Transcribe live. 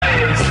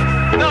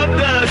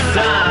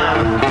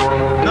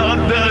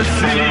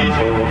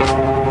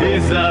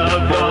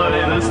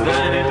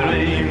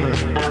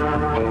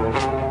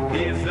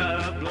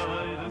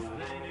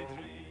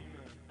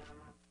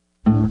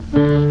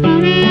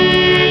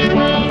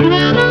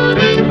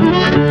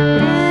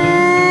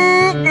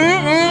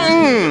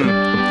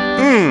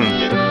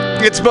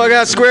It's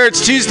BughouseSquare.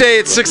 It's Tuesday.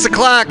 It's 6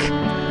 o'clock.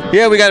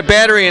 Yeah, we got a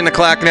battery in the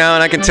clock now,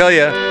 and I can tell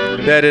you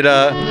that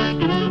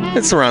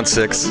it's around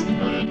 6.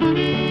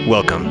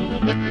 Welcome.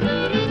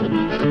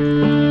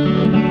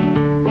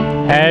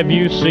 Have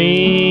you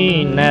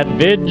seen that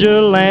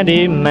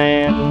vigilante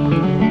man?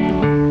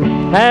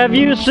 Have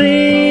you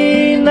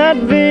seen that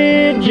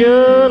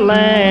vigilante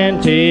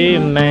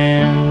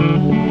man?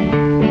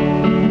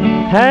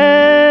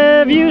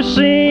 Have you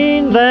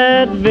seen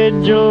that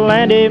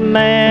vigilante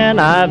man?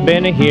 I've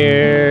been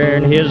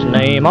hearing his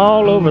name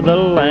all over the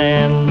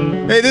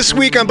land. Hey, this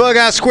week on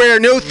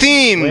BughouseSquare, no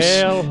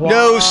themes,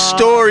 no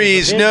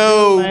stories,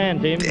 no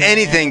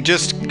anything.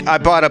 Just I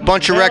bought a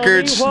bunch of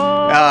records.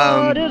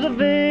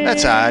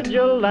 That's odd.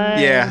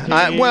 Yeah.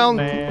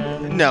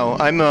 No.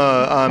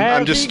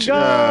 I'm just.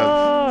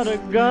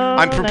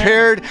 I'm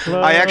prepared.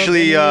 I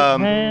actually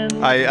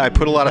I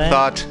put a lot of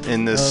thought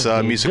in this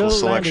musical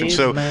selection.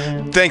 So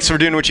thanks for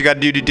doing what you got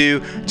to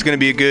do. It's going to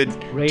be a good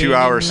 2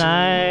 hours.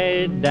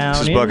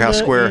 This is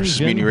BughouseSquare. This is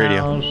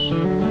MutinyRadio.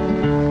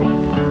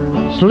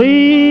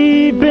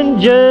 Sleeping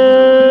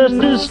just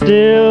as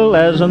still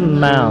as a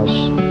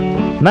mouse.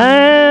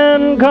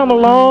 Man come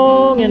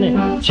along and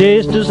he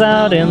chased us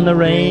out in the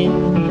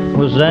rain.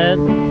 Was that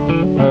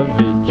a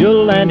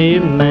vigilante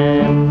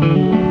man?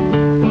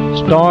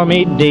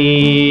 Stormy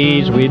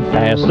days we'd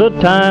pass the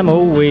time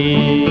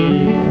away,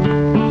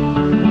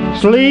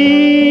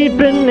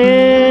 sleeping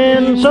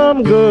in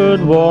some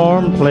good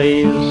warm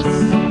place.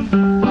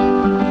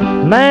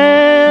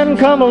 Man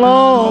come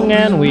along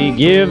and we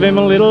give him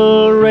a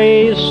little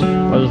race.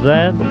 Was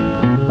that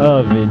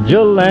a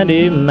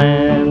vigilante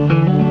man?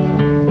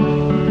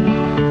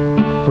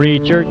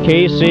 Preacher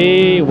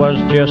Casey was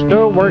just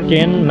a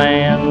working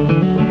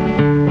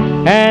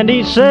man, and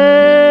he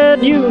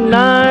said,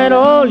 unite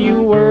all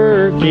you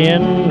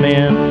working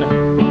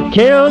men.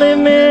 Killed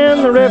him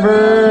in the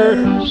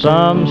river,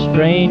 some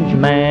strange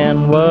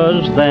man.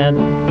 Was that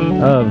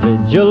a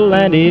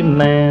vigilante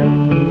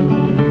man?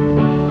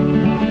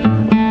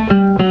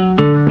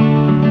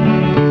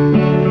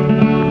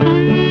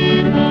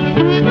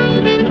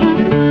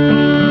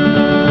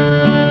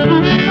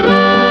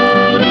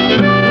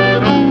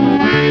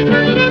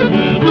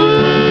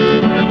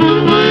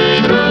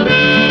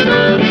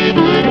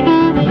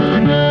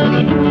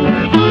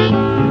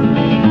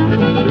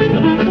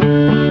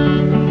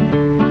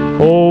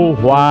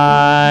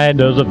 Why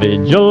does a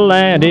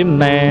vigilante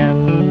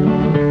man,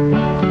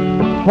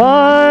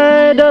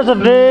 why does a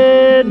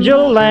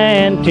vigilante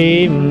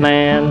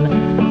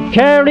man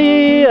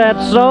carry that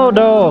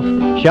sawed-off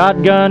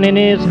shotgun in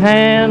his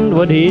hand?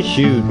 Would he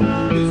shoot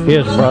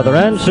his brother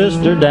and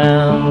sister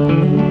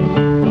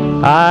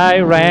down? I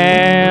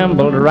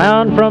rambled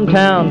around from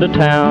town to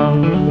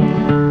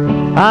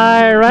town,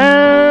 I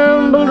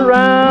rambled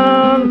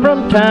around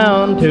from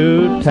town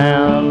to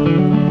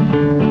town,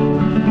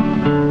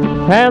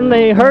 and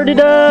they herded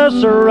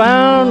us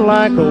around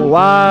like a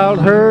wild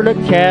herd of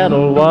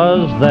cattle.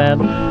 Was that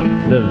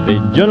the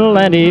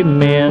vigilante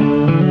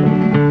men?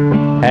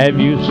 Have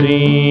you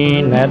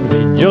seen that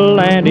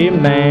vigilante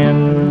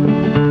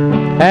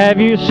man?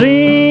 Have you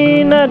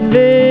seen that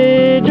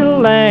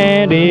vigilante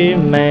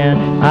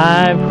man?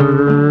 I've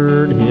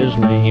heard his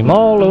name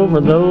all over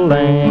the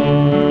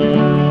land.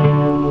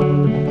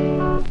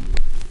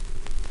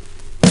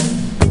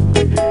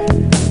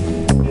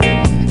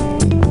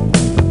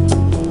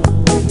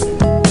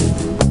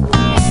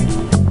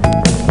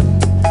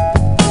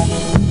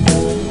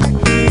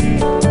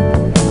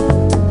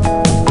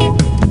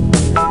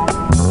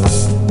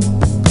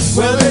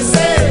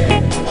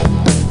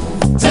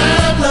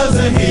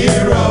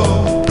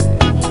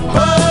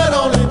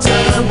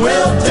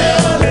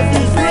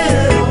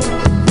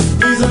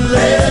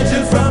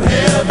 From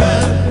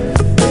heaven,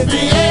 if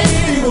he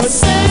ain't, he was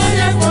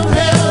sent from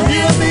hell.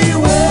 He'll be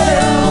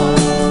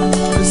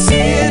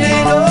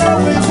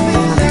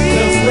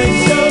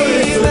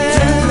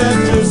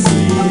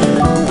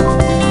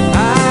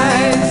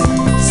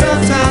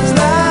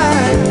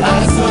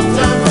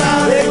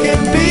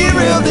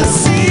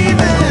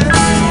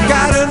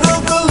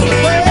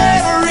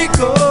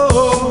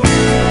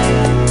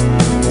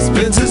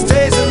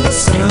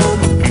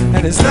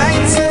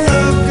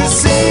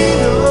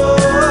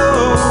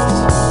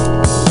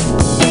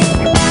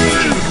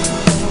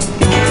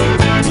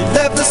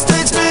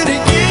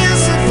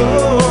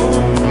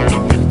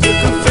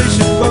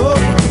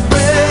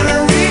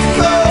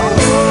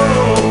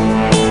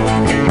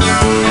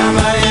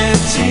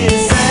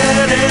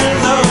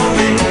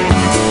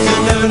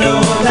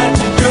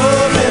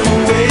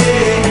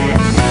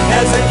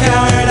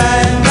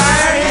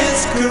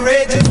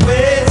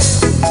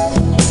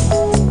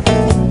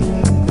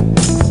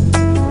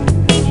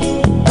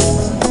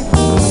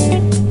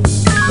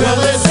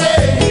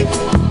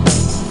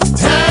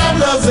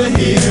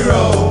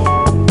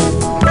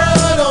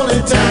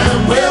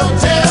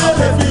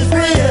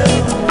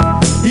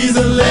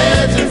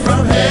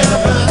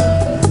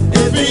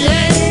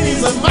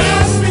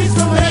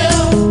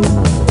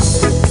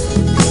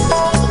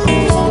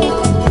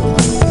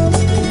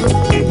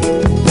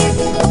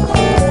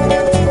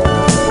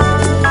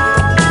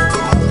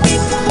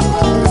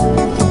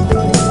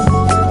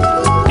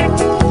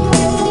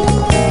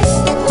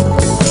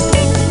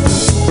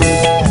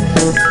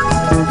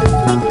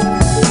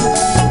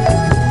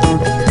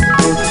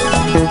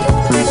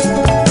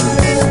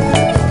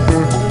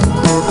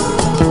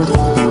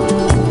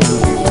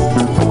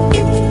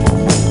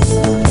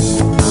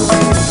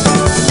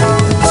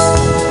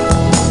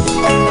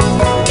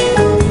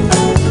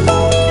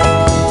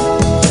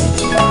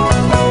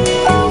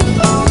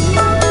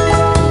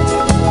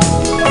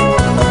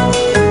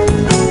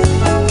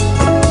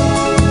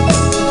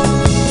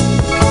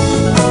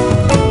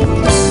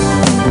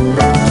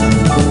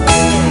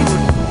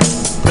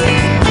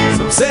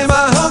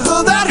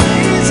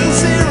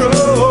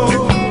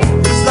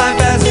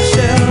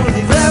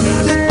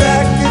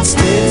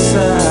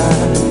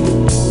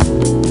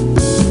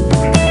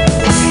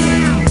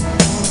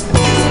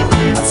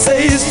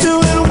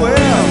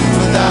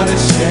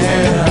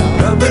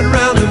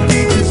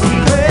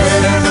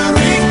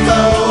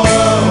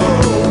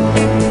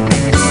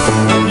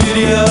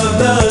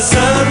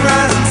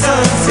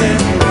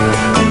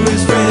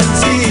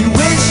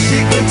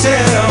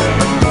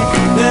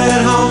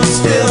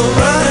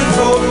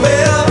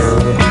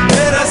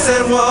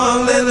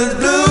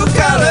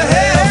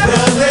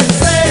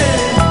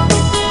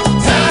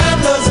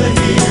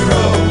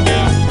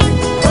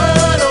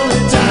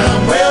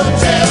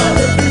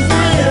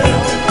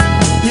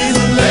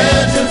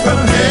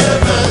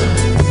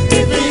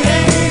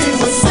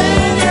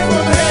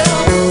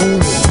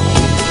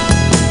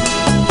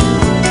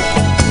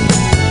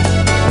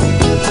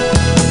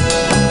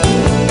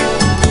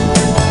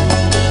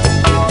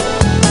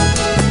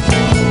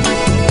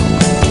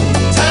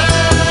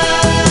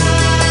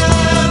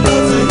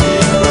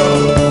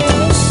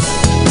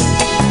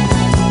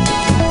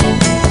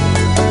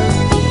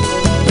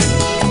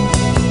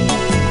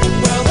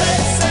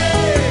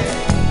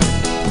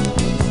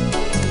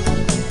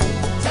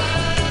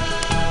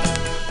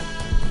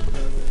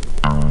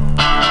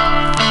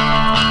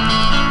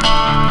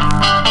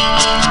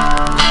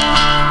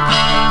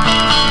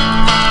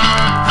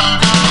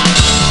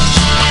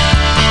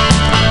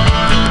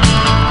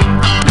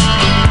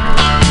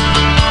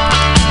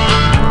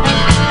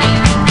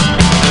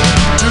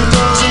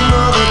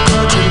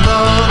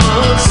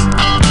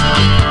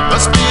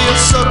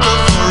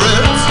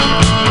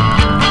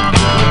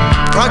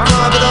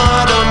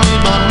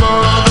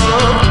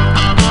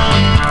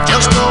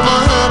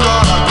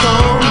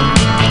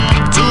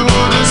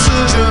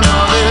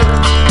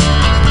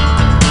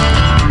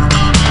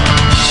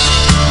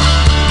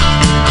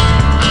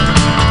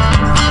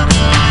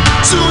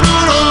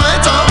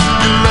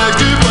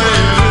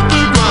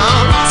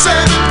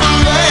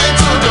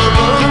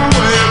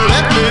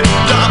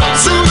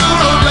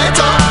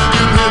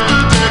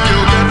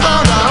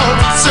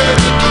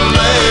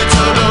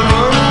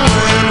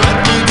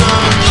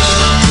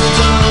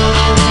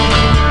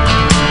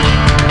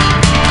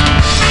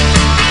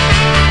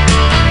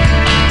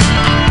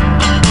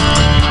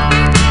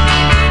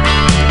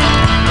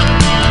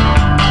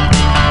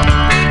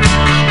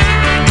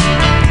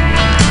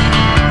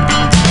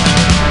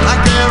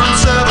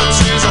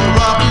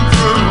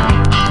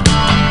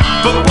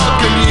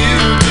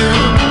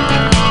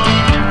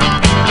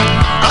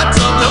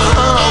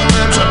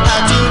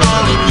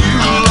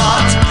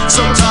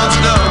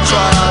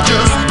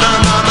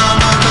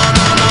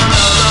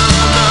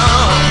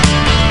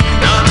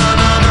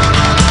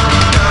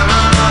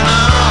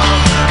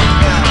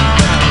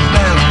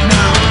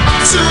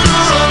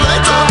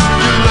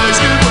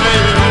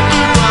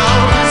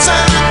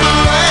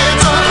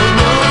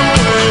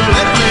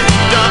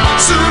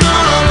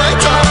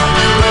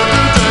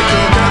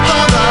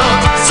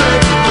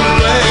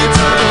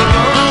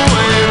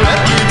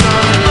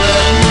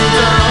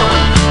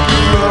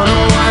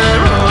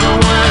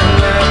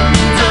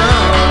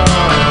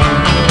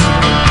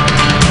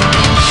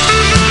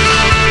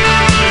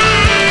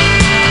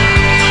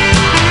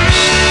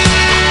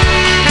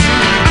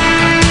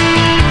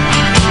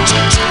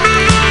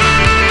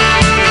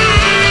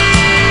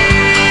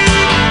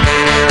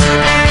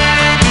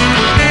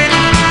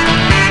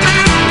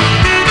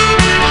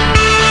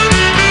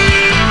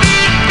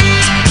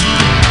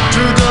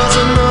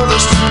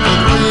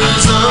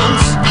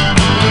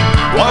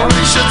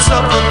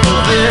suffered for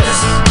this.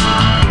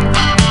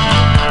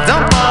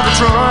 Don't bother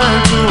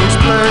trying to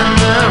explain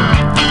them.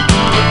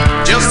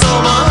 Just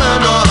hold my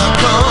hand while I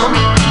come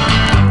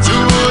to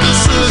a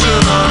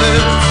decision on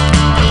it.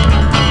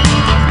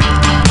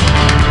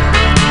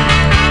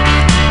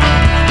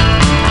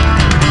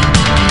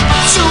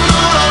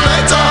 Sooner or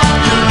later,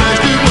 you let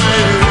me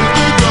wait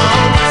to go.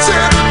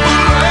 Save it for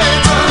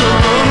later, you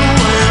run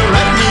away,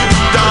 let me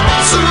down.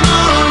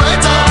 Sooner or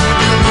later,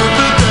 you look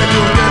the deck,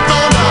 you'll get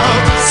thrown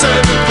out.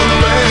 Save it for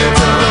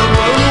later.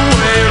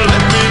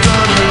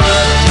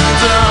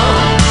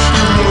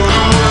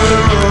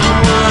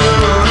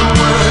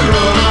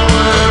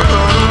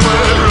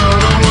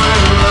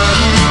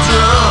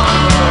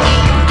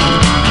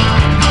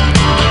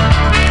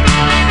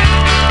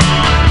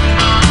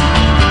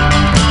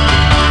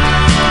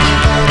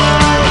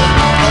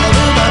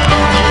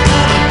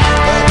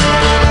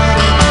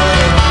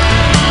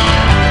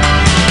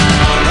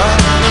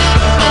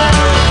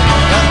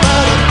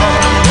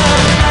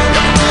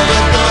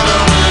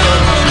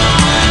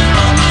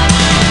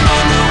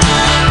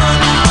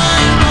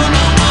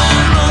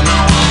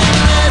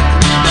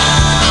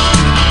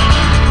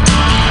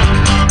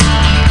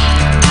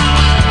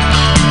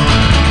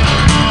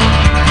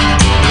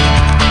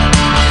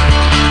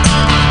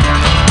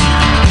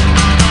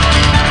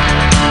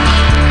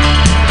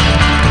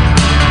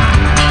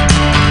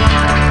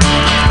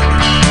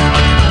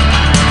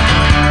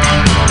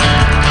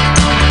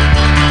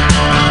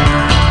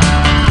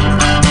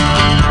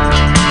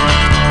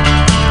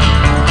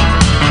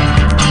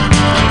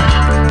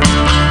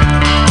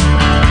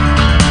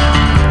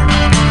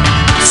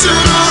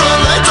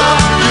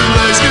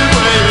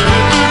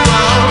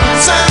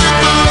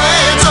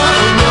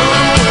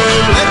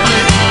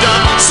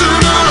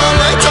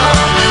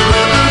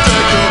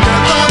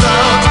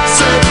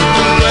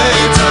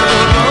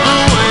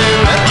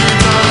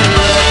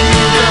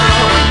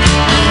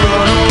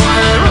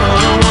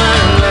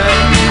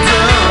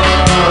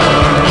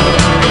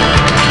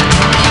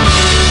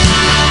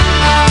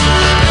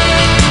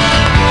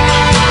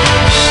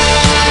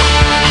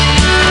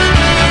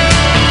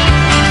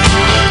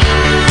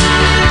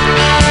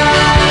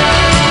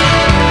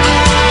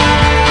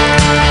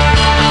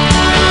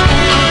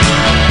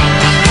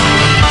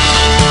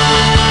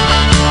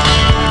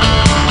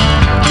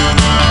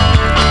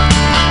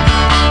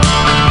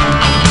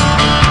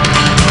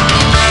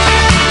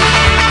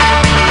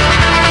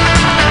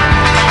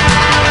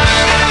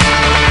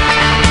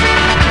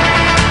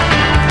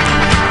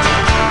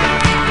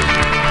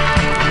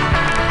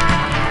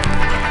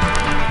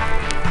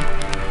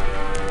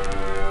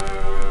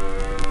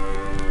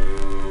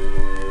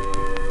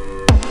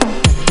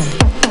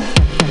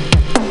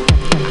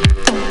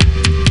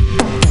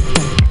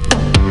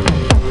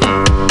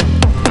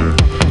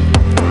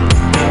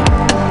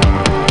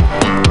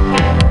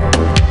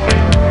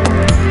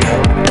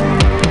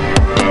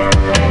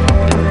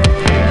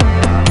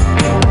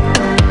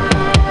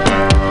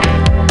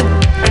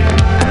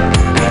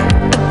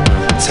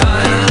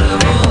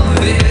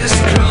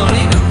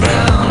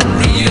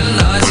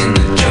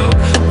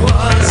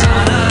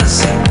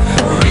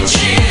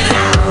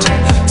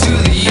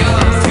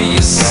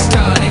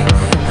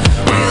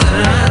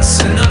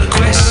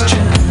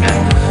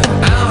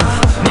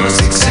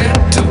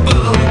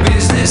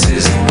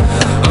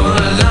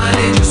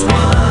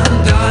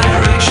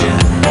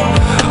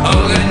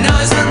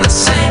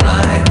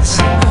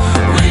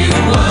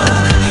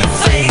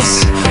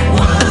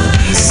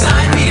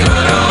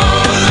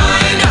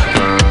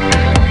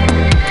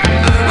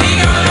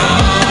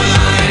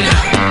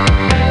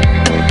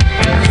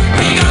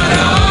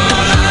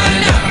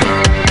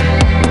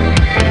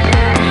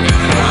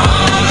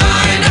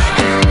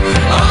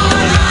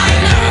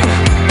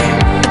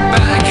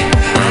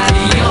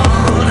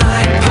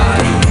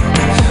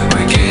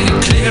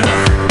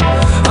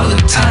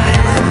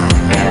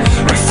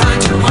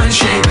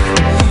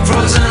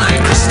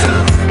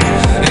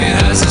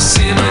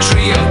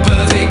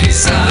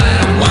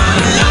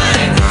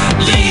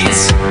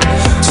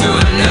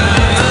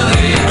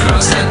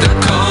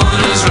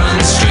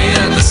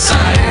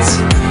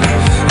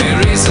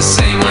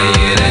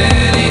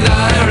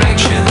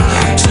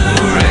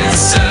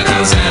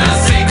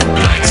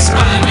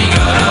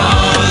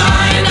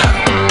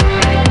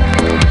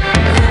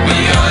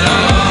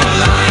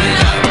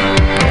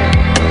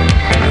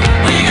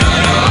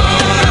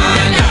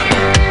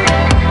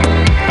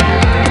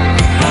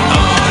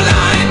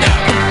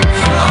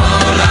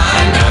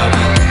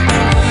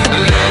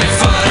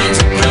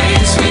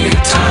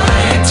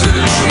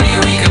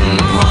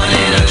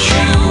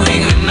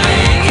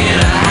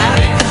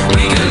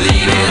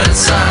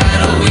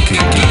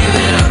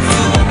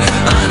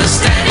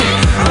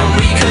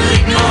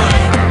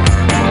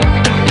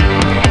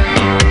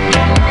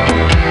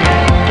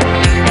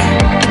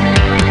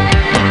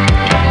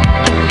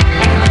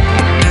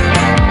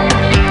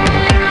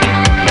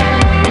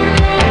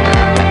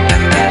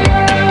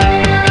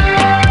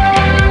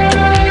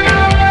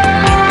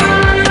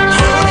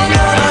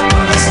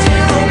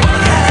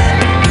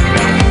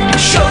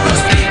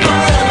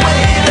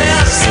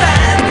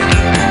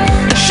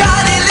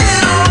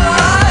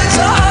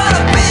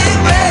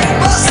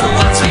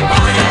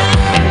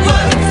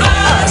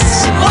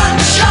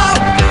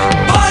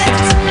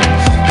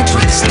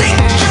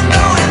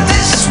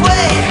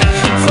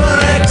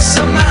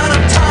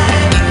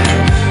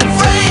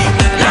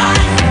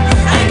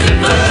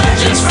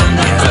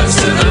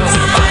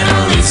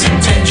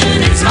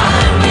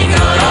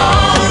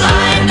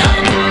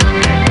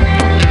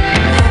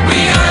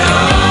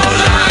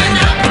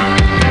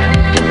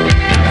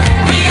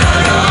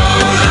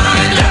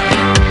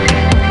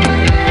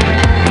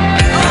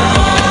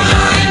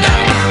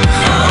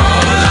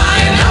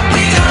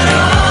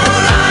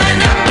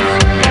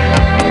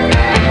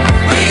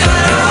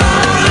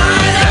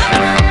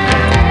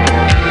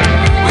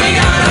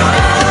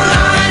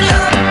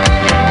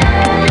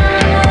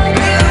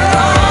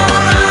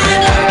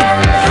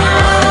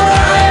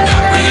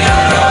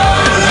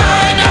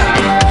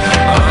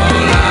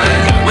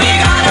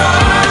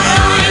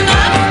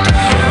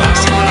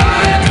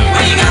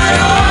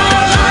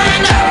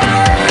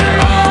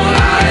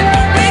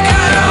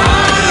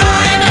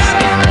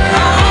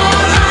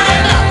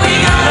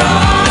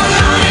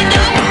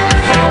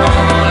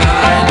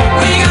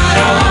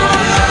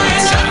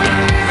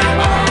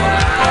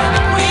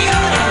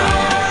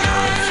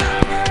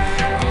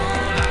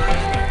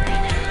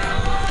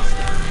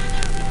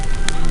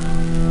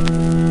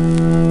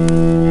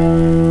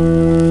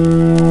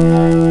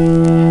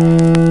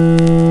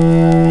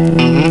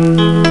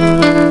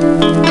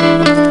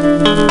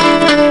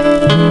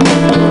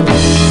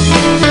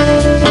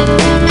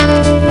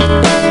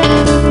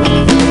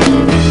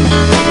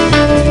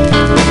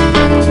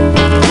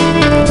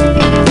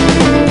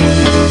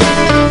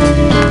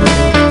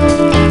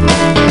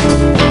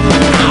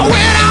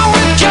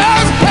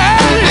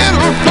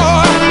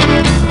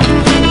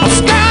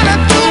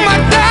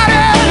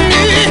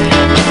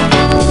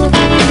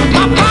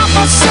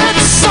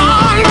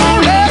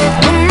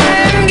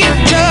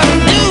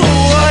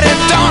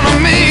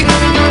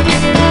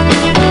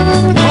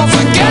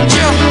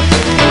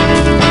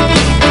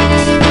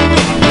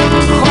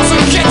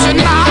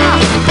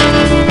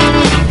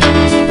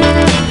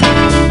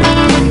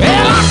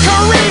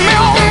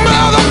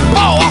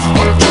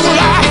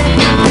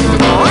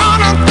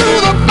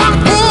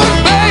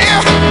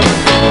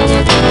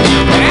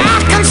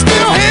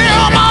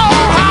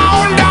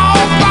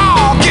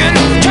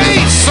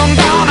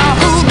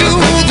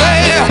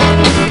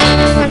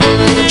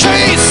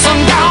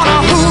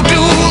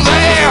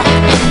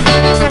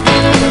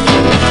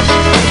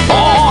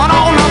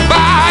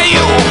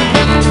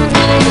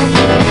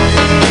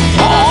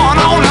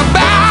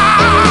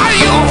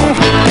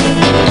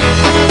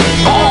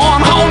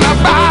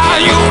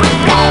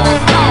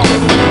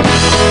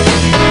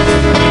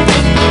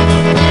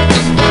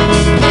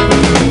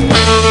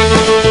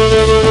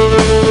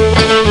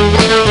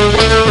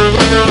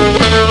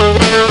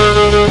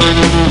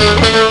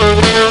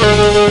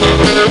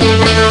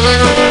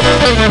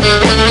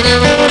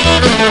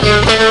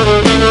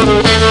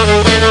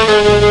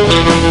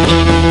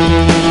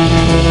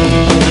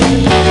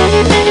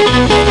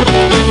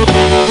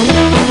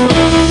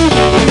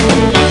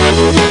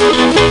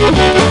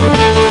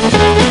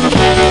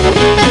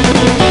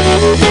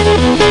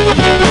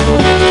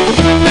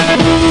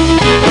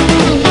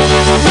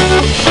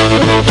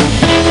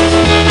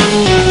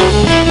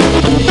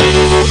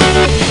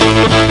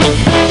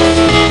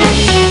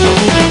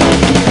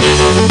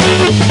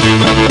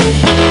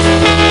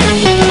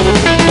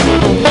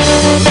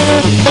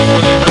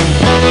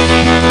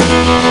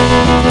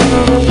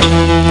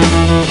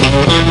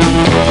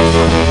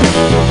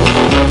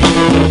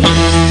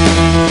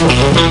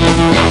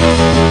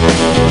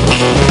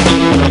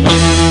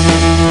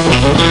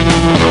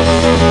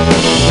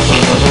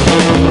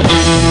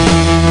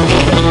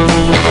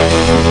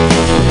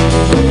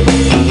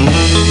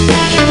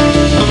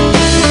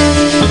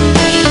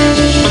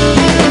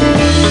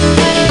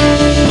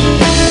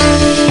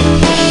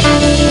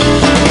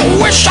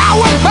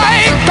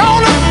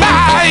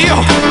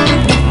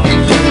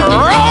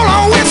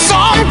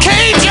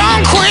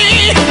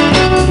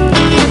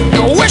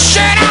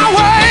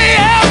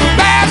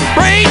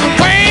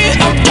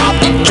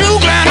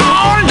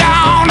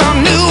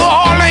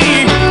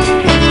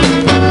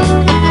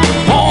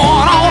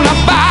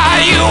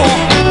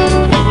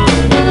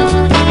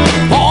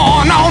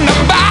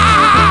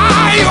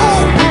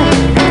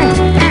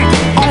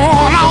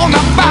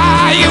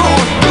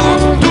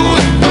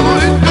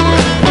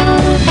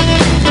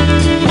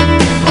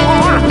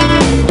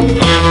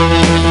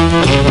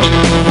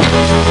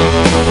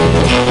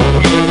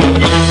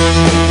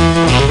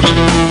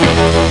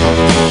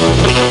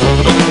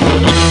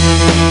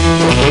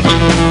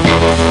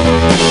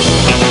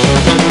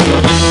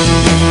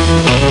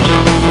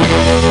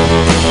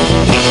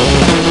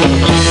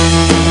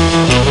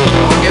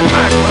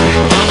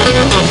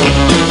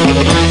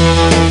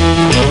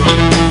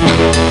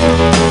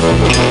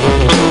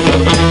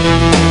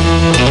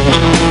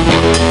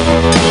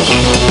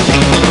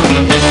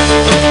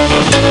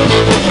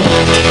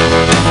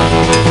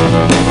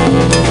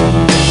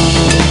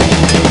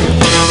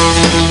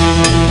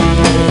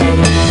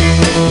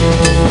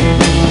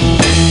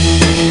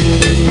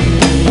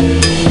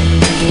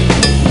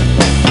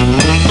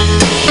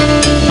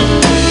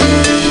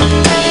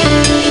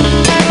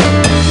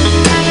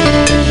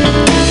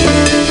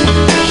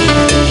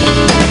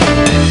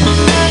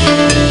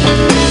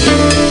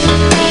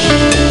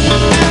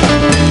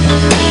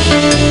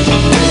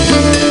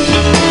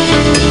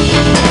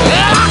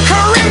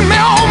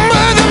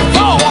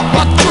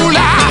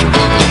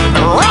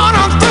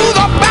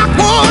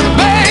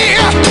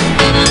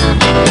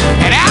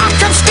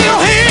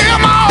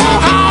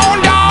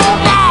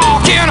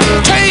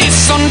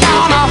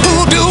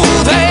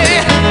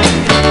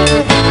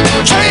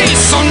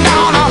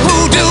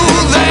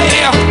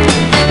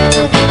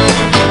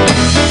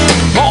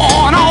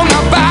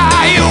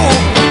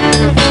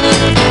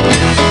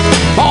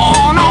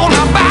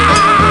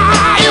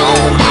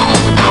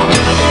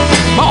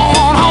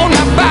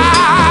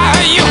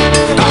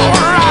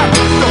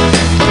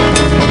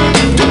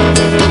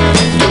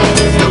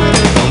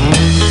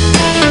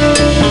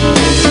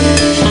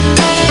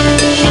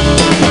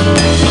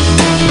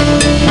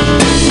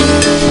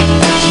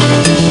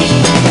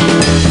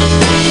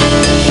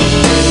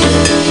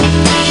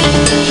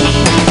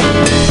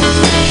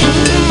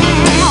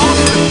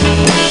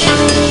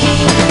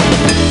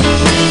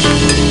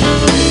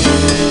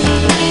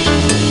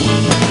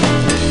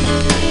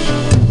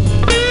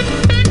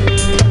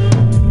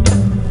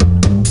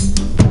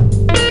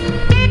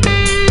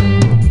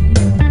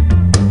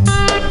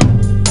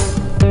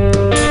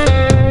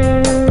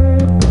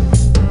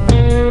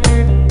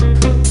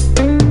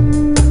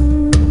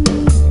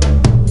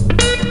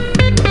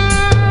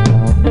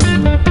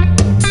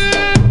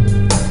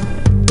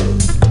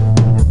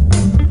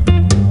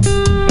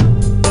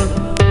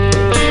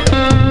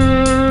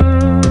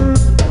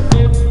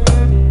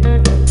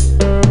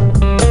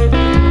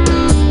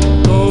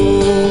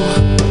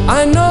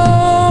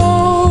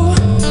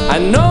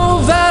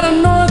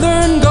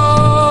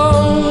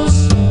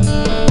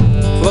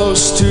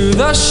 close to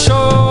the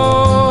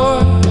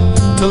shore,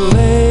 to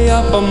lay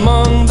up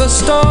among the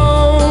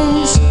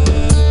stones.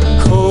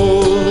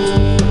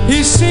 Cold,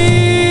 he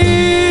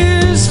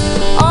sees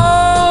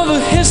all the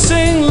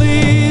hissing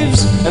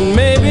leaves, and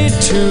maybe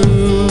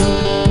too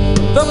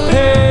the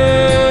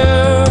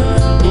pair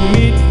who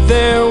meet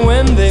there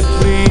when they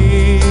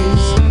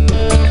please.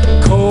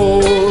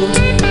 Cold,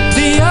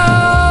 the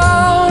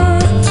hour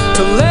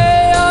to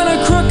lay on a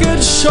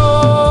crooked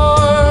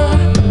shore,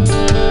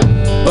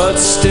 but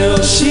still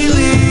she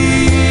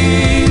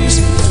leaves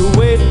to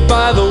wait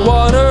by the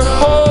water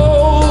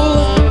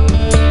hole,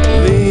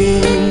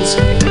 leans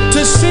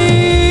to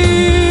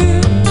see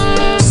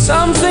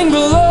something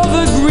below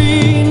the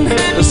green,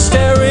 the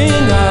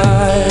staring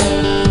eye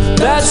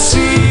that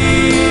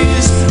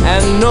sees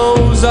and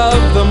knows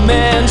of the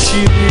man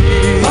she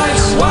leaves. Like,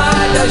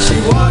 why does she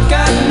walk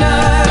at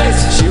night?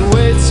 She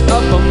waits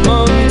up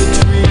among the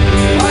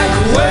trees. Like,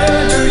 where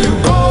do you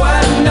go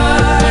at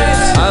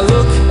night? I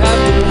look at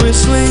the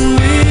whistling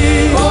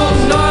leaves. Oh,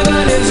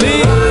 northern is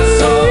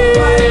so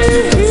bright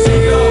you can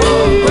see a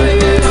hole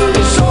breaking on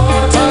the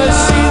shore tonight. I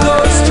see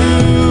those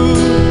two,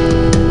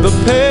 the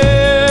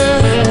pair,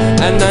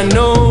 and I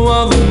know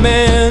of the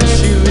man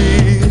she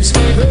leaves.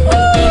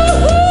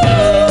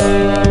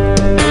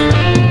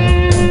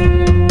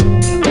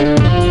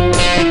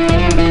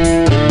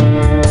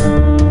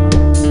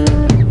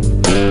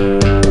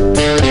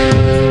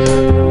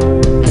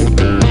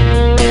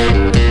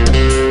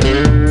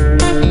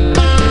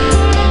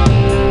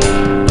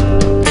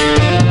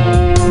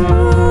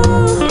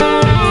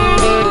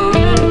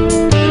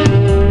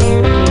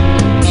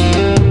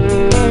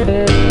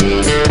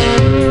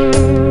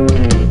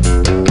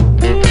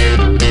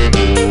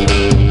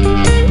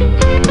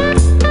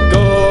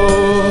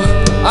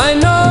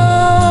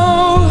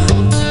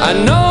 I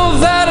know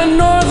that a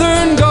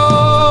northern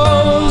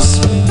goes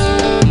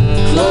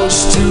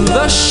close to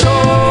the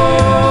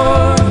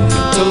shore,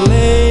 to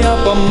lay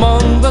up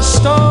among the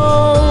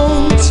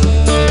stones.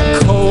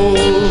 Cold,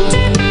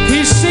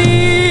 he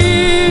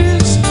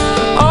sees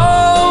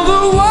all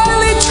the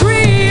wily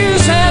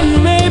trees,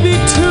 and maybe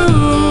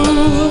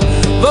too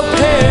the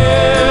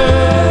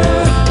pair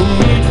who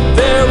meet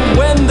there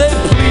when they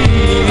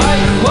please.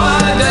 Like,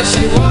 why does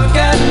she walk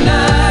at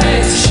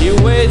night? She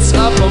waits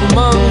up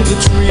among the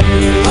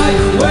trees. Like,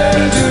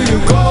 where do you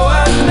go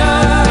at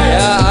night?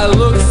 Yeah, I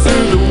look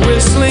through the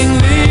whistling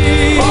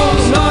leaves. Oh,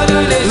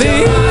 northern is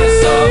your eyes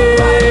so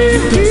bright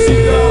you can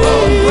see the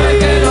hole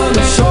breaking on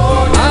the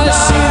shore tonight. I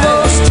see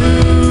those two,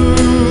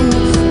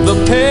 the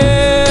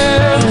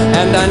pair,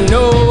 and I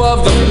know of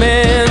the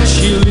man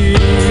she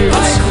leaves.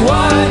 Like,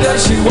 why does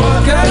she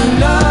walk at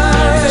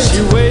night? She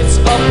waits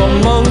up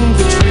among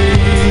the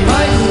trees.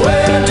 Like,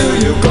 where do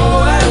you go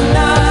at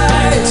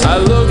night? I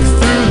look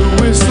through the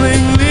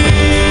whistling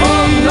leaves.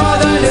 Oh,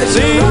 northern is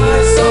your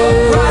eyes so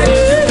bright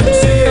you can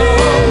see a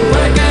hole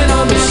breaking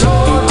on the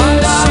shore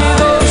tonight. I see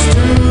those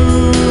two,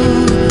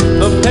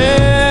 the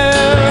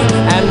pair,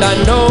 and I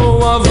know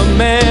of the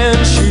man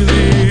she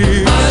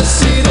leaves. I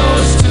see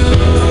those two,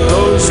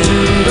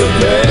 the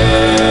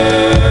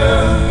pair,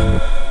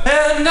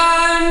 and I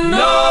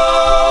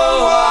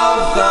know of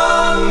the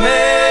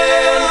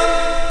man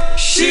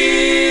she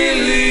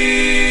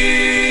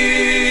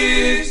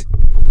leaves.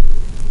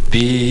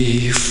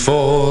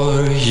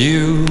 Before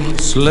you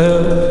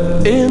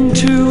slip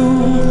into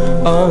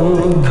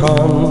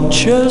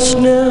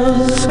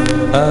unconsciousness,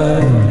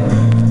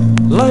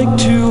 I'd like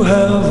to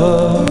have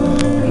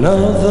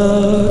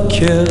another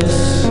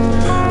kiss,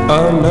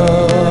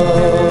 another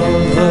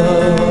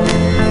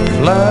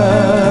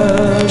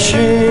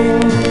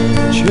flashing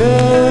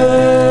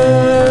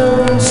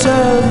chance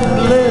at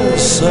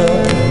bliss,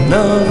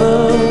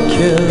 another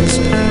kiss,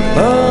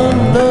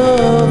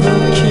 another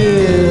kiss.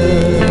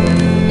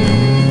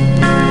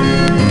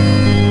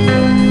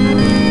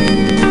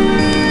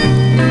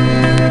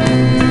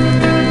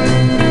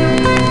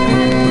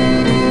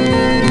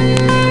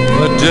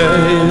 The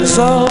days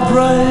are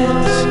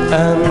bright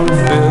and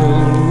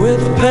filled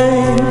with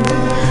pain.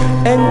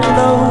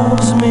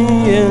 Enclose me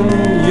in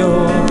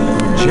your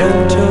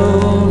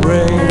gentle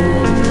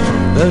rain.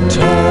 The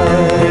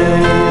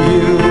time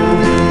you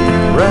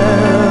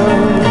ran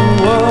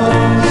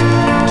was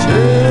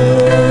too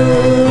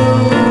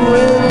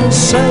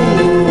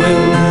insane.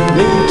 We'll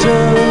meet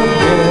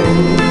again.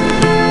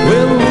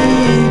 We'll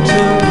meet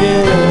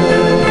again.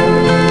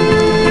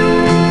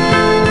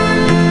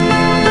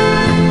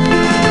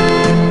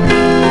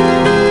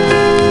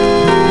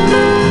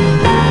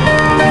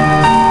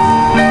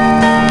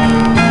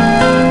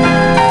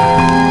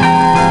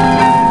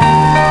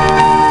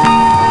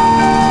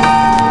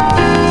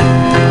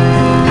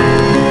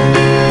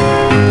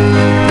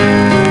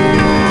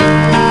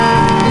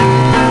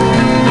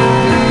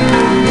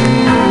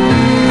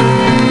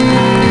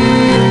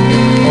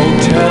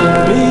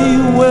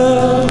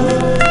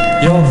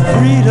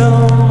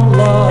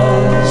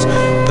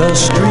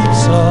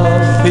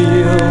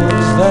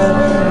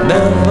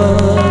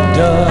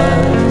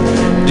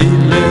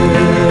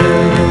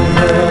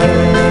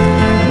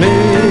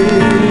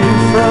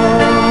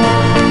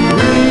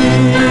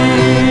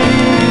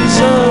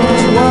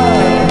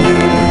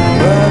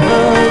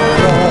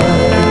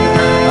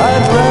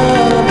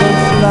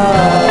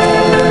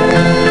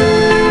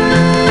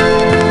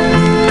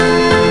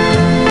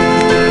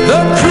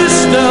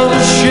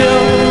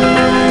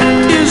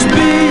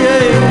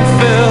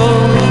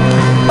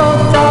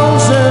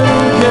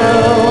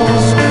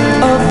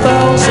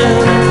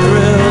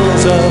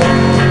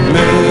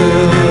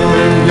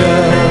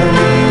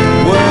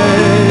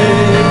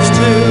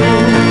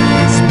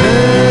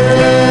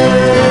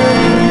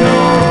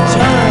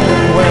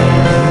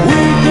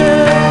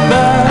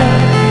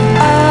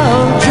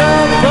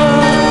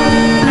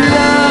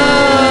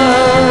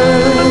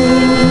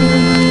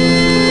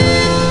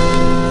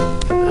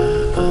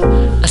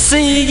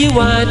 see you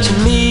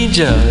watching me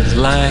just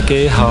like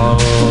a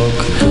hawk.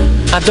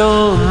 I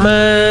don't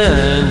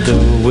mind the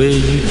way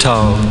you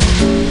talk,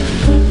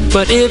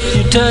 but if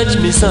you touch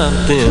me,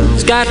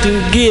 something's got to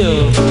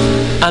give.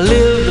 I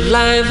live the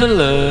life I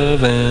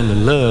love, and I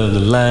love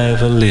the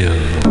life I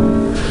live.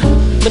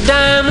 My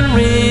diamond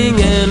ring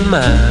and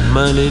my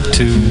money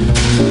too.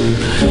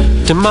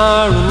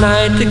 Tomorrow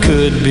night they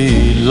could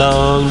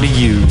belong to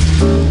you.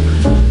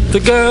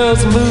 The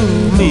girls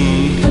move me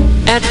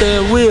at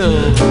their will.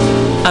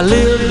 I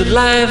live the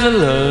life I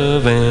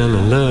love, and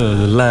I love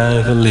the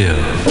life I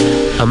live.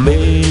 I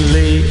may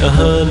lay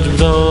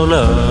 100 on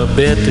a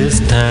bet this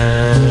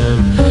time.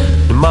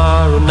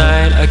 Tomorrow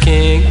night I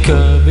can't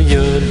cover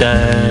your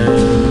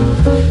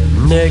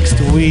dime. Next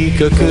week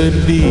I could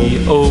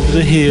be over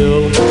the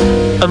hill.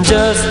 I'm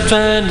just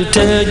trying to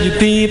tell you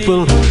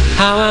people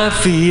how I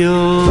feel.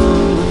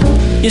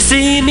 You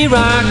see me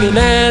rocking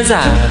as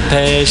I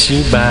pass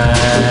you by.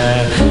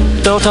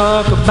 Don't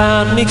talk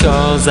about me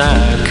 'cause I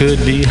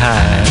could be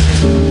high.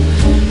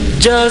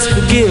 Just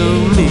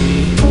forgive me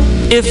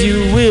if you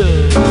will.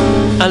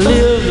 I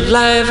live the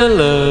life I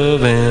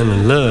love, and I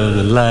love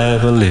the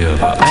life I live.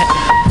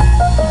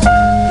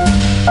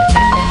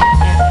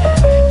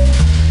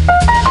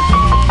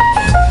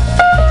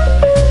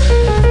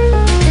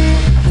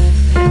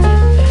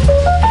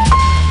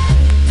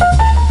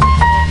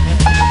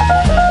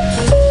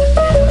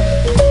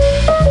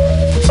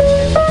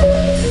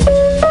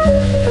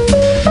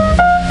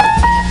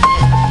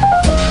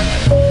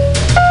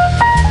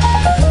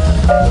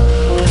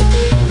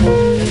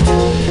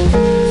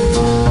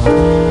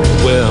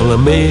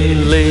 I may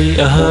lay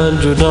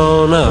 100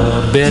 on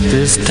a bet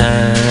this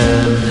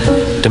time.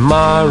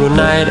 Tomorrow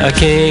night I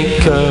can't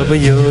cover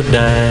your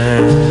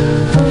dime.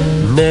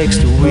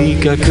 Next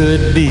week I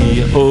could be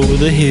over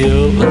the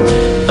hill.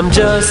 I'm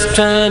just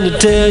trying to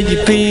tell you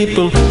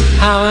people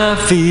how I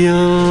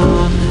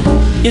feel.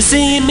 You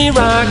see me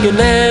rocking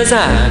as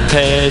I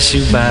pass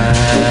you by.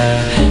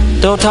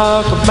 Don't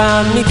talk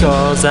about me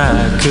 'cause I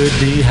could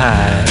be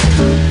high.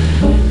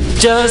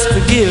 Just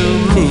forgive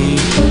me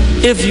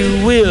if you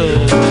will.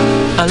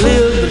 I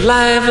live the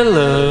life I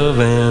love,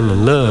 and I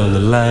love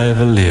the life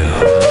I live.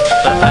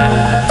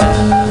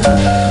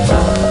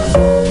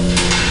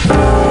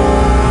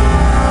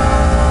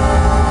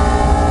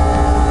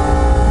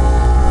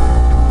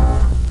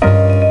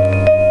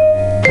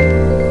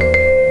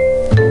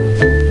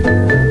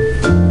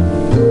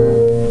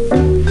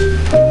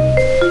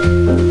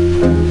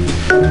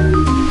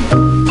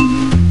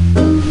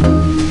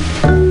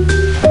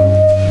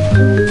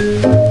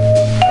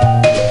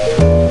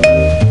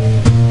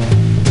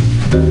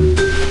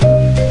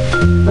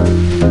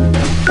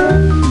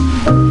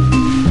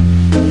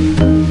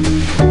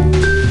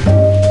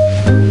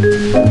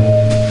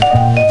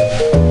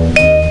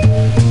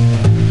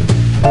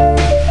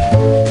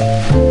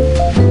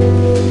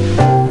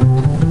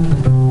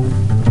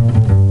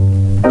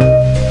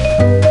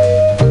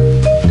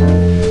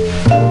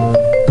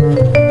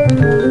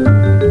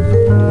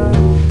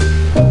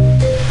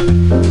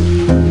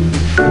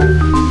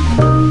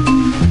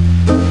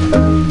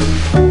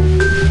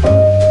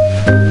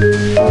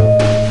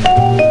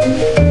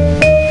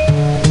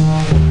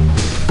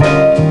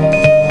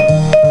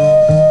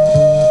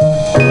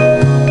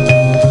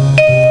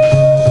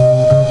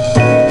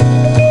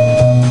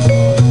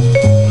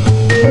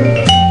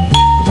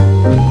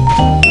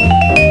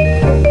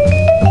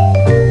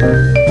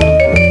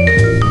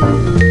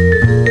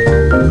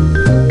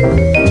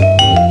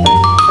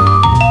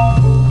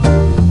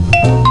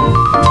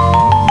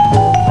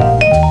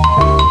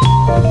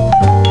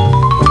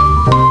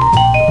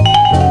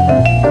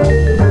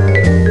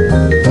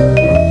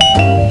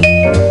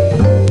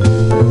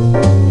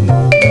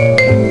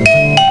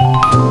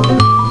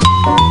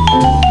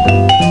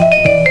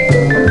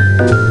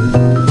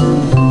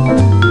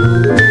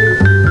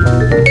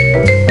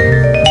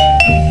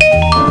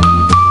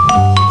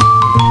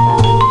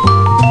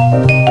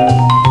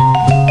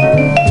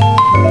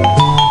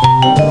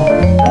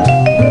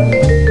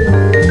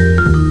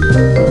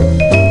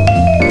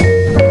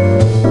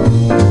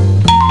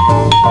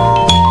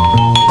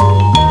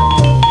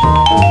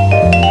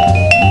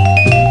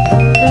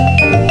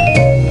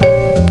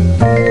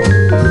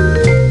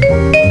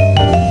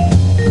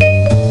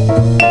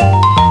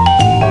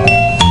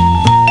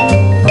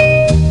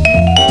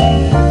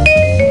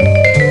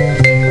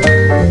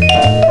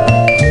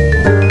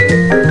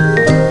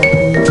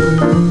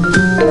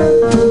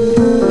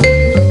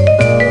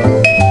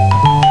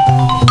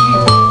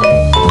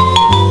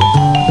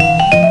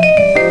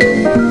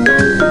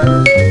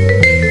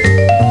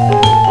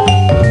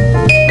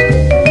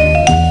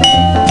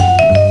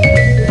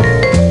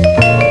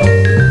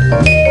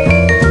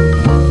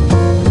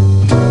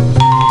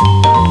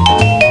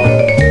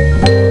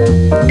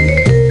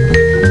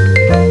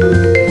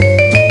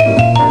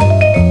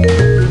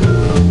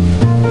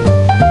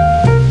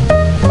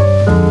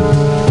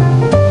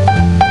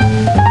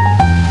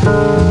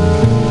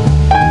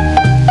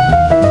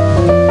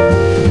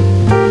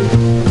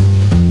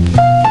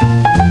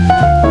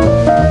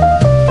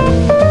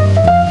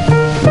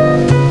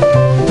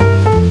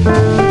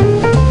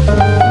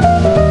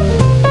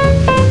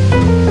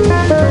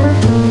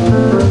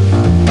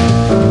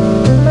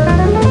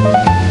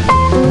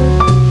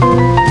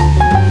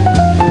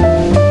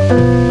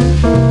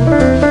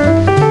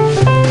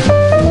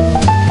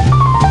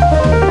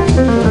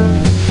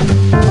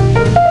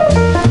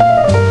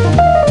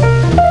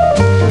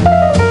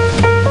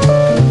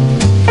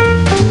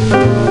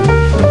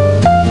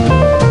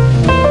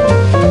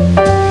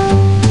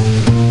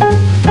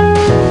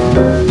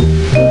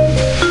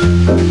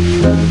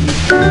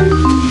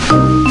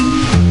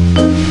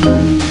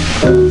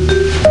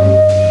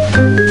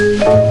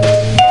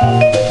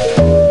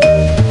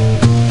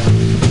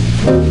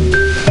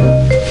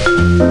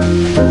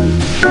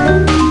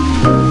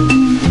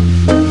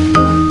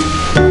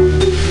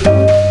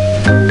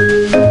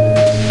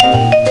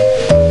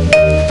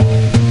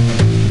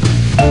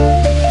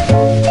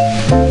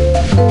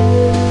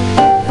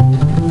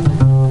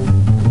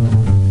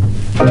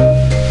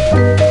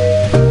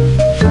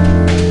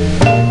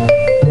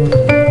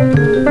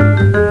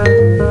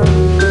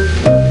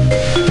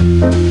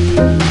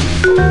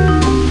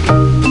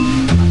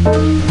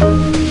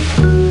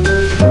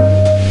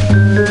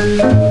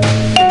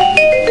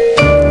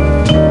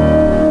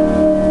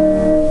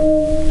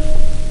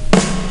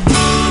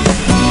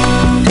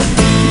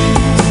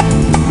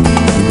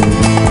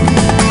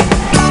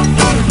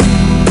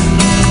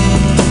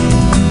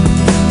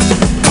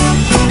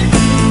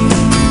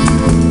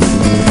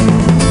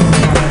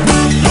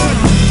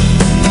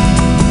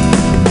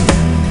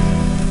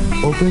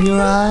 Open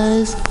your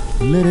eyes,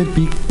 let it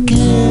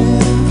begin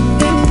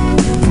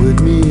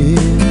with me.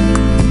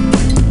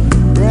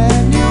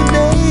 Brand new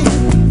day,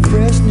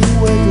 fresh new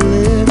way to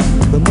live.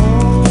 The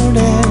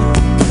morning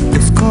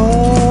is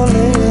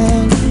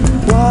calling.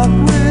 Walk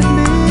with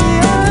me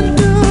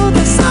under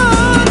the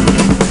sun.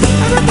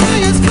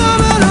 Everything is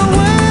coming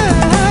away.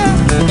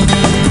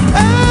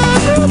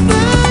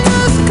 Everything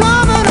is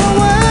coming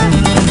away.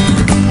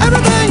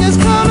 Everything is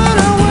coming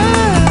away.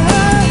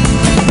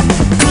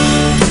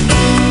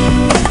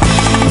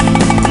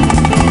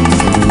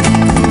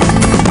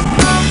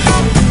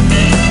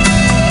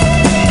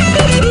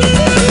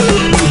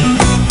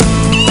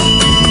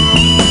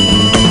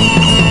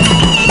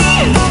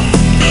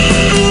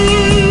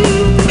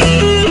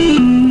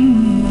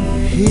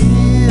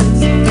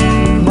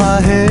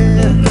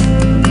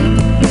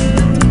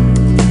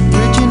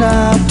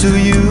 To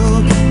you,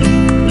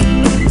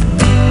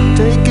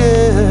 take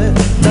it,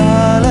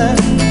 darling,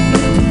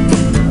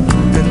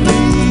 and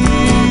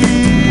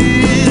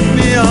lead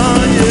me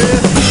on,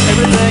 yeah.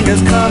 Everything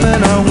is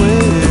coming our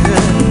way.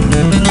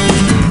 Everything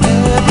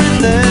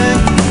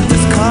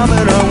is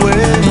coming our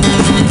way.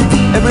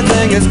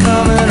 Everything is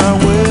coming our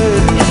way.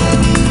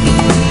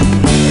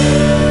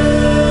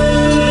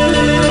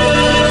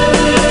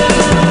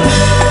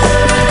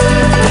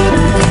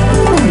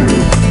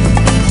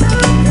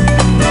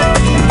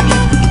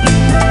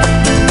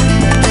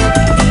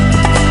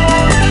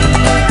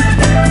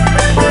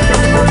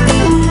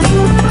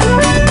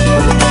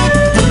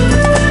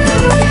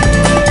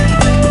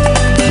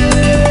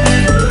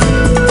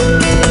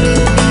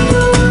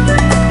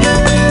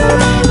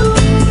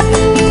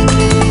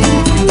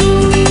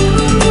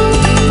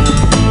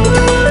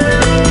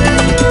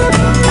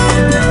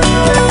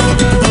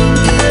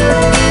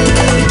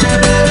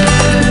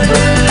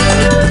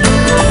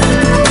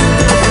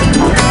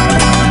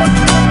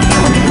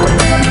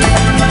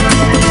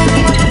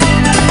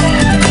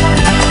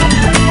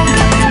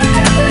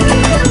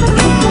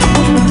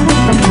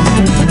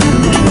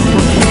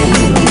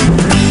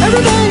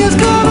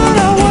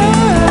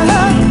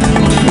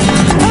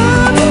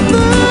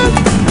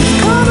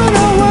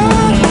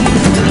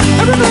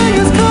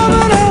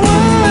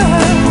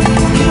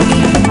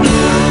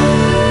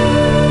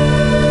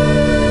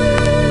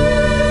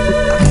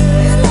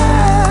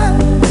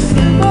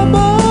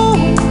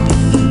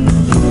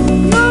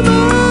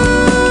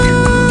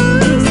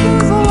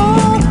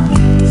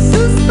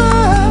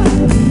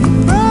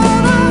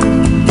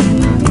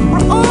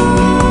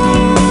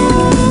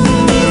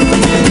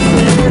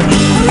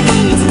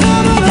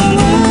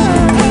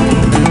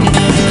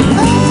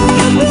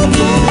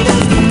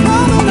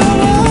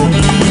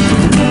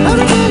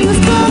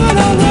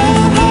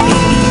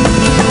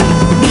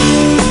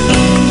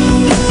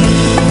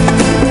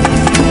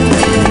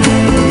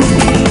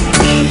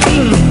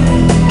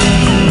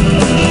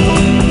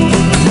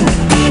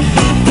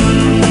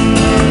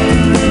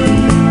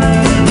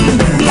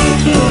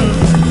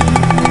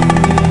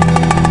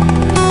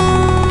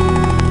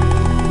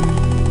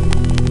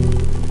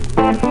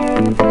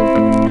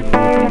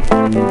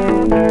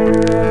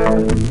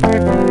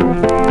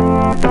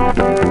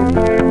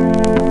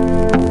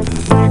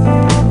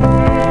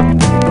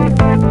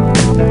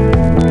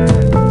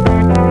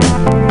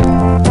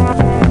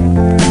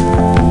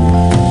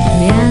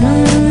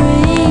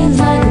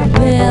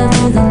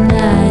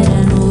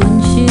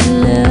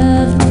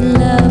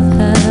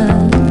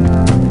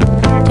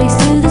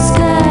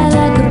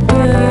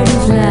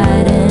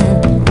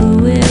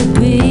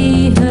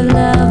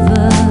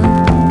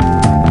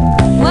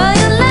 Well,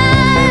 your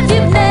life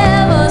you've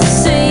never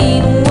seen.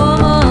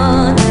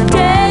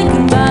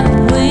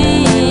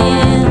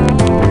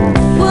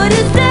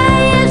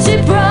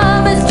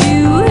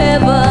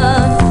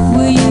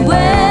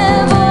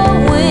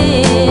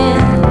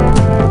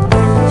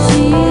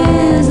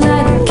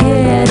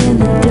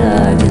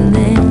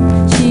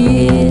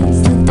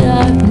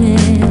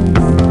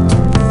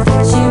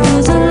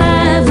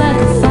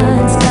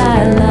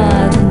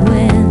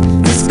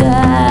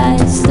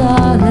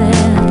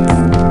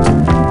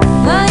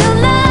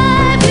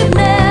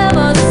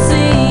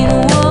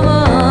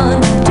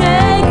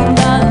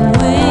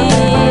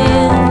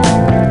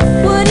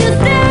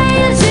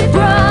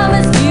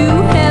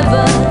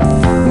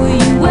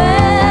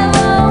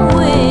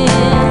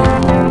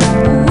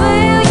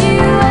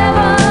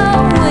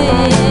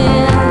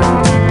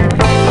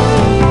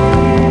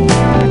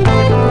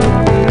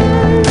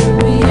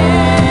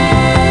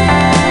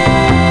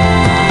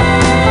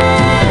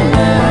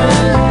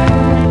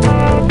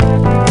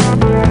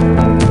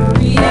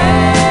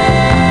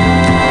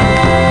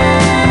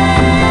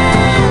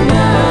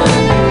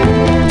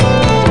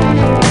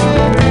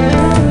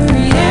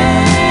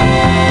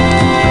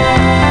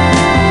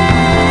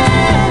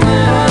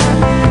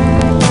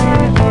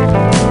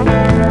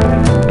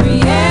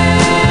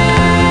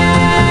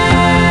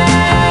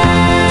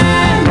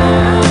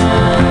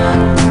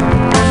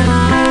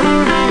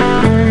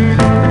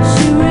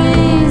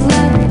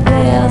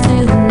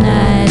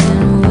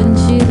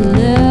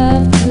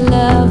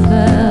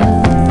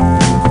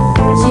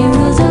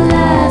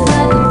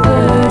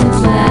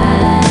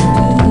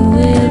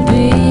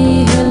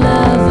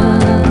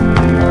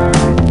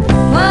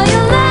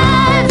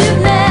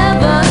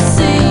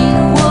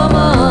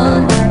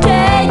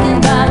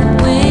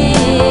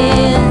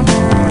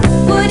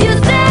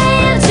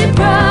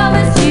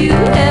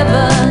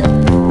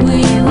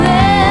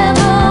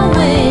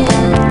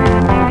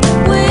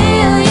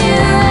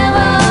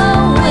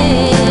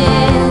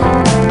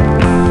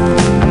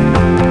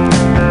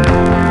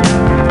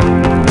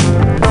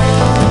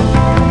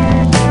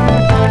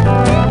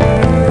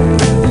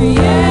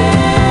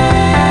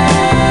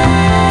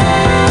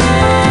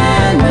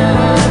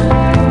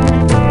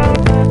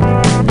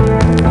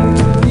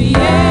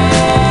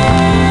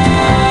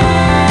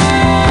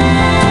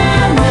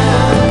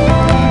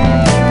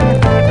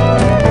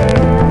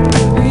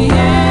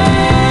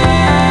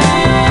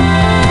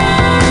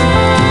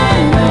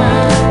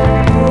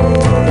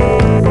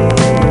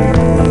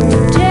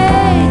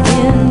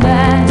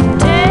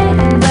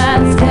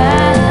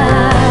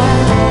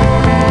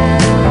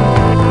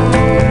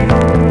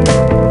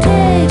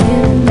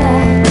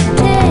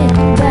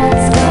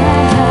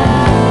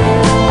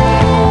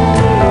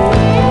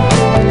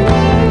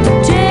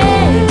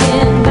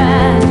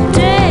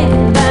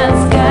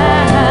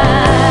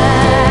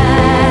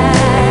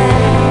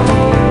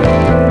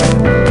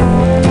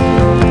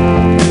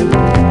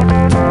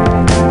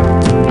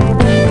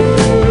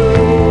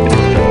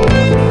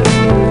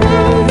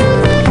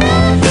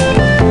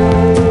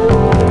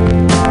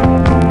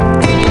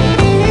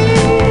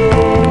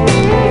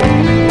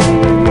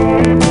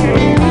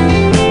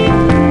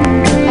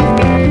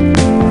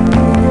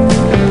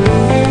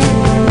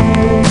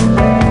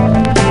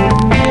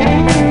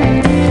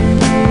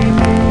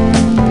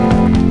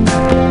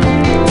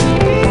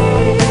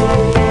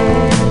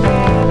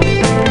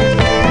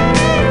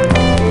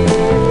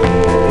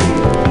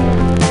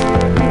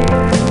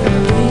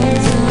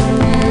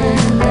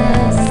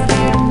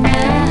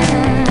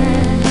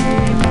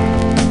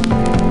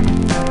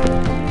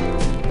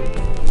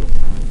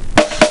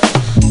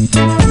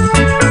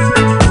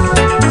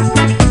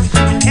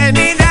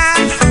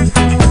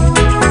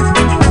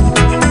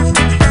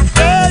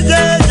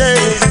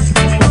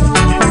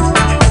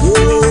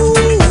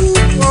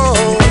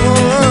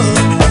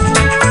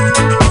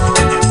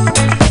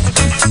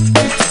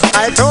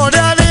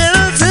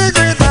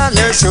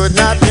 you should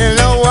not tell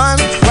no one.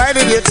 Why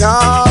did you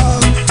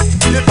talk?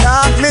 You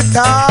talk me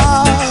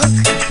talk.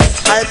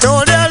 I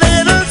told you a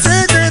little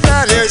secret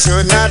and you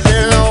should not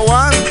tell no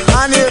one.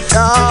 And you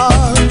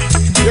talk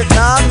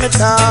me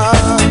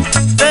talk.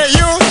 Say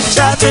you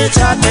chatty,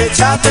 chatty,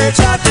 chatty,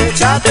 chatty,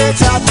 chatty,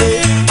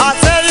 chatty. I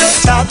say you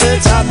chatty,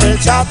 chatty,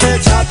 chatty,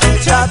 chatty,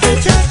 chatty,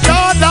 chatty. No,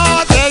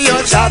 no, say you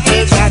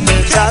chatty, chatty,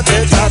 chatty,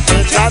 chatty,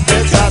 chatty,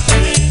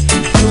 chatty.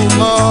 Too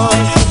much.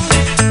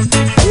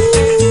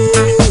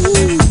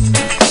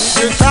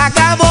 You talk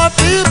about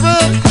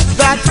people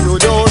that you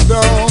don't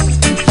know.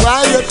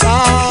 Why you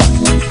talk?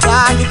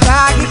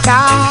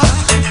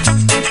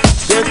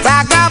 You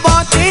talk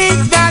about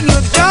things that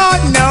you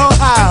don't know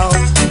how.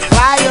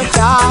 Why you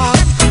talk?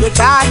 You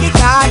talk.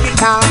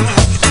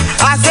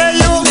 I say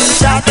you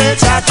chatty,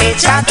 chatty,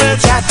 chatty,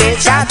 chatty,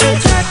 chatty.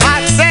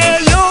 I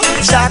say you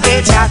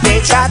chatty,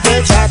 chatty,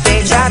 chatty,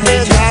 chatty,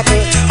 chatty, chatty.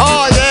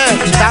 Oh yeah,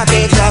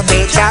 chatty, chatty,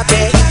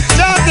 chatty,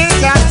 chatty,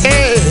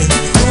 chatty.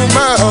 Too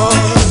much.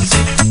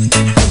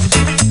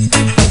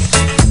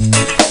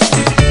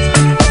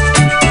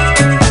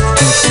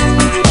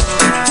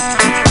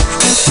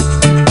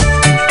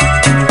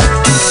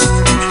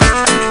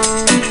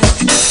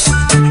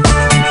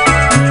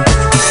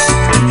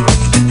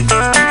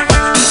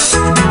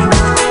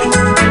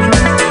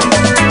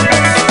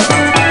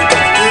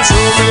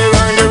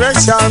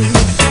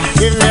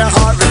 Give me a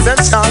heart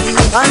reception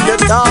and you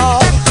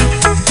talk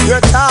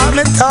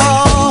me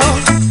talk.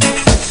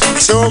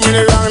 Show me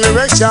the wrong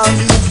direction.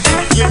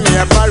 Give me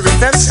a bad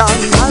reception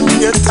and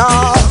you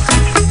talk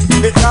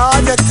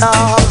because you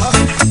talk.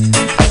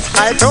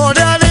 I told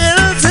you a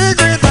little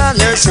secret and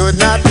you should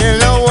not tell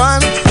no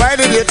one. Why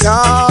did you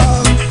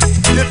talk?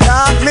 You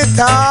talk me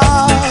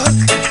talk.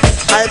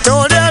 I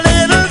told you a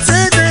little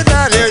secret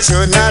and you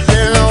should not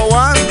tell no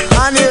one.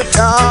 And you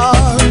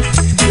talk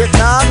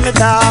me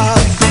talk.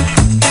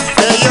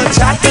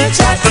 Chatty,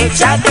 chatty,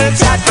 chatty,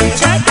 chatty,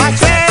 chatty. I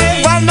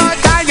say one more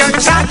time, you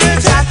chatty,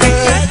 chatty.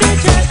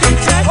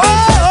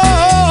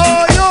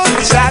 Oh, you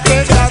chatty,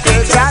 chatty,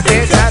 chatty,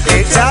 chatty,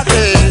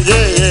 chatty.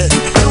 Yeah,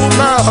 too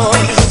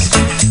much.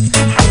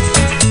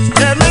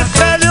 Let me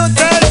tell you,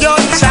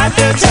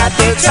 chatty,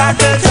 chatty,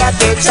 chatty,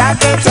 chatty,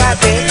 chatty,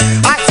 chatty.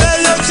 I say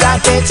you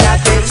chatty,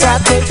 chatty,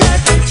 chatty,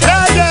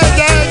 chatty.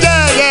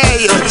 Yeah.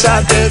 You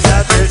chatty,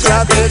 chatty,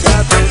 chatty,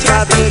 chatty,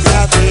 chatty,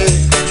 chatty.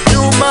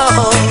 Too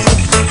much.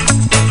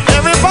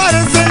 Everybody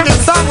sing this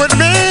song with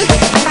me.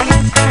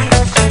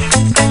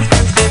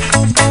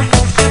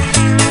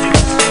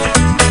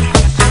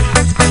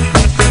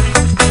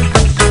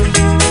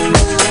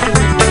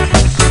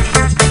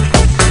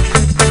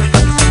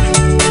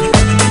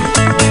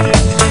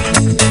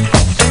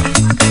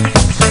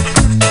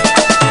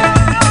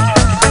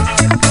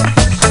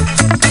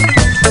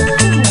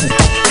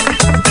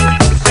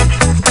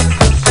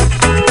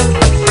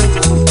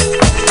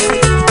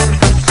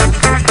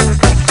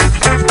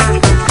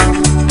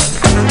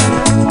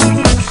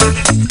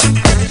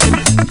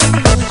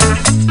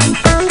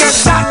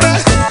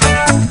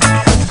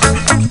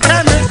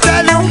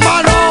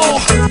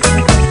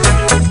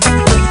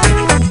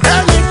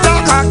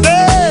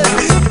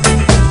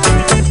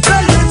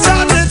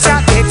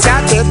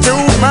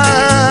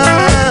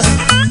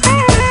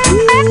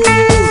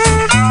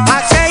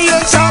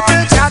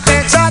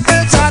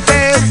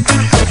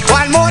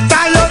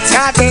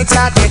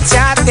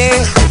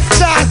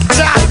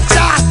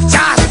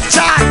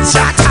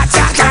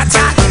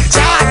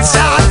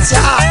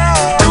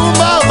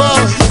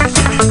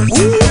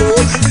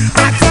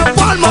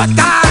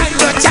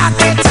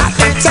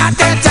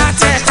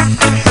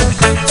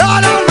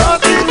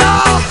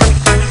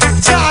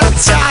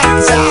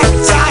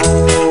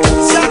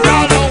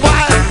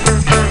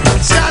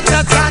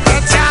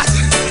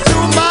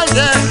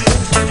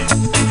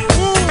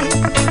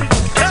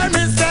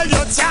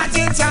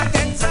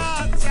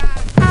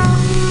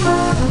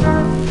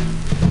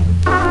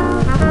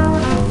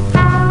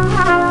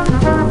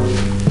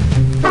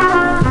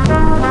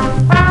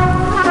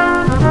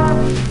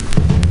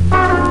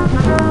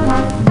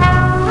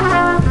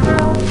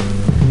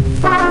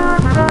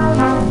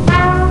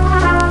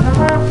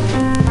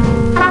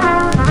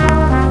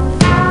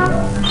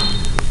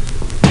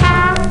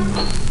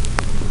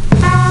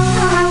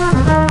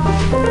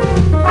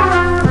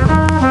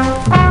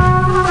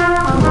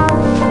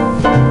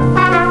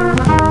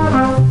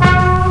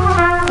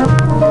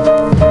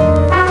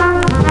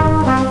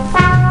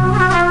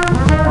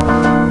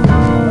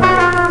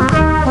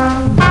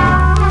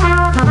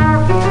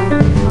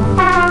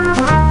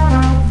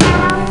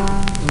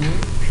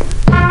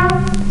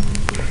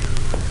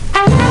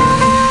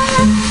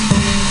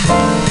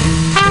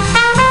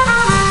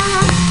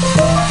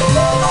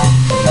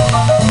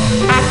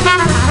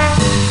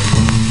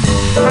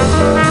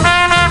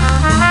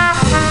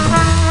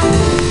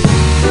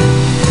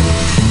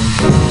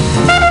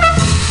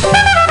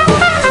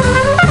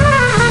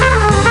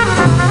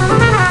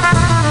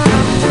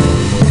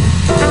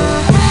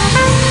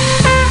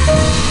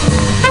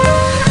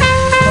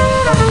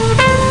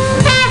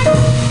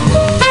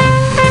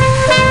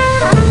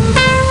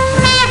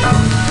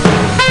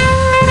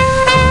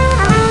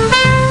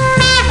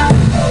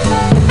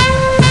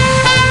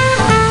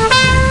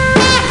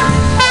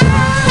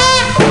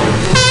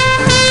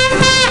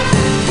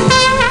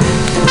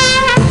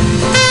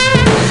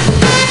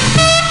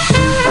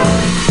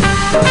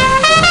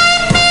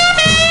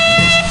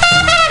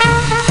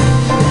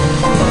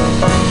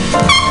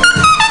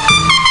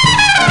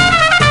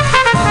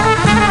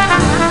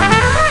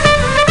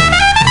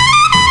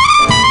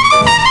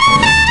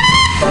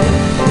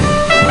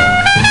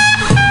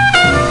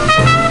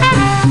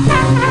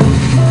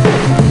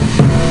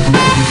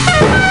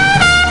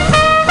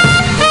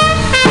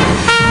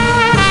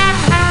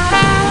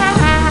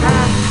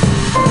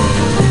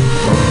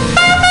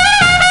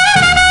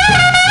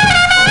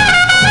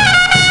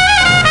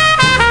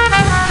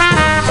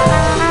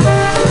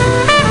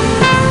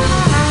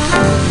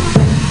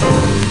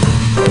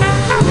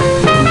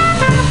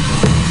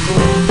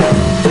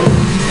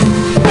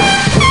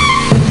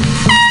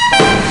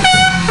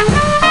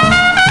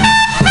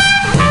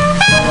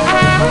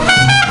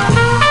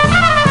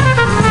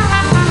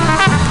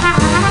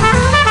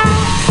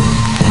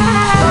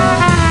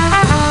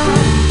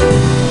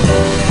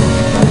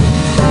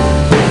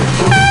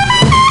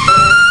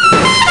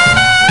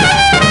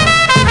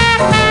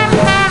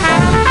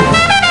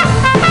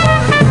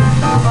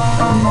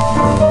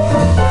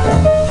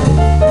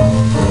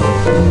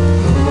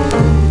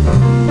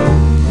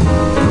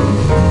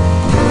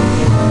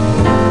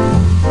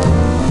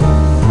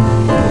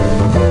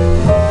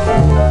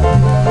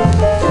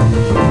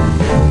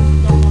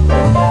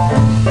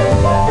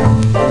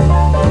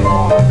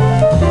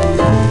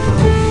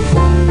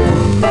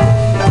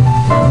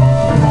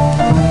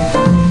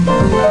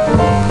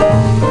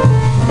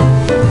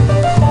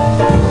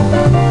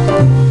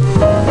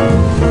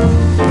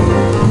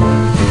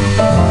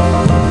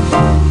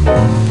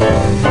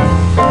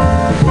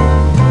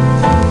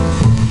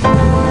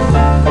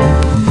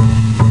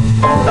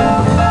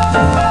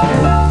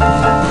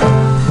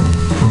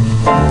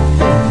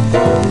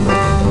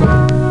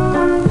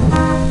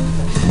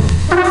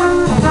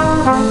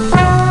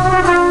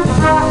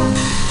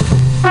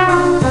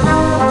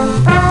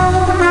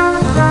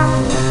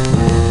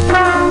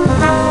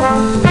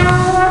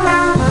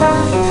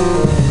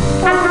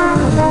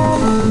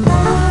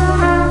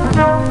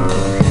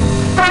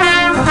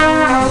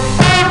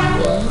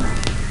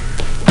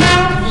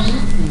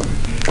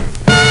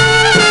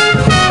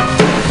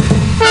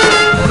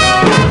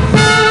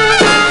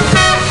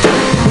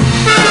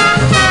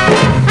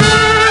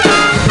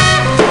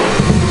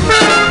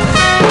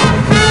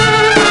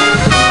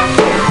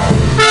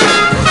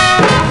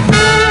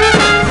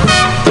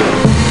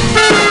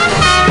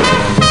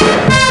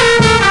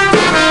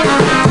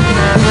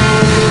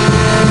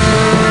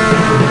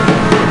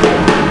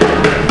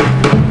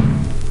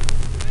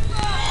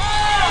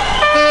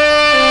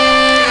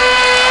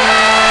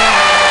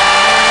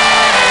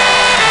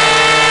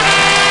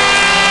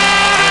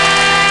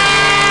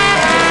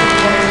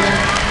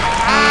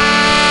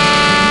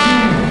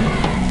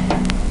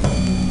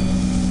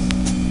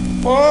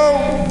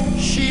 Oh,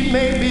 she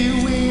may be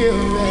weary.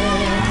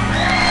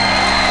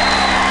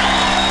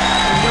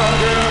 Young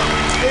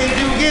girls, they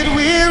do get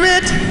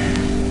wearied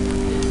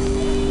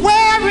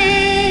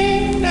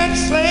wearing that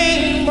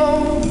same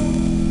old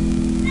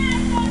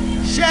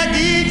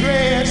shaggy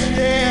dress,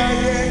 yeah,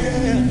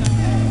 yeah, yeah.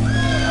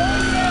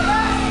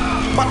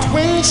 But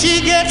when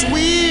she gets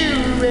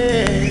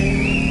weary,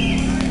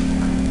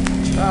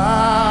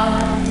 try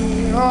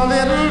a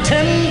little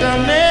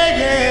tenderness.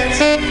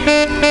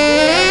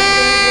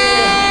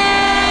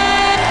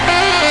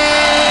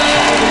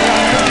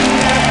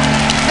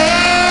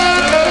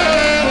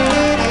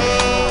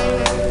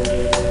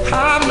 I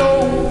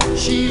know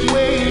she's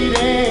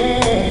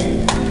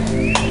waiting,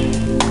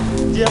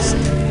 just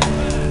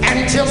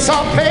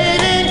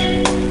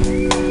anticipating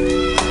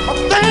a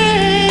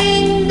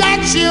thing that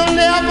she'll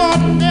never,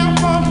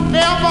 never,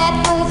 never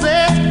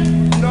possess.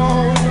 No,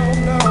 no,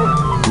 no.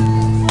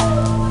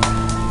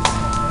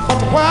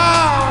 But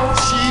while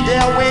she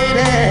there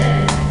waiting,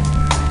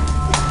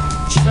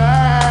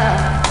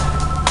 try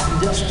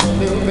just a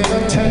little bit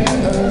of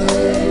tenderness.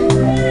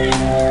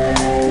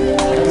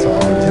 That's all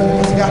the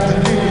gentleman's got to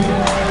do.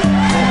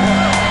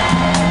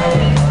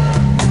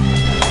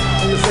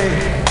 You say,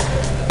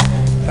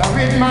 now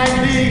it might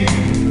be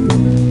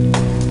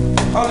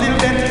a little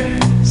bit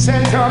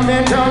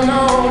sentimental,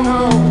 no, no.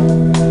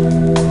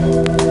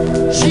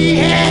 She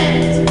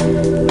has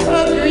a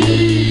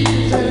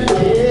reason,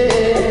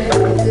 yeah.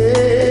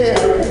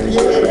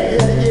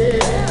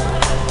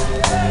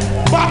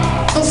 But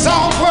the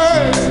soft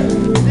words,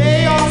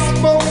 they are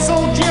spoke so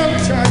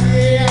gentle,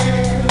 yeah.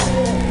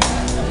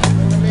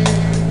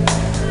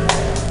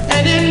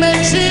 And it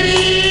makes it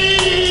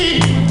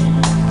easier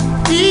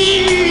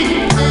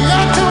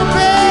to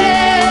bear.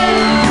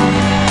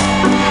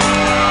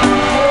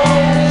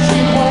 She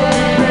won't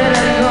regret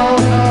it, no,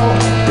 no.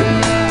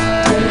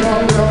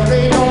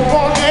 They don't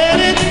forget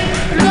it.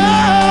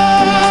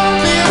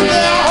 Love is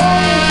their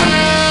home.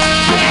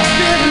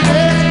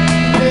 Happiness,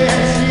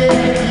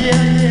 yes,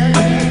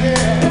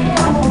 yeah.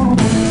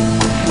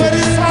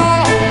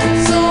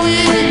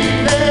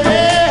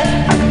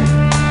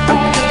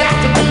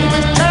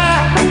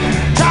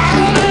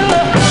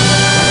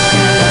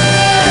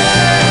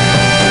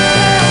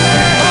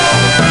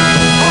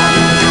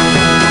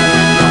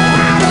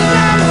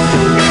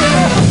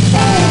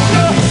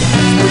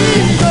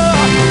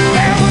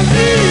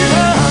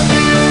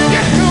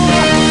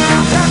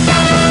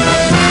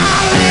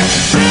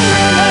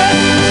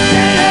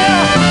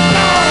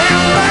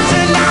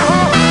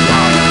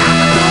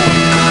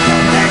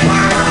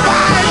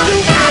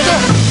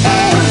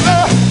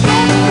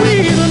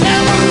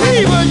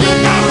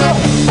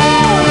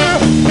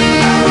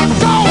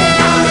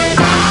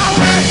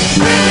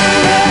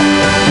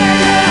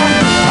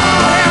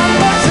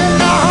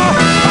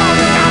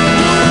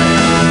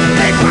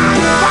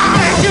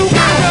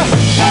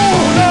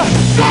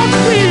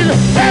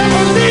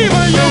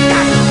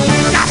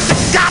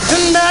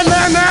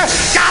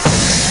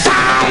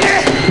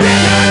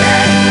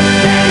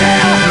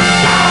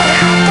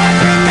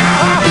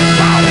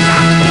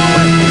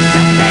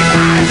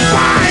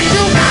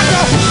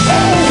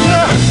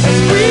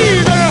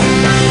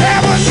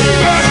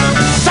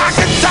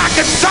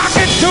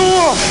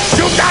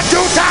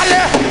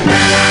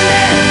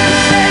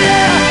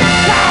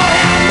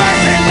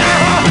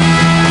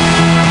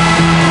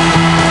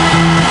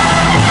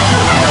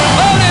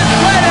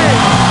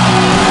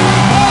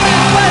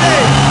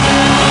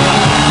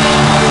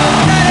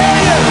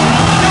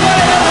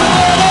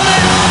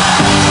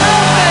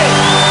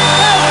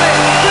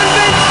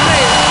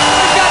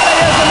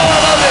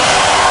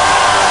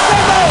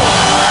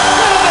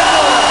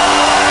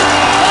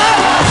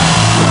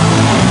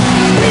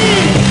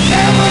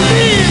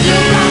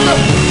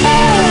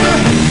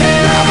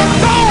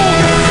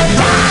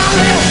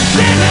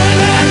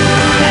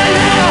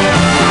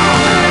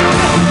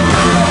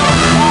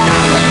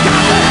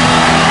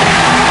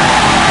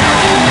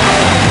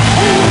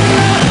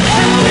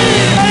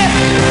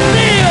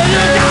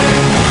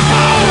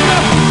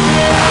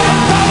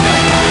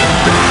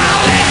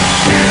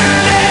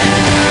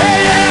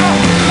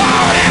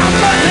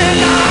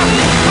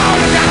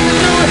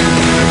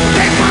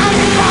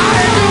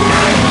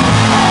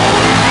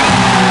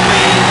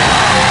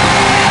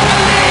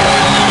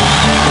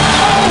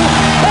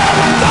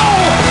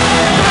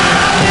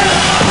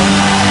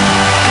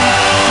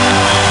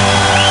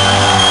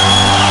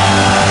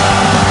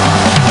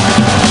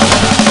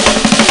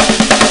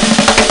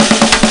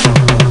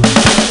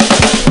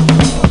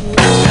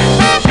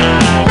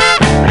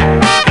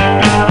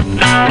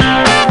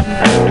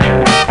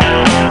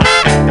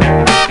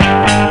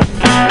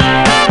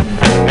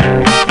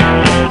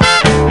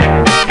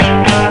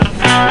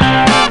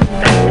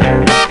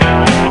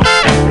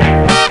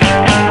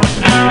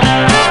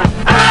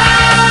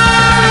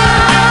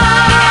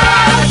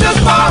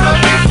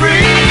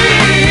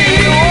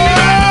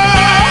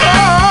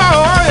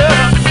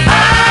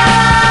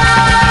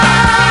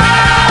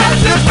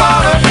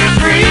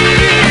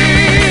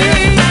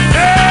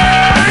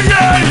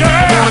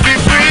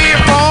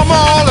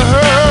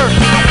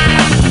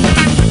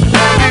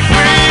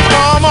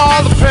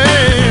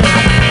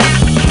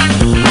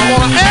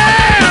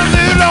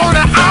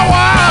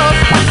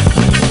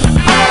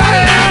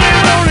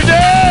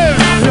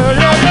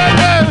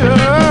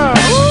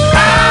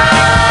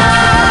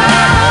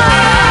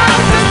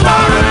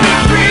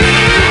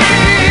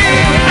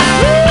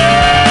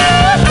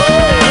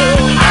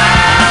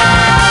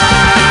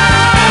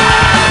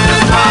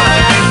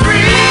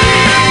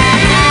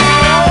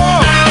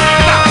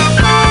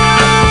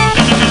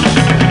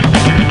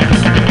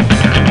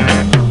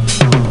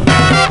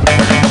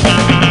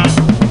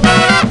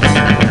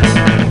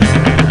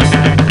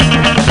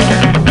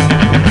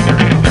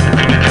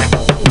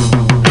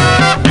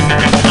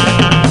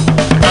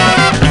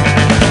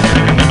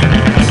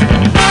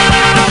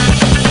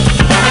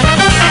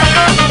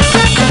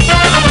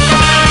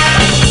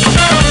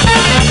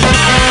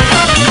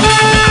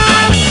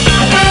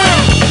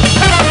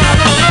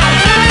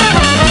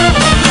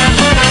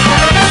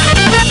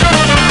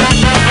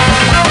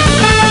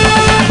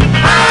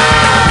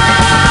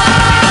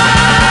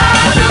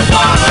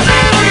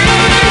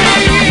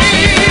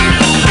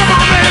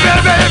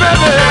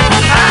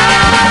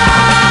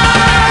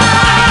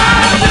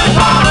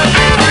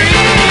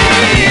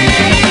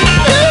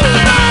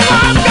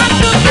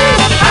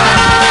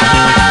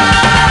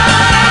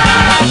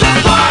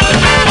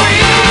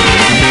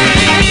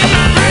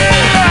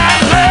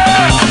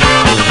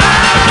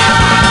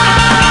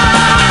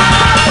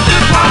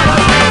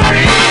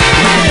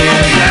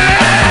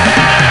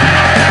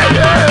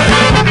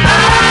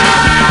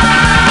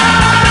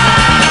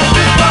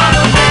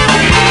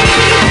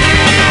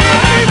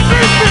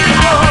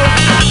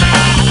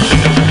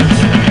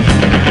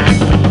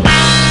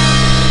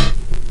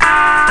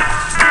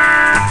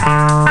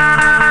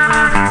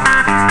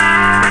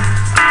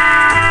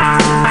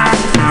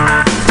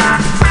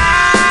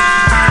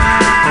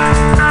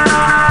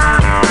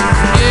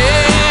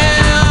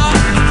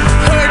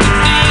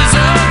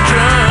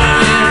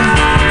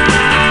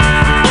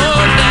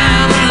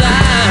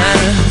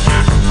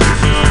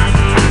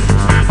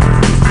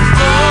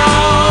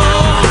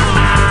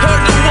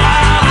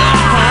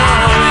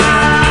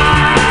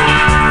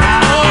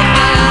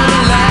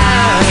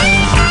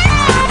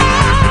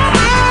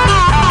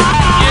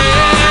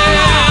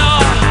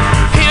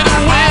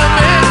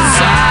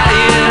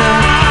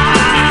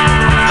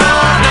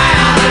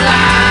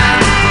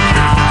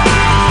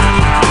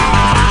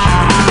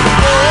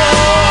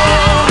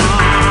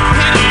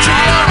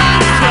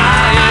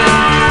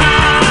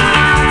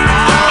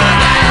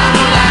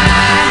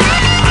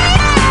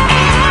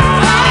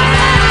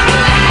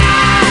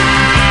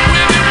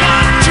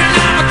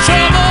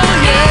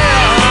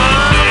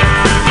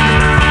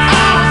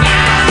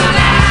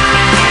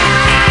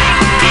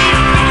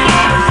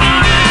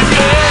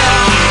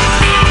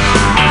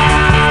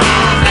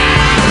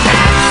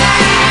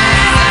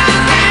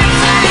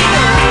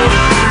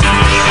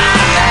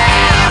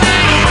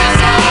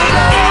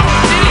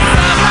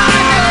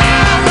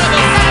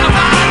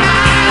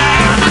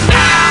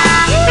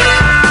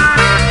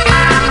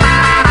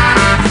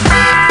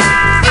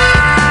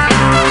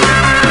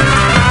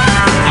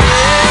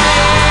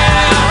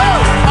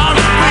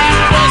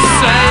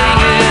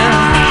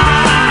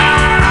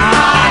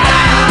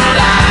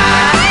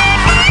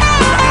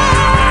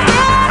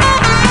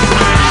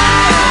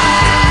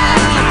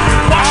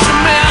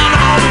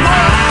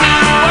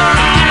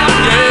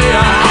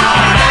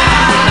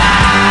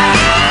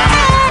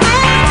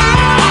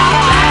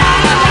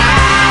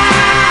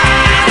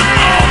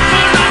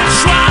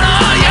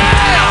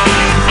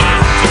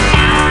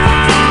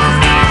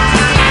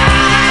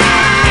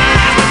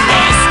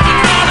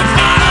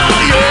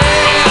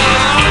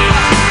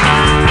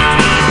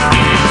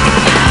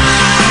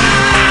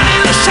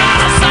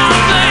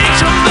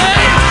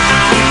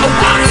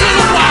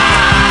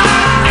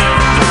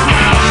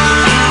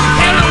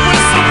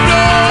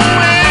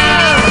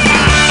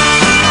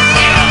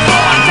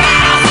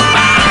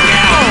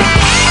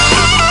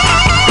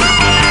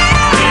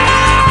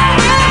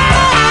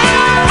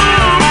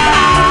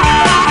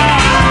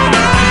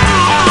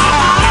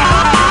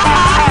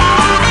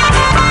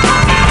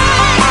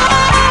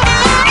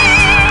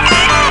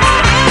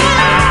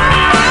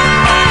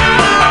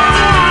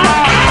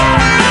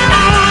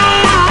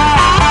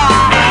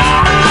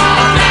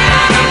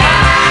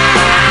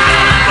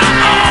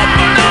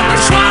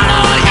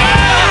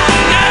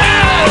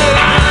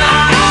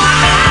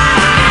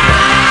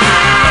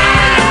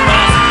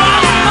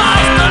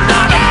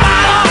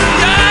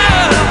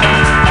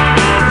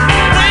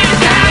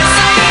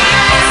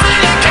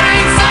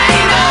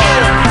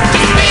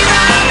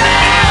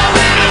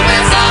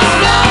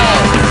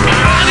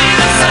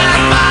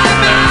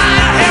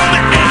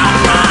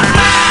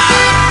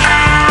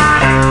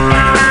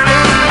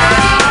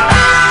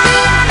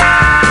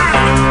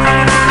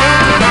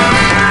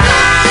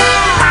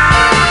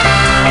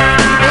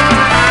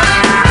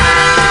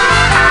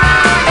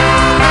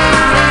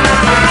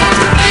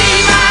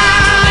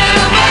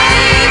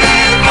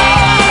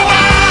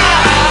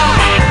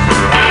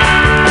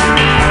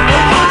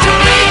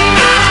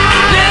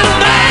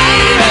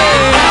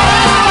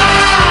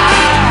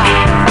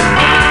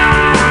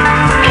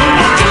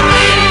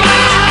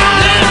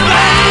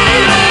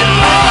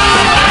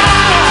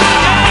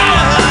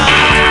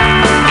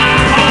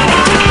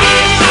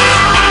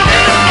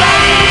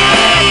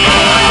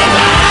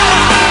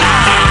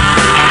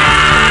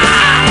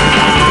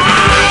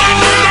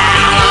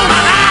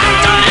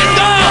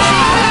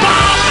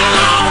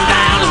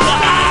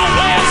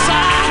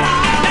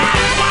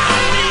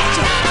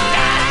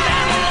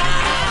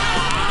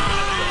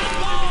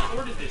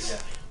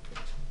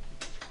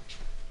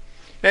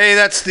 Hey,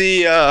 that's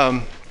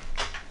the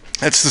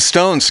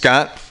Stones,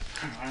 Scott.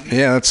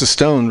 Yeah, that's the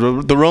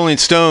Stones. The Rolling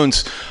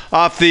Stones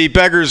off the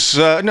Beggars.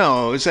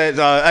 No, is that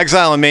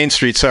Exile on Main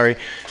Street? Sorry.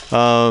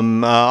 On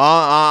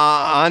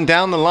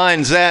down the line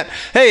is that.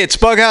 Hey, it's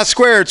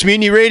BughouseSquare. It's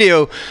Mutiny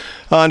Radio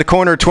on the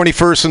corner of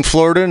 21st and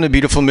Florida in a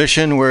beautiful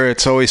Mission where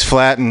it's always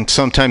flat and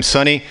sometimes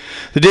sunny.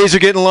 The days are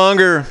getting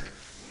longer.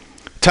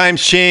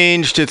 Time's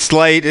changed. It's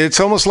light. It's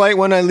almost light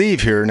when I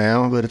leave here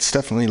now, but it's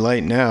definitely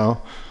light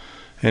now.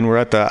 And we're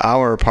at the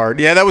hour part.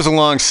 Yeah, that was a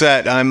long set.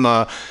 It's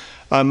not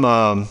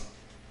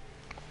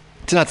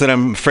that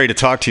I'm afraid to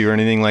talk to you or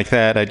anything like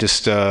that. I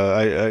just,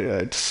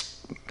 I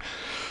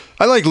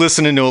like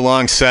listening to a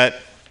long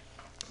set.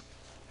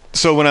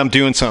 So when I'm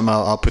doing something,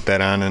 I'll put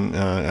that on, and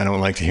I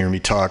don't like to hear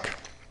me talk.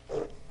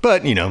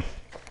 But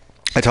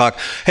I talk.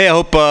 Hey, I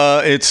hope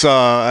it's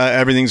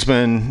everything's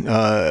been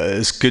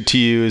as good to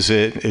you as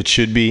it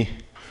should be.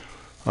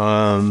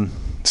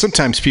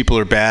 Sometimes people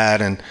are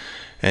bad,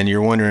 and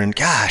you're wondering,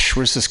 gosh,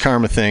 where's this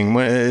karma thing?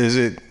 Is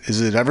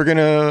it ever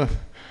gonna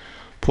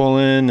pull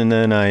in? And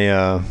then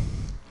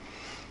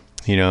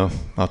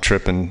I'll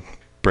trip and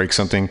break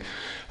something.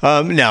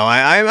 No,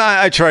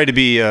 I try to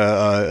be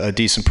a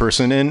decent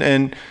person,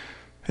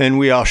 and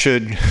we all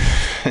should,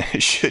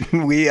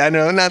 shouldn't we? I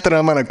know, not that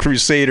I'm on a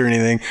crusade or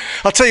anything.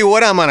 I'll tell you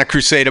what I'm on a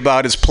crusade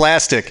about is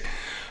plastic.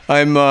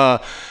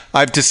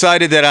 I've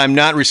decided that I'm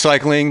not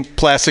recycling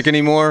plastic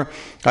anymore.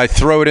 I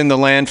throw it in the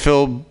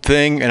landfill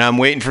thing, and I'm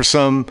waiting for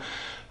some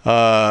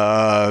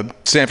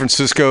San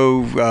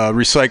Francisco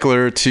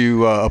recycler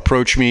to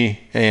approach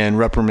me and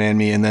reprimand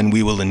me, and then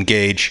we will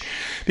engage.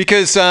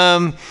 Because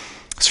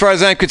as far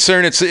as I'm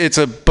concerned, it's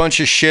a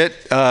bunch of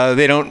shit.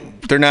 They're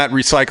not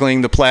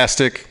recycling the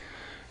plastic.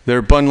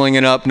 They're bundling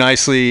it up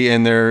nicely,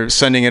 and they're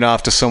sending it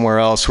off to somewhere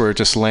else where it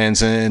just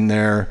lands in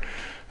their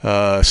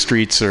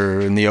streets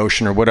or in the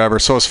ocean or whatever.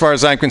 So as far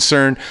as I'm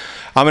concerned,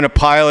 I'm going to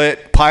pile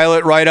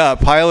it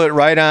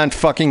right on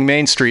fucking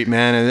Main Street,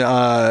 man,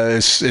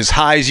 as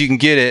high as you can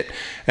get it.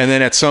 And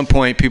then at some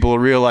point, people will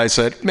realize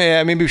that,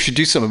 man, maybe we should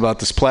do something about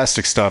this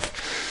plastic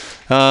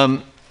stuff.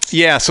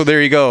 Yeah, so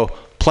there you go.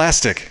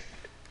 Plastic.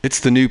 It's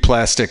the new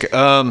plastic.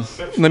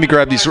 Let me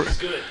grab these.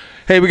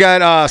 Hey, we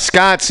got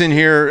Scott's in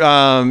here.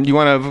 You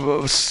want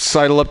to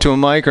sidle up to a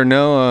mic or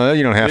no?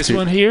 You don't have to. This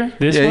one here?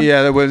 This one?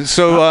 Yeah, that was.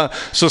 So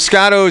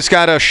Scotto's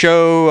got a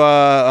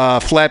show,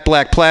 Flat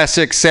Black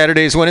Plastic,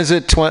 Saturdays. When is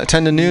it? 10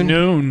 to noon?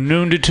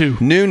 Noon to 2.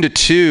 Noon to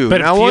 2. But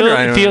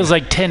it feels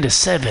like 10 to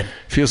 7.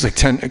 Feels like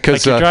 10. Like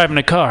you're driving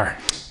a car.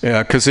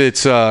 Yeah, because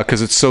it's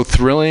so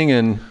thrilling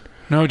and...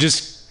 No,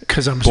 just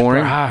because I'm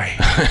boring. super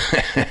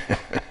high.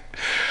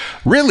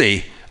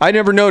 Really? I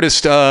never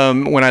noticed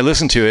when I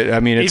listened to it. I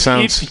mean, it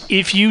sounds...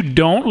 If you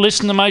don't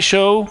listen to my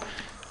show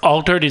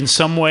altered in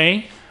some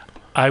way,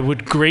 I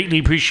would greatly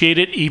appreciate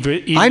it.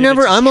 I'm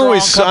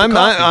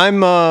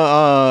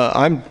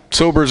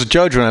sober as a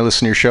judge when I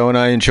listen to your show, and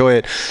I enjoy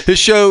it. This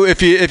show,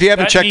 if you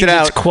haven't checked it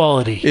out, it's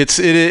quality. It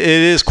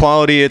is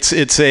quality.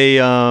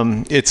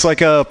 It's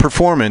like a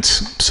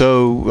performance.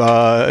 So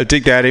I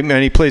dig that. And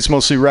he plays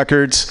mostly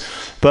records,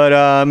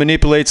 but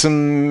manipulates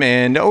them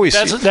and always.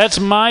 That's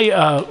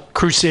my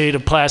crusade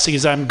of plastic.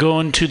 Is I'm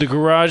going to the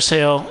garage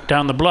sale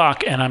down the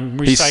block and I'm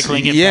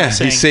recycling it. Yeah,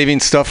 saying, he's saving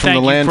stuff from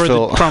the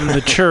landfill, from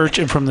the church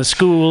and from the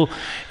school,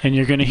 and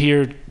you're going to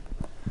hear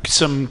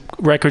some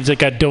records that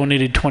got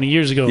donated 20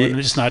 years ago and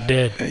it's not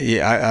dead.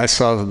 Yeah, I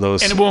saw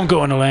those. And it won't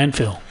go in a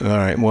landfill. All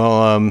right.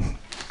 Well,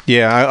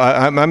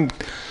 yeah, I'm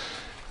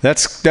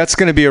that's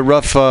going to be a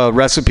rough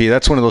recipe.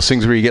 That's one of those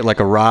things where you get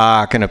like a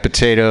rock and a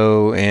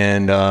potato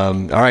and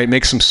all right,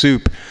 make some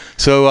soup.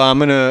 So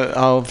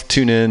I'll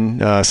tune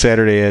in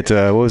Saturday at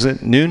what was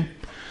it? Noon?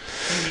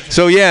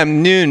 So yeah,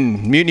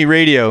 noon, Mutiny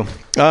Radio.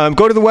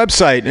 Go to the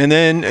website, and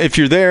then if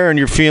you're there and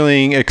you're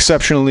feeling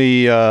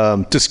exceptionally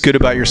just good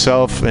about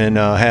yourself and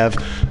have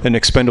an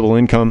expendable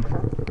income,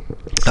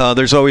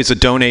 there's always a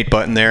donate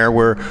button there.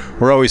 We're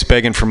always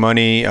begging for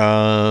money,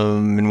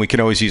 and we can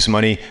always use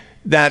money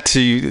that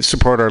to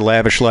support our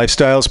lavish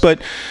lifestyles,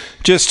 but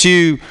just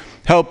to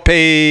help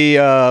pay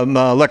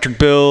electric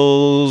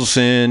bills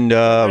and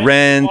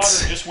rent.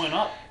 Water just went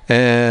up.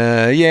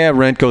 Yeah,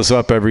 rent goes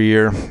up every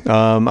year.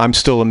 I'm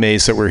still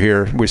amazed that we're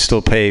here. We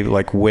still pay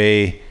like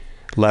way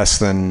less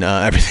than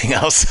everything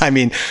else. I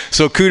mean,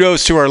 so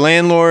kudos to our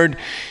landlord.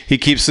 He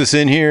keeps us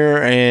in here.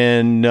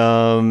 And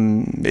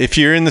if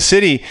you're in the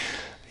city,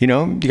 you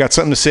got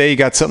something to say, you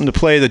got something to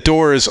play. The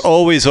door is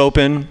always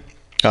open.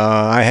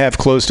 I have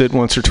closed it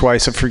once or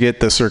twice. I forget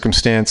the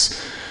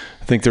circumstance.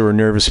 I think there were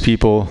nervous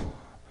people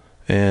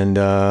and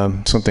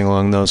something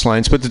along those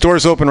lines. But the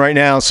door's open right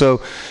now,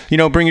 so,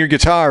 bring your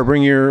guitar,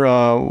 bring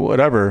your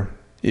whatever,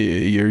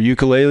 your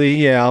ukulele.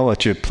 Yeah, I'll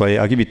let you play.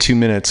 I'll give you 2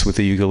 minutes with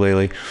the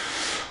ukulele.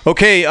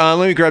 Okay,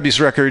 let me grab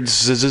these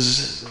records.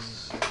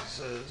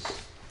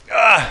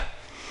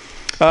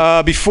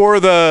 Before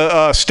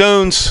the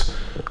Stones,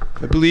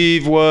 I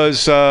believe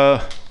was...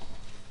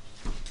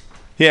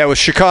 it was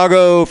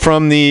Chicago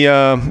from the,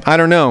 I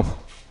don't know.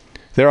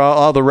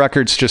 all the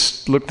records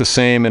just look the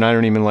same, and I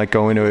don't even like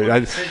going to it.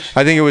 I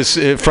think it was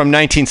from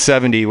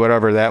 1970,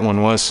 whatever that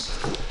one was.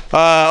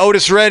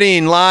 Otis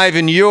Redding live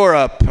in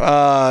Europe.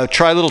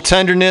 Try Little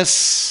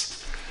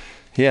Tenderness.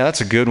 Yeah,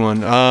 that's a good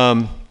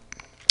one.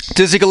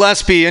 Dizzy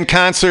Gillespie in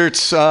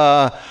concerts.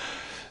 That's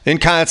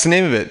the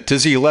name of it.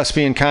 Dizzy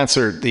Gillespie in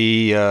concert.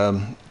 The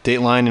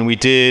Dateline, and we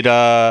did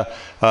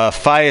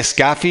Fias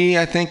Gaffi,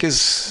 I think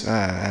is.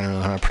 I don't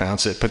know how to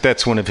pronounce it, but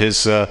that's one of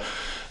his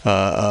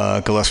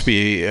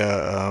Gillespie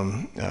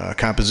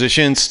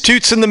compositions.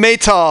 Toots and the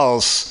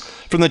Maytals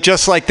from the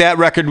Just Like That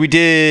record. We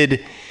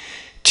did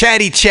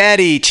Chatty.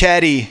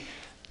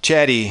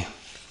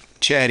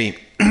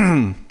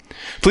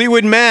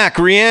 Fleetwood Mac,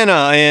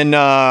 Rihanna,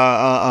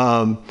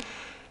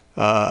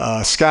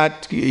 and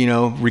Scott,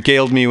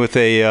 regaled me with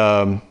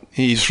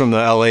he's from the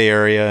LA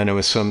area, and it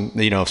was some,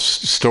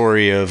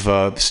 story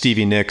of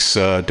Stevie Nicks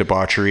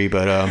debauchery,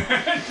 but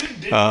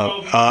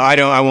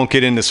I won't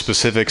get into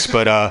specifics,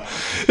 but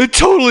it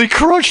totally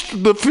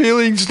crushed the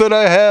feelings that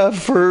I have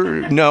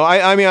for. No,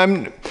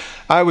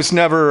 I was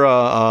never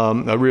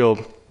a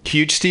real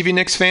huge Stevie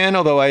Nicks fan,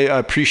 although I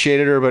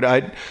appreciated her,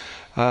 but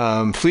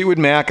Fleetwood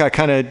Mac, I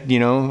kind of,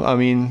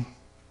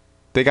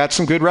 they got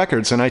some good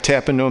records, and I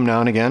tap into them now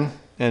and again,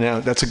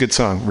 and that's a good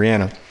song,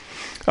 Rihanna.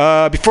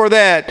 Before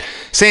that,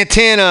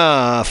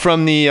 Santana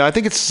from the, I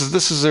think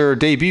this is their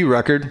debut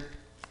record.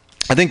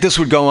 I think this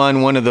would go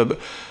on one of the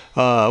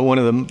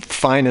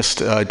finest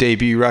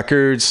debut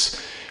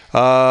records.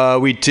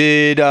 We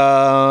did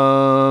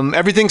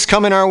Everything's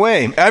Coming Our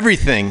Way.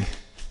 Everything.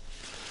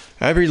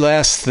 Every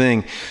last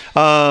thing.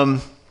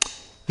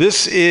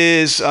 This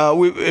is,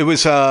 it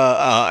was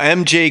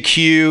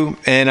MJQ,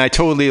 and I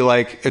totally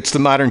it's the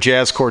Modern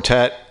Jazz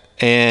Quartet,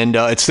 and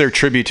it's their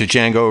tribute to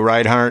Django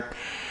Reinhardt.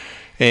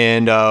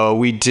 And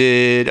we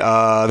did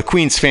The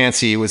Queen's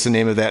Fancy was the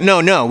name of that.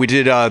 No, we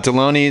did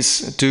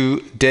Delaunay's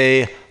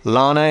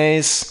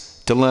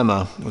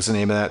Dilemma was the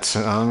name of that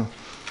song.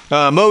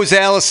 Mose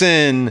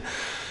Allison,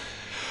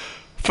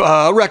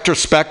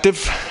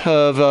 retrospective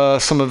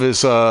of some of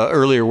his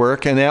earlier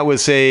work, and that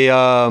was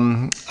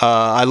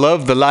I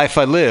Love the Life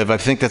I Live. I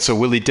think that's a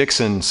Willie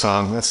Dixon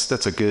song. That's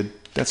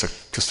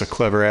just a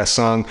clever ass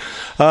song.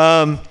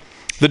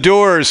 The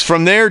Doors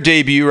from their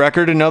debut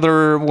record,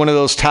 another one of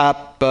those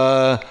top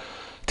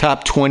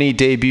 20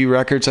 debut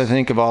records, I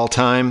think, of all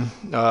time.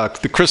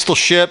 The Crystal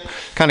Ship,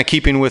 kind of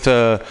keeping with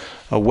a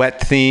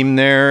wet theme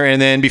there. And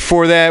then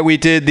before that, we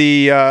did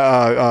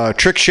the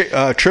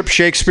Trip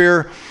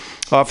Shakespeare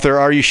off their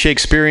Are You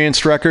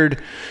Shakespeareans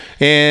record.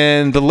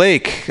 And The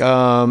Lake,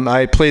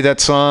 I play that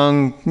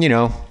song,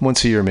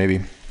 once a year maybe.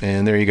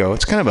 And there you go.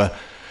 It's kind of a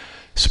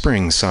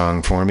spring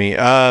song for me.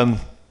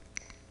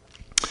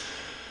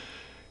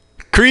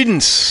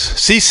 Creedence,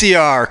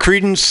 CCR,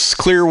 Creedence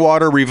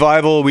Clearwater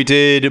Revival. We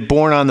did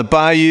Born on the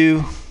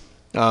Bayou.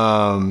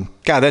 God,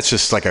 that's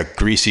just like a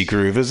greasy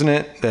groove, isn't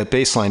it? That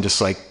bass line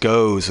just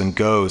goes and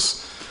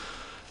goes.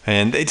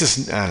 And they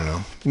just, I don't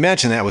know.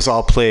 Imagine that was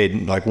all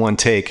played like one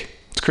take.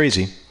 It's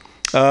crazy.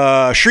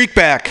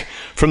 Shriekback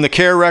from the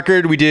Care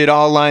record. We did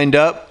All Lined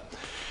Up.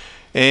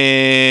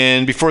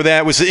 And before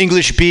that was the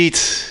English Beat,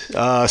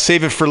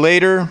 Save It for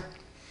Later.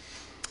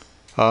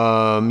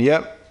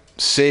 Yep.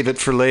 Save it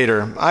for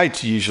later. I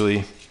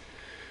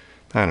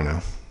don't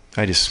know.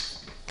 I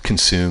just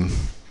consume.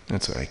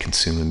 That's what I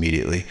consume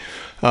immediately.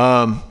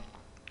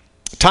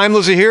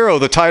 Timeless a Hero,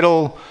 the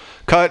title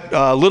cut,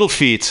 Little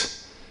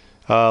Feat.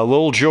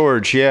 Lowell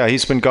George, yeah,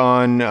 he's been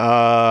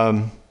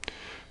gone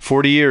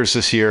 40 years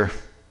this year.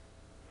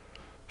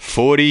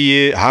 40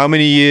 years. How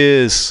many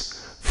years?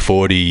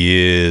 40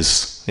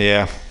 years.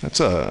 Yeah, that's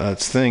a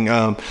thing.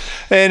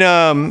 And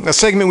a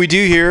segment we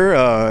do here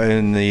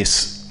in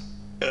these...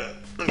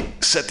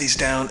 set these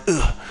down,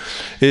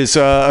 is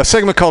a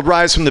segment called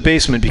Rise from the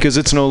Basement, because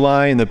it's no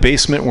lie, in the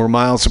basement we're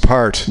miles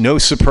apart. No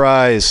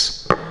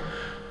surprise.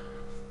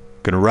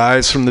 Gonna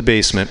rise from the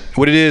basement.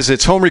 What it is,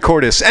 it's home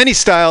recordist. Any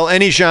style,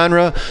 any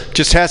genre,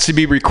 just has to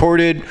be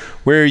recorded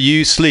where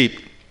you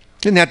sleep.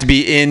 Doesn't have to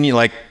be in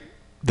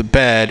the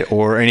bed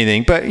or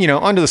anything, but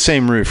under the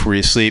same roof where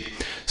you sleep.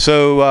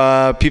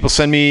 So people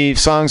send me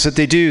songs that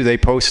they do. They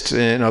post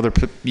in other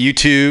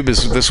YouTube.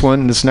 Is this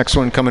next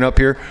one coming up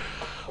here?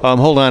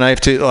 Hold on, I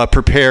have to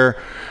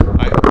prepare.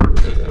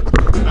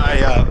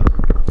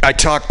 I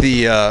talked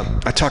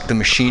the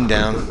machine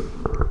down.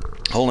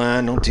 Hold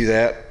on, don't do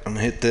that. I'm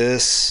gonna hit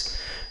this.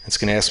 It's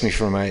gonna ask me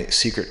for my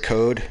secret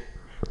code.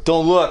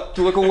 Don't look.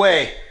 Look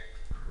away.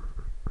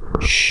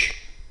 Shh.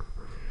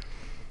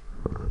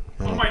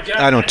 Oh my God!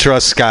 I don't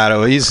trust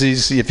Scotto. He's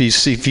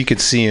if you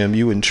could see him,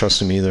 you wouldn't trust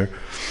him either.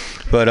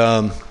 But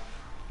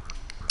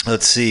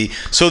let's see.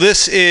 So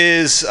this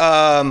is.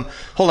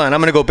 Hold on.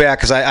 I'm going to go back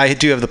because I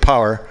do have the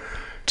power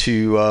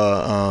to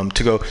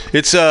go.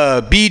 It's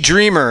B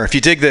Dreamer. If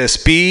you dig this,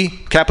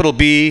 capital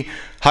B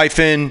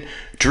hyphen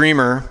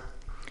Dreamer,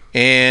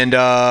 and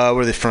where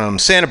are they from?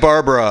 Santa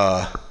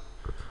Barbara,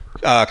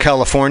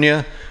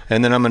 California.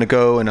 And then I'm going to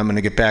go and I'm going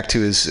to get back to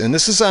his. And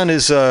this is on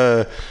his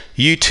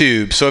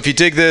YouTube. So if you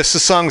dig this, the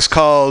song's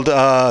called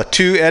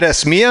Tu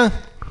Eres Mia,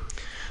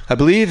 I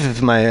believe,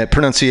 if my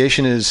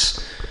pronunciation is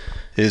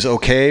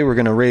okay. We're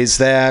going to raise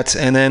that,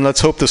 and then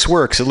let's hope this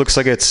works. It looks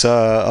like it's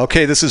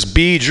okay. This is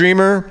B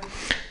Dreamer,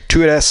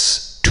 Tu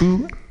Eres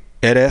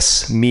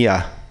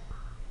Mia.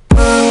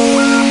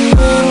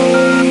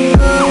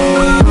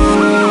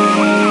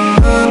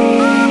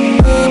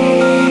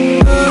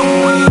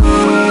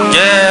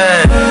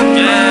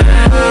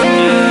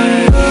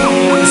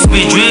 It's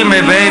B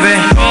Dreamer, baby.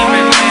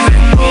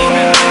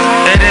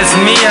 Eres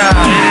mía.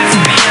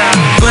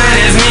 Tú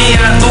eres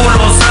mía, tú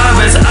lo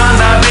sabes.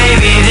 Anda,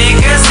 baby, di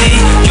que sí.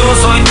 Yo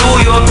soy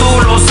tuyo,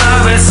 tú lo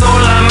sabes.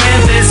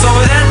 Solamente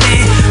soy de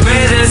ti.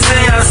 Me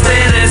deseas,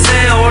 te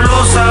deseo,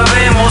 lo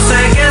sabemos,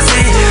 sé que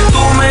sí.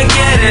 Tú me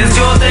quieres,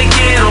 yo te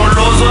quiero,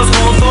 los dos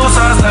juntos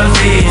hasta el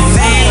fin.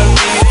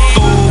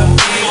 Tú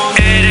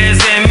eres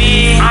de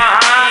mí.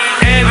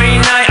 Every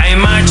night I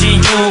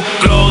imagine you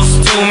close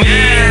to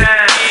me.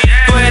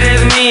 Tú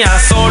eres mía,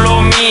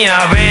 solo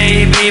mía,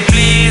 baby,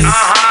 please.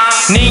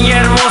 Niña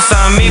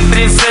hermosa, mi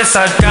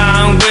princesa,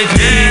 come with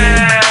me.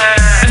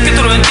 Es que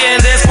tú no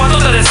entiendes cuánto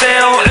te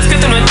deseo. Es que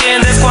tú no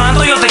entiendes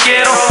cuánto yo te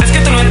quiero. Es que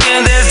tú no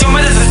entiendes, yo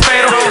me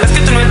desespero. Es que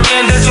tú no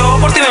entiendes, yo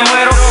por ti me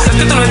muero. Es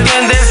que tú no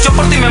entiendes, yo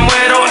por ti me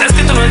muero. Es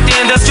que tú no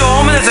entiendes,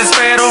 yo me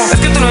desespero. Es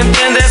que tú no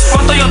entiendes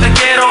cuánto yo te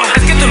quiero.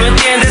 Es que tú no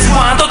entiendes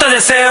cuánto te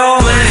deseo.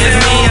 Tú eres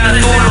mía,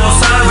 tú lo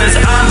sabes.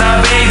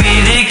 Anda,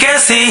 baby, di que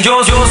sí.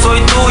 Yo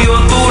soy tuyo,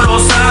 tú lo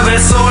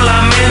sabes.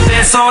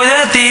 Solamente soy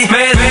de ti.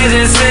 Me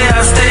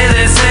deseas, te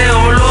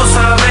deseo, lo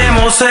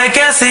sabemos, sé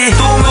que sí.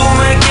 Tú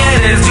me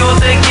quieres, yo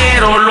te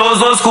quiero, los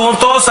dos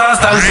juntos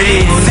hasta el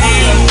fin.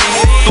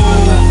 Tú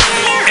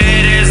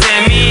eres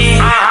de mí.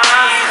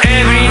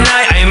 Every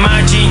night I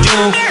imagine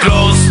you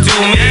close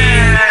to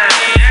me.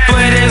 Tú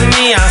eres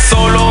mía,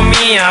 solo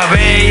mía,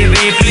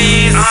 baby,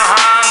 please.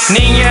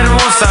 Niña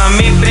hermosa,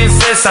 mi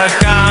princesa,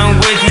 come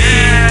with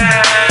me.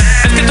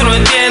 Es que tú no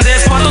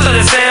entiendes cuánto te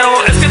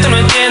deseo. Es que tú no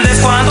entiendes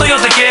cuánto yo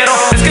te quiero.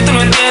 Es que tú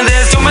no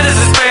entiendes, yo me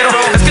desespero.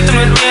 Es que tú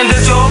no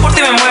entiendes, yo por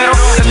ti me muero.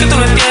 Es que tú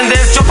no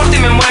entiendes, yo por ti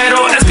me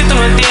muero. Es que tú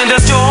no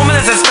entiendes, yo me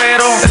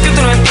desespero. Es que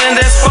tú no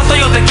entiendes cuánto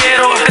yo te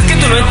quiero. Es que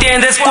tú no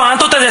entiendes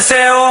cuánto te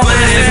deseo. Tú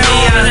eres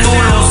mía, tú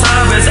lo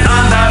sabes.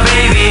 Anda,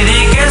 baby,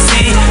 di que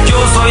sí.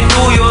 Yo soy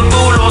tuyo,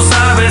 tú lo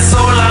sabes.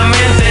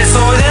 Solamente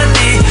soy de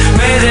ti.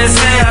 Me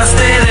deseas,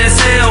 te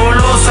deseo,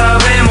 lo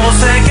sabemos,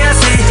 sé que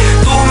sí.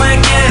 Tú me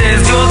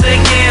quieres, yo te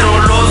quiero,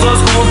 los dos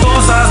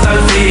juntos hasta el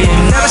fin.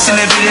 Never seen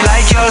a beauty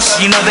like yours.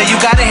 You know that you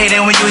got it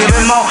hidden when you hear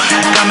it more.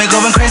 Got me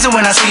going crazy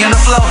when I see you on the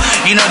floor.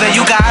 You know that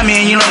you got me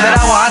and you know that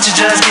I want you.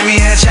 Just give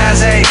me a chance,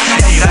 hey.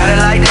 And you got it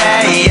like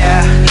that,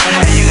 yeah.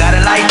 And you got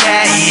it like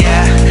that,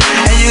 yeah.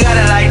 And you got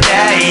it like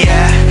that,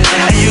 yeah.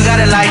 And you got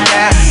it like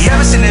that.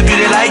 Never seen a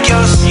beauty like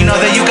yours. You know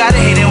that you got it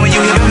hidden when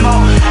you hear it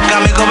more.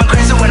 Got me going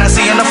crazy when I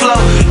see you on the floor.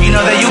 You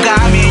know that you got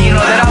me and you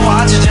know that I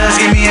want you. Just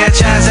give me a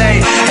chance,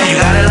 hey. And you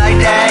got it like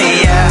that,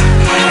 yeah.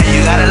 And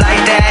you got it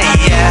like that,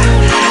 yeah.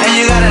 And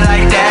you got it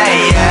like that,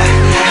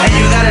 yeah. And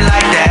you got it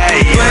like that,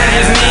 yeah. Tú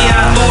eres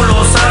mía, tú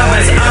lo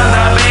sabes.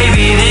 Anda,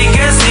 baby, di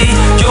que sí.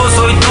 Yo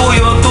soy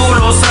tuyo, tú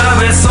lo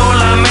sabes.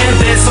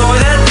 Solamente soy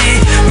de ti.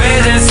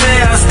 Me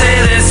deseas, te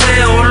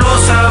deseo, lo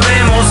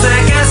sabemos, sé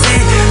que sí.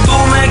 Tú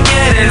me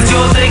quieres,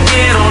 yo te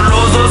quiero,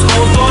 los dos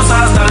juntos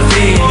hasta el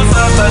fin.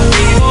 Hasta el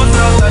fin,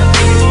 hasta el fin.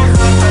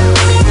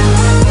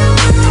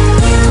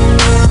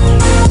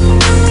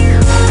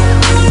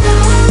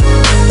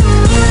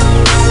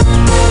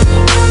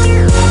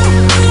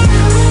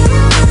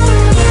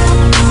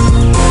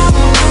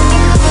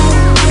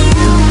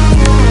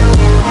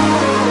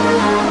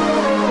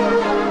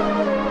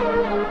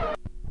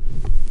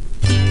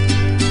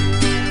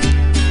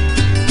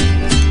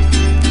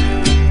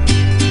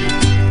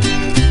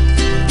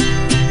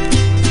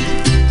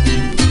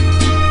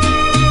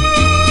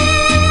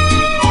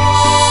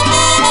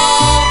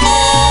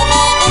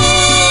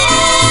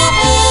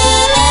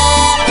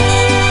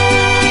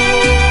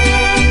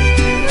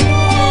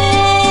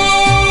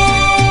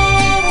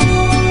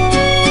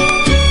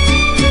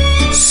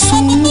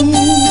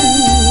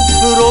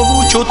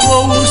 Tu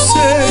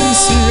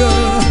ausencia,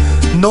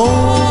 no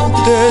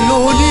te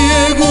lo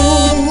niego,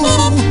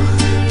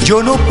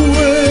 yo no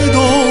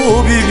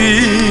puedo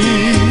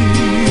vivir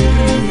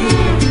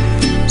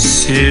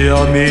si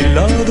a mi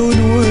lado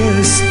no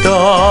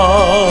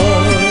estás.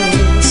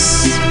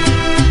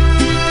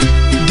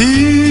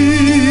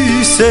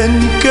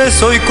 Dicen que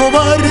soy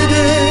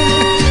cobarde,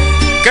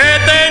 que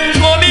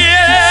tengo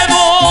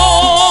miedo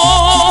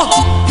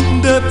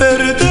de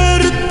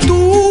perder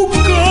tu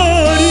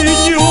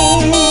cariño,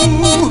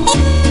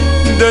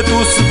 de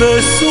tus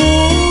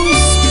besos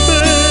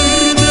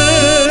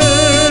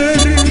perder.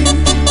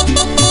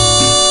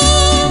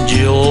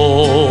 Yo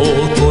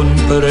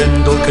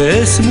comprendo que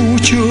es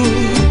mucho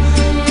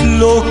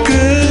lo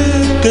que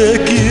te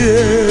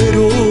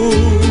quiero.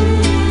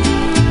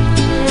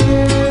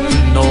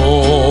 No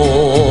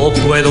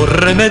puedo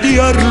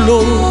remediarlo,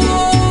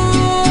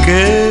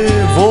 ¿qué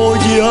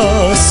voy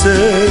a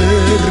hacer?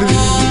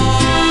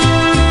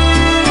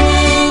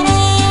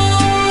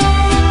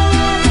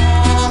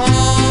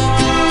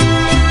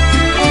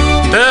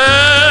 Te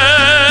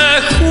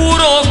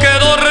juro que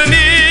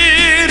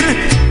dormir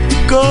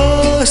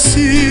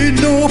casi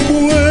no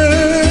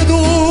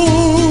puedo.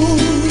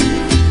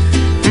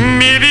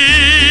 Mi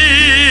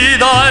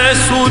vida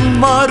es un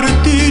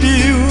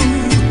martirio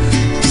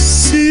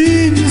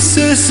sin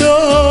cesar,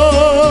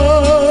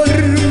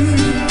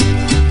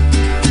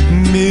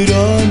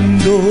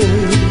 mirando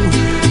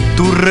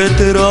tu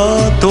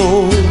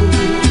retrato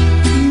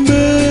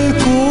me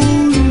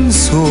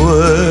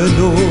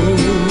consuelo.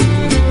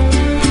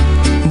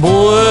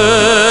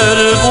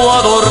 Vuelvo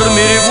a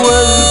dormir y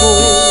vuelvo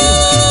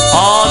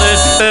a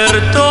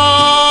despertar.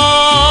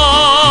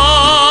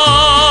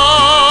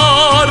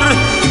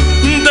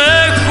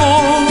 Dejo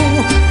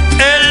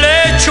el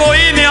lecho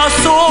y me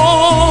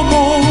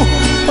asomo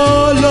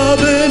a la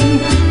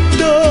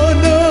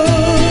ventana.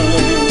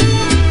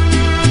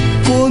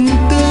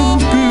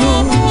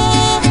 Contemplo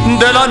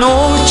de la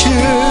noche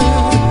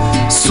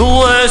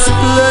su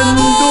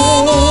esplendor.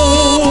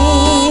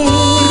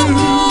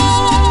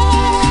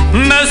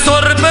 Me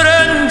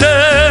sorprende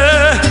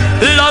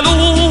la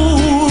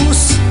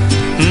luz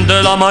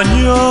de la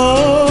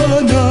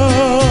mañana.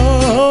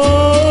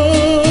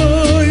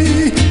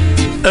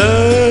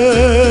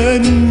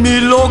 En mi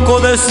loco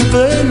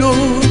desvelo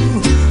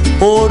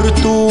por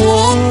tu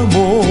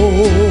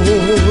amor,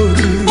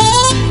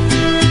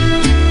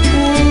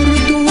 por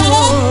tu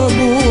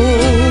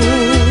amor,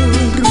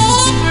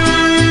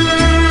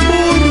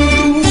 por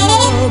tu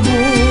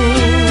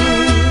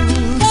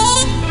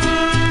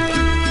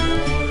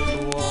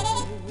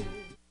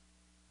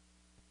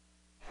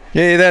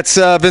Hey, that's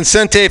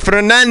Vicente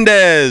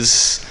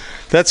Fernandez.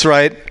 That's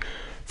right.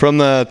 From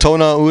the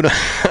Toda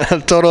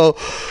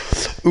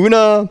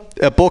Una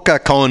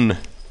Época con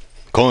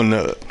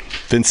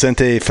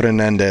Vicente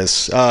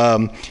Fernandez.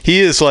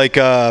 He is like,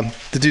 the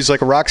dude's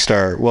like a rock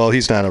star. Well,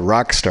 he's not a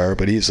rock star,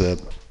 but he's a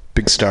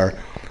big star.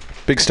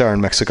 Big star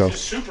in Mexico.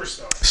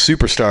 Superstar.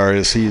 Superstar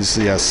is, he's,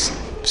 yes,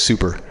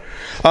 super.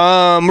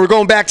 We're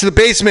going back to the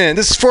basement.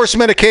 This is Forced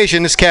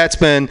Medication. This cat's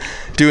been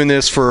doing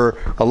this for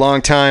a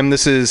long time.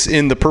 This is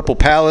in the Purple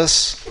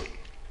Palace.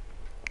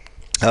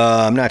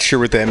 I'm not sure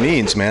what that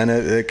means, man.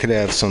 It could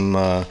have some,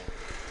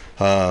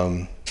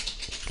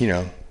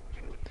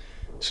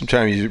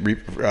 sometimes you,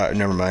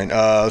 never mind.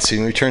 Let's see,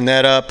 let me turn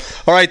that up.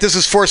 All right, this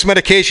is Forced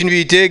Medication. If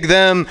you dig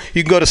them,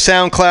 you can go to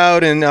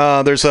SoundCloud, and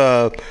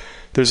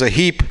there's a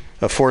heap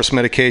of Forced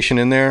Medication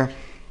in there.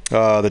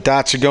 The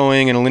dots are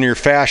going in a linear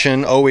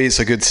fashion, always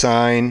a good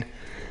sign.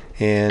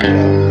 And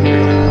here we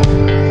go.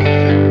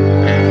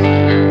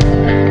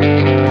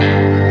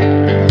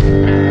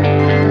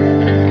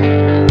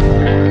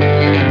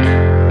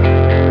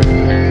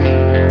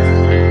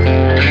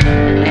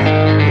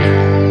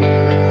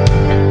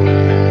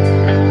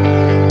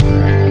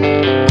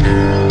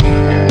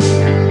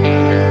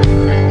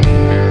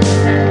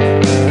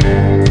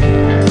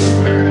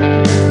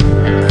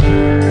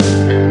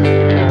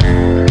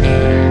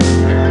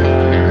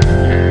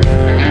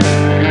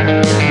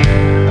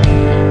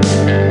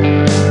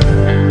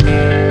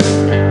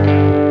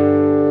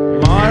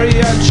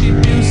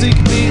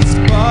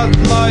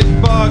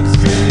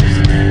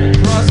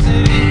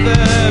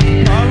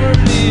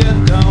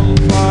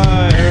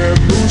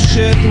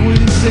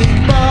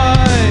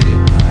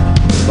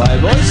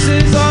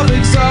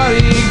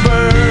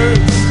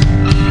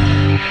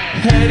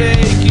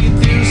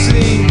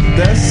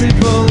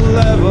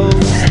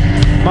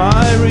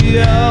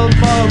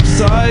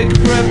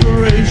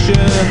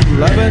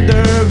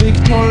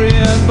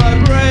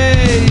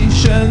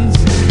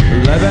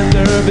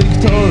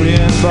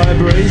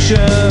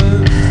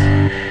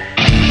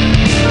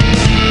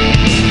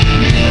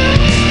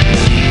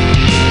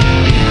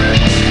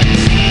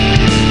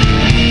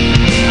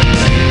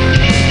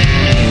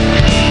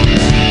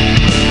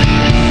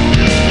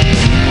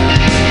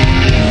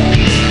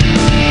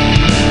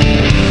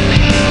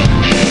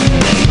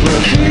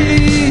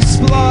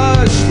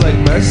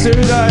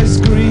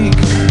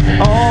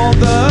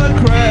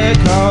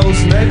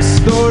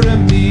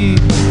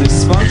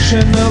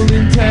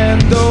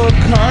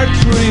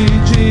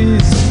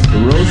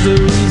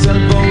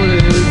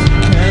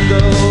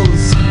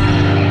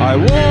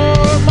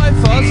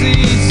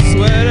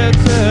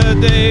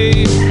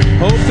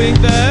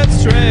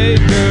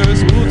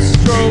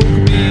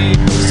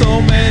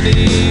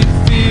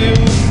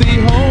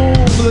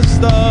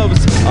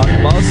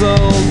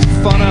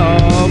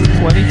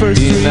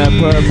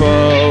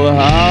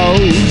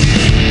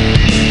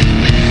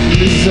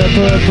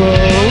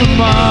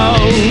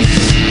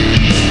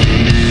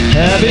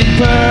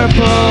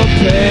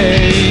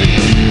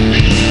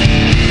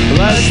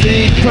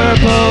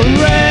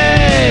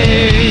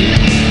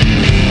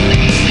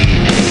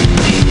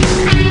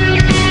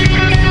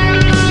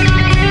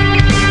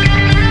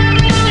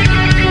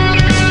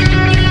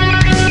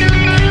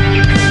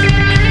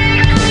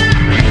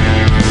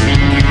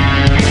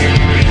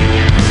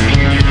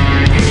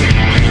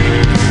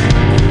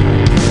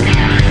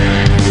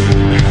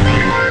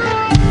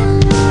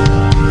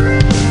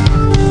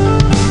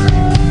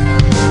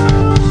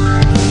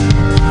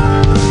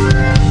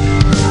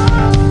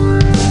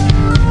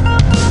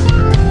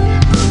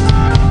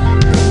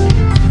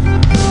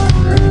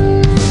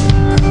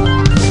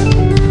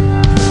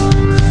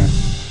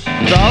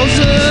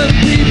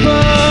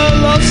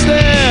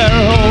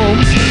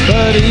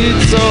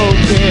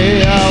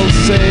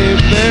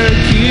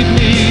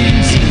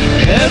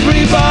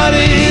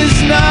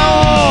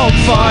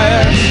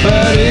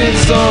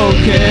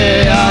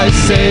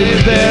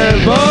 save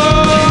their bones.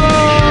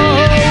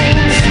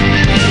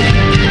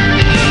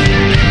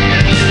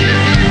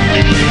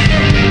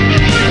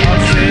 I'll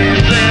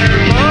save their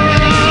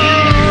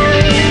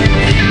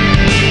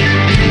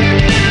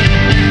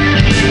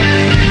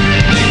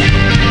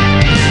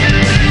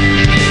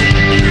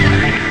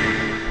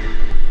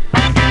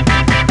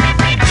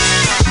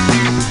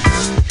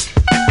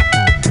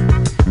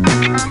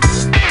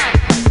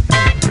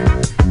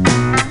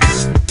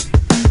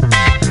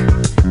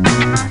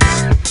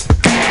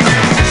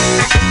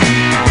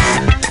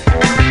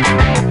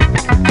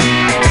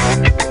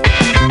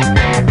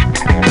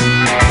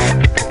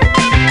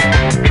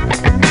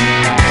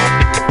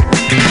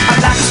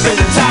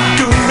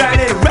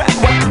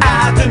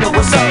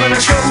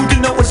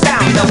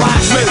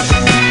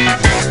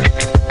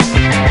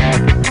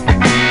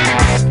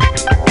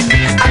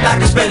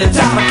spending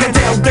time. I can't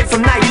tell day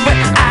from night, but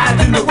I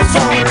do know what's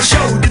wrong with the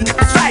show. Do know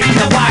what's right.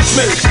 Now watch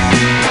me.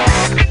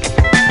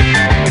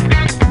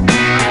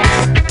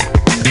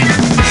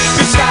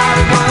 It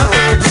started when I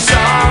heard the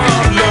song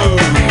of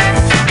love,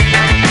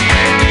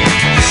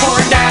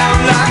 pouring down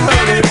like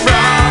honey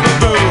from a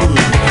bowl.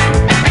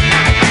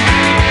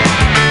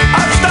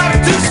 I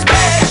started to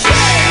spin,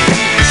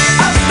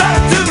 I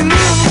started to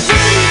move,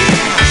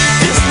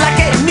 just like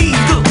a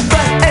needle,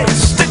 but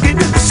it's sticking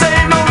to the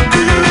same old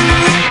groove.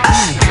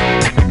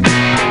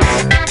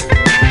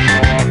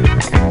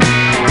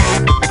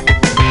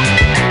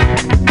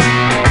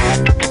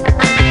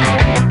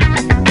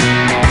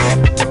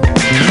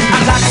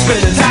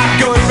 Spending time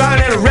going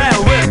round and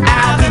around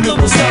without the middle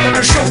of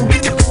the show.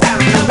 Get your down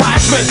and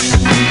watch me.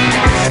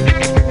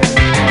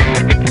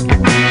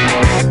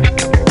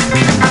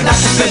 I like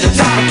to spend the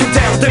time, I can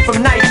tell day from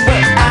night,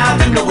 but I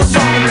don't know what's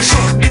wrong with the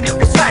show. Get your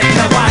right,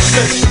 now watch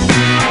me.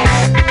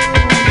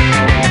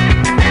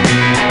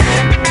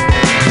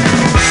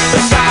 The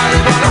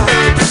silent when I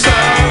heard the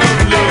sound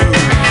of love,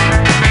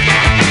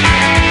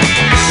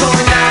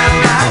 going down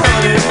like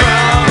honey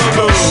from a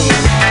bowl.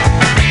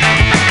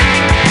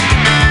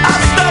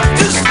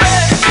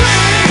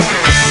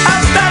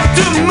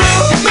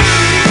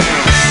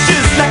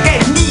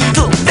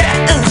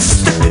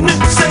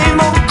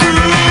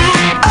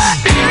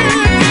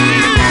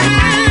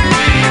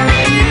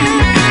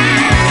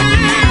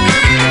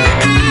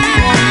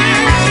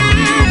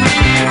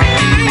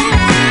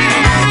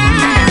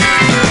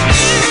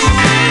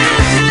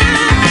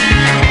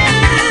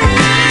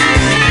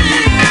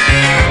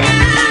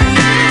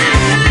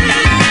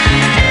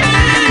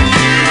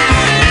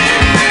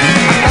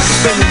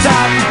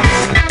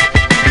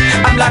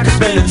 I'm like a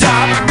spinning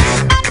top.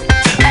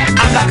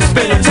 I'm like a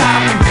spinning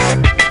top.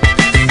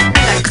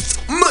 I like it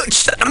so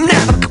much that I'm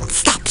never gonna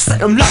stop.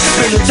 Said I'm like a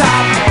spinning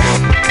top.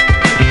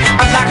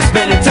 I'm like a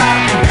spinning top.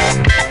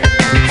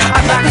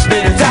 I'm like a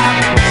spinning top.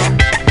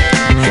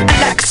 I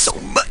like it so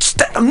much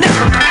that I'm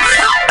never gonna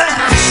stop.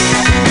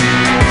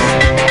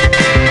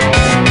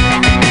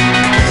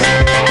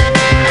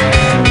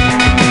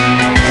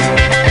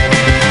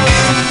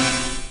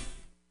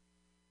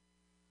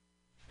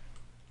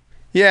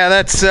 Yeah,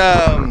 that's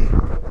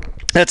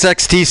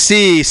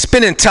XTC,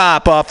 Spinning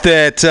Top off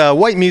that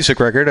White Music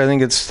record. I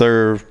think it's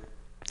their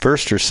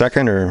first or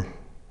second, or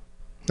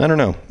I don't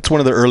know. It's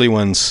one of the early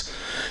ones.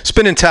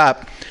 Spinning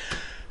Top.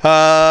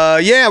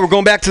 Yeah, we're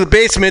going back to the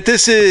basement.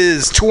 This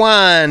is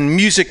Tuan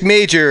Music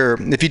Major.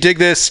 If you dig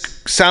this,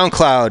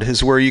 SoundCloud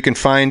is where you can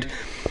find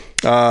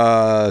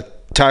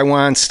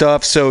Taiwan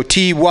stuff. So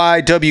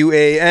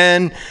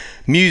Tyan,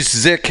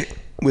 Music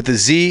with a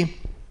Z,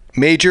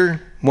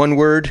 Major, one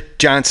word,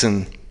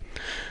 Johnson.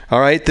 All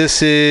right,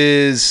 this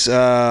is,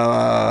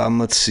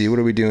 let's see, what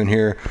are we doing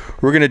here?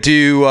 We're going to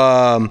do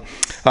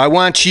I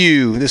Want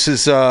You. This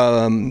is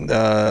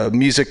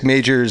Music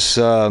Major's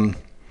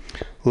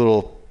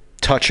little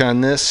touch on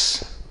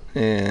this.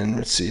 And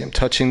let's see, I'm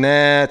touching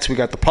that. We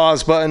got the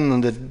pause button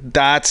and the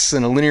dots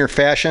in a linear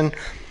fashion.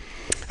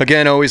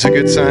 Again, always a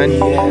good sign.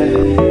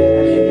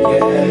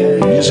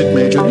 Music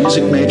Major,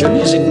 Music Major,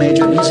 Music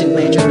Major, Music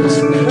Major,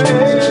 Music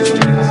Major.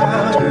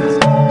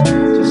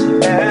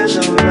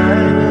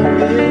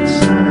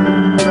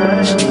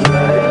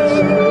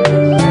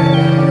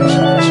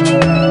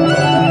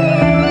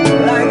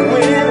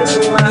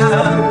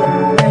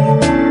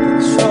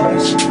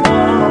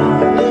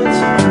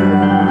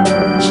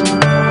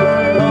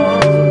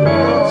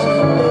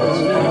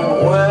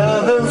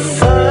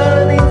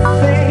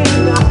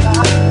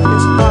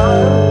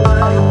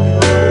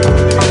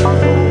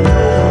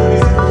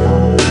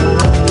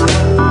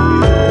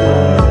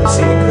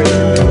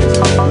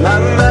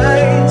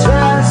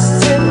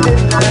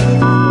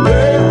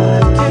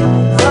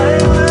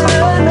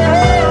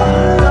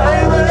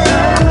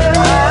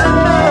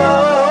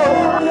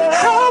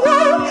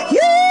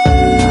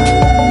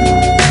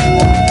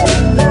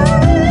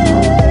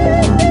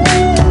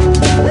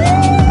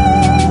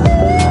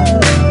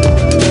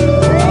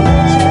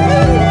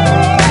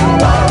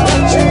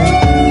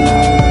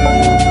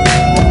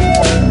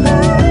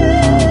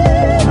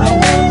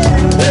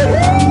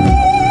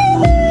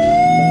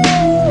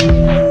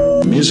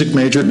 Music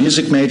Major,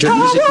 Music Major,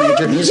 Music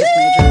Major, Music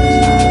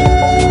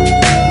Major.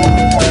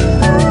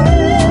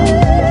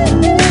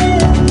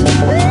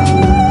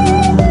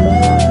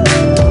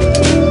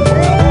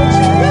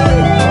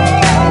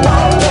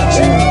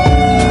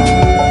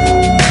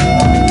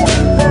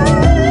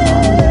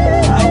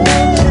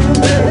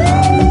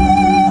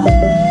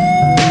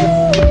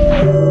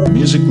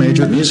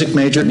 music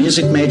major,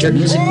 music major,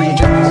 music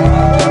major.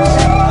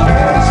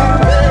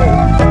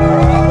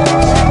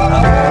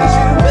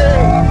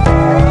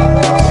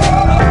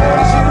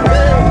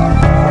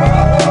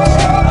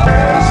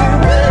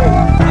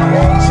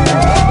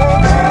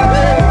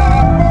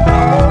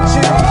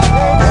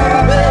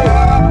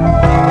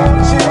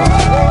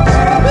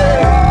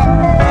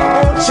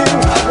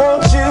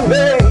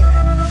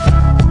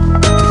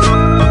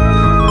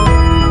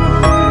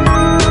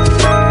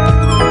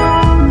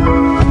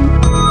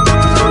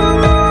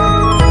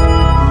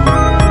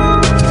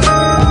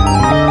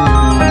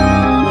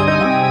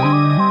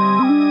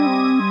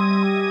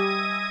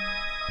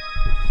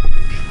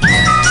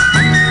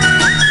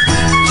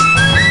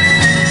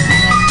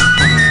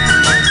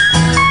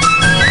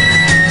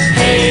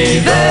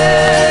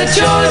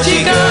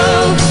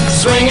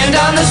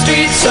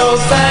 So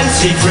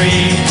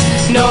fancy-free,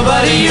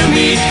 nobody you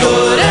meet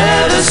could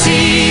ever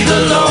see the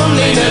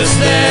loneliness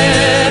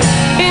there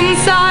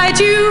inside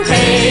you.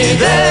 Hey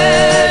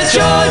there,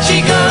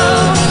 Georgie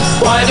girl,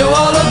 why do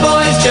all the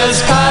boys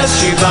just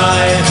pass you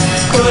by?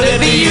 Could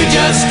it be you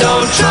just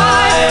don't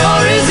try,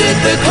 or is it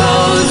the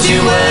clothes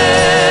you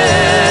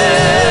wear?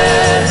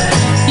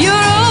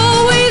 You're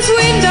always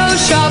window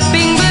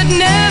shopping, but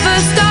never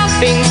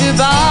stopping to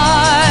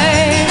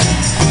buy.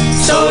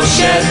 So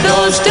shed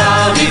those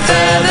dowdy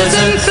feathers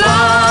and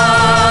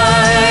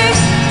fly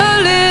a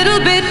little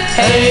bit.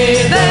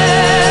 Hey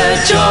there,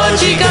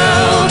 Georgie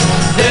girl,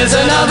 there's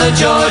another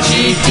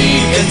Georgie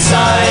deep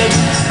inside.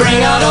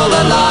 Bring out all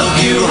the love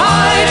you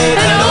hide,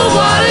 and oh,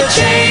 what a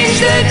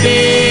change there'd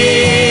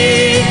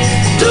be.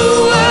 The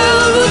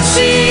world would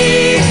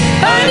see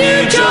a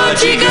new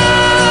Georgie girl.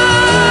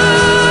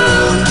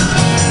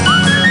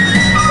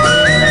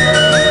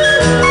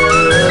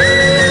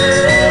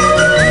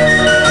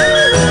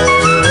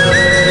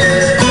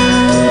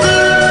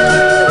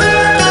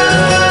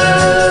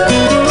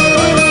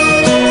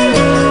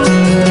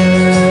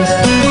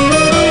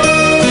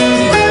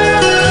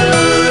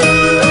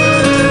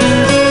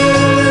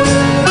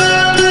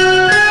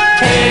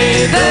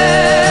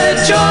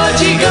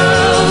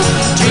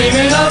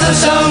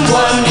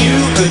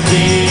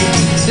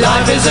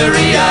 Life is a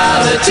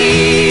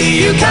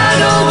reality, you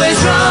can't always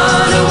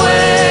run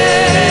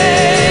away.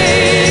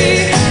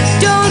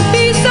 Don't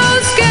be so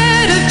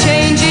scared of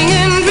changing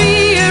and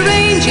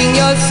rearranging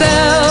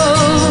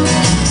yourself.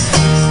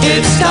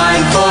 It's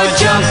time for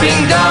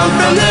jumping down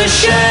from the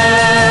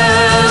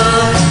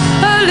shelf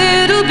a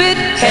little bit.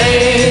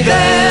 Hey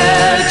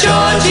there,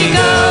 Georgie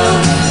girl,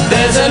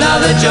 there's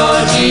another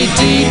Georgie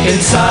deep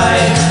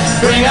inside.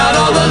 Bring out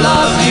all the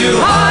love you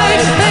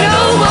hide, and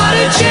oh, what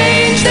a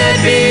change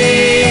there'd be.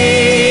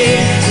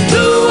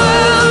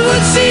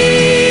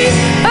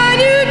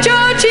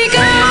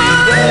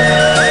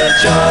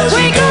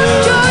 Wake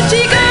up,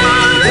 Georgie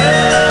girl.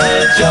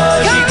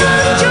 Georgie girl. Georgie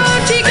girl.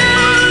 Georgie girl.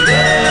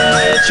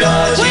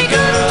 Georgie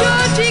girl.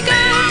 Georgie girl.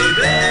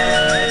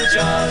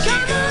 Georgie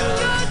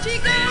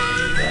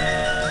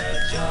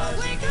girl.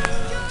 Wake up,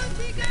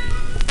 Georgie girl.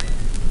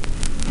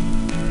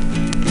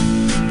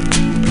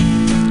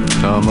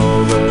 Come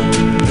over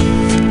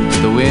to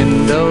the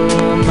window,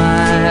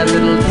 my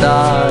little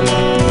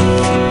darling.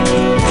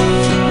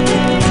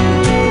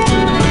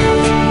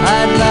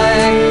 I'd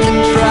like to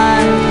try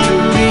to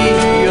read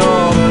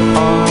your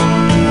palm.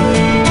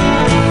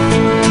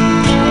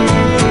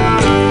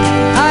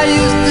 I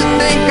used to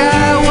think I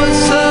was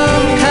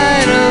some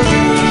kind of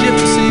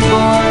gypsy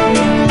boy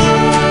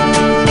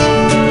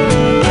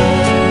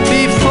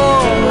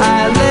before I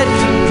let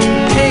you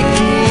take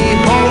me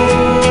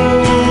home.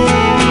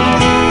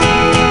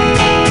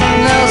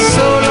 Now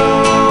so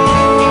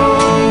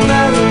long,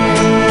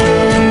 Marilyn,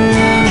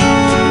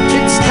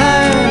 it's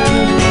time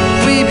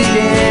we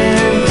began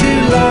to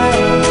lie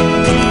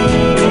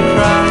and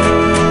cry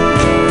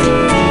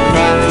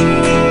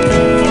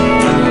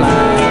and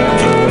lie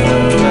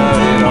about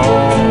it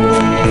all.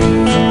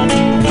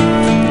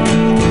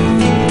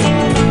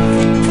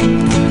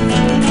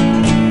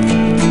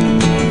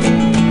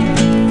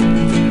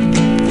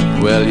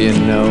 Well, you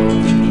know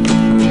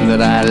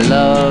that I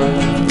love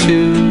to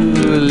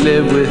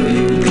live with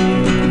you,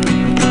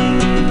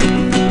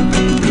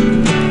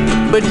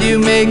 but you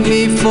make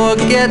me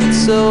forget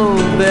so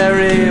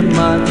very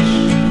much.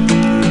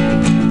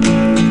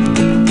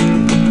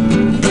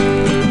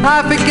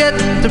 I forget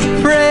to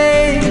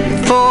pray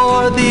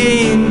for the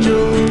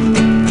angels,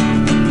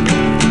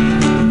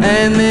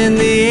 and then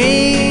the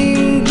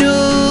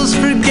angels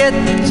forget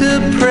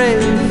to pray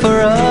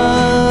for us.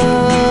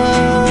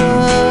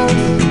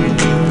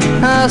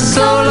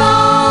 So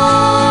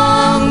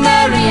long,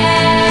 Marianne,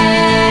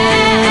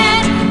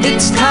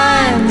 it's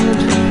time that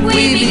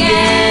we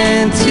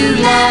began to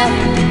laugh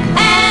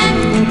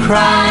and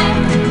cry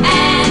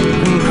and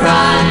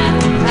cry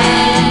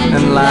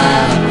and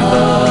laugh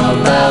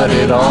about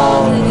it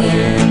all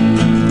again.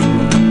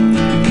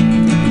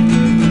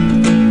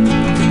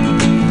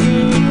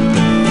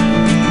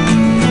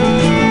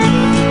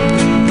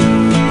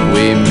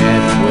 We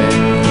met when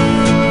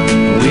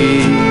we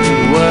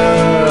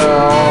were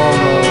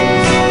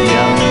almost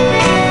young.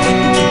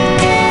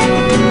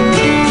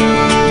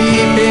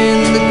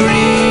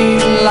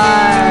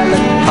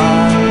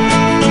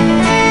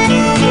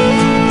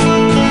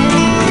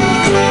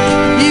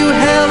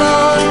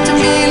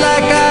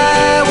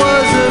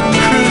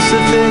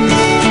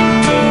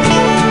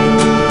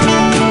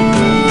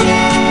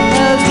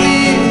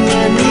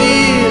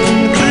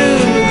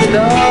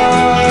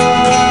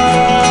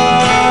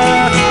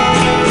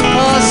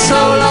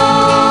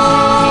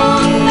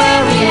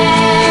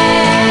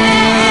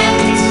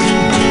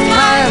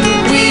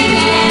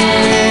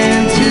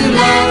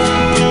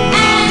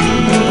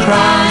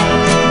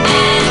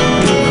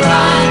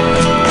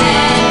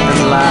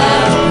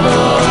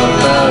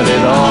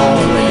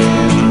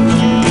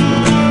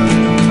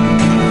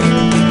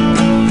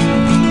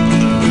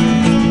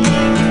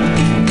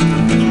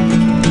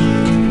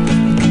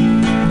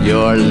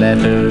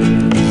 letters,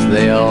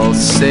 they all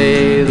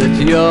say that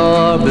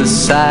you're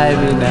beside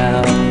me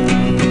now.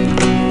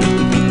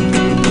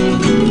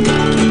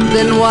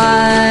 Then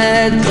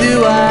why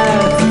do I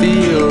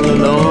feel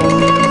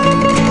alone?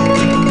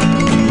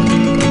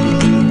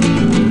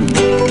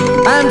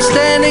 I'm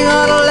standing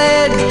on a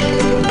ledge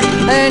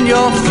and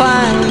your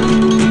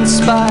fine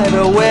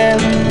spider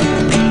web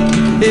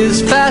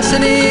is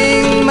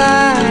fastening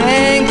my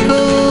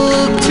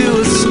ankle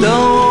to a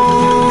stone.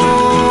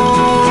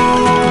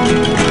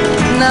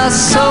 Now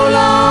so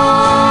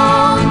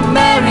long,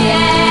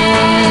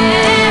 Marianne,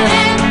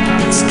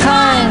 it's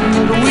time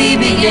that we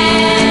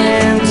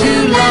began to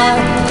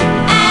laugh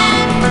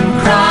and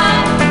cry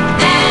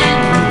and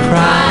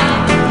cry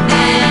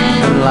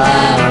and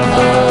laugh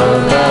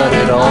about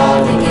it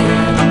all again.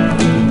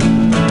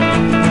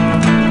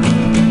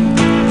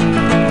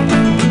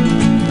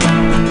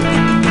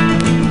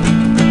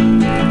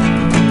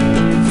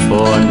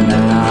 For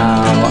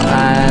now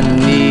I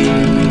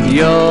need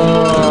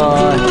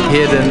your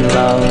hidden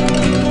love.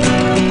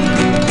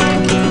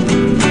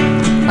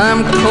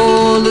 I'm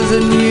cold as a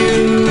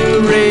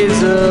new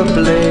razor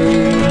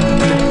blade.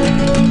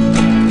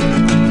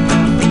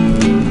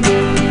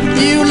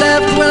 You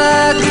left when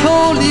I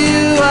told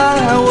you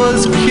I was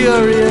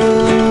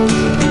curious.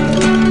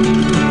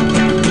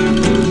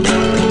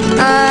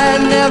 I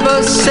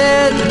never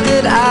said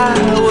that I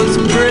was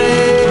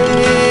brave.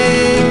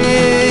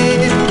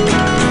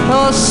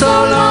 Oh, so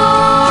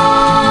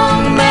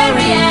long,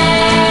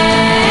 Marianne,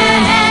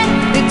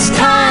 it's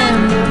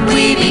time that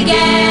we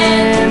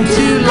began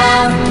to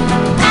laugh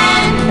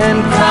and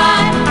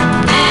cry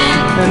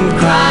and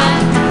cry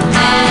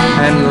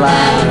and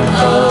laugh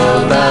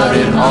about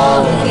it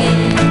all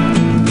again.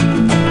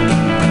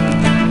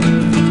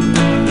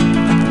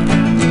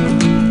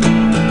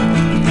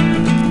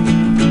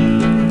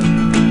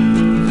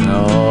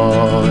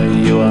 Oh,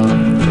 you are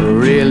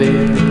really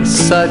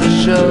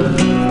such a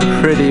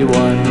pretty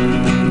one.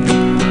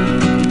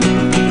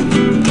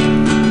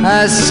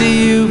 I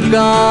see you've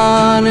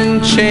gone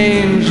and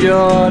changed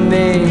your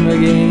name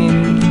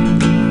again.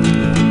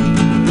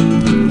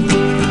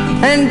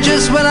 And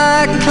just when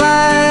I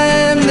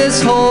climb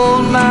this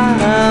whole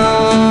mountainside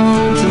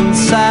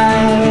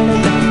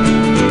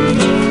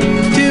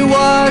to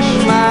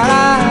wash my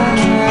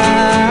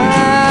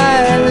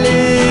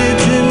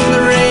eyelids in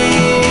the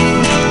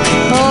rain,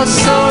 oh,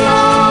 so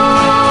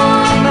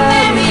long,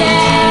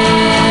 Marianne,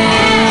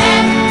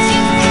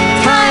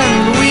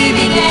 time we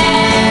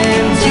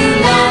began to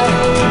laugh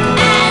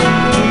and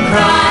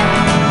cry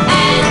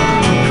and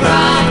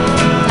cry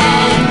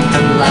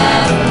and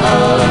laugh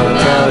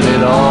about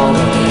it all.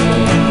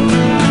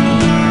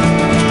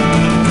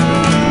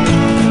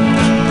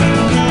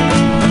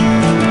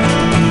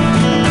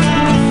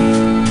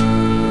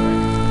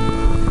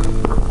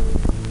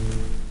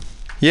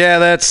 Yeah,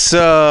 that's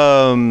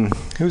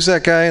who's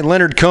that guy?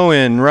 Leonard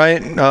Cohen,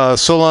 right?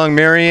 So Long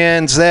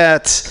Marianne's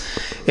that.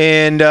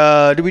 And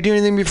did we do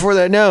anything before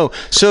that? No.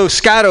 So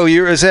Scotto,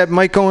 is that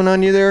mic going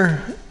on you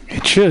there?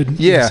 It should.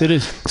 Yeah. Yes, it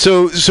is.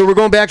 So we're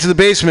going back to the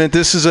basement.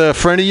 This is a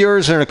friend of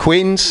yours or an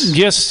acquaintance?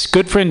 Yes,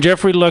 good friend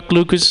Jeffrey Luck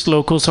Lucas,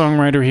 local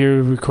songwriter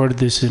here, recorded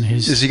this in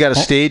his... Has he got a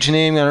stage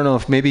name? I don't know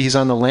if maybe he's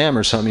on the Lamb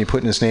or something. You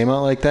putting his name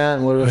out like that?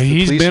 And what if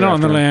He's the police been are on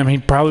the after him? Lamb. He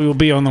probably will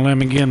be on the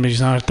Lamb again, but he's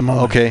not at the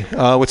moment. Okay.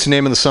 What's the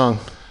name of the song?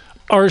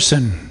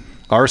 Arson.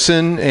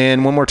 Arson,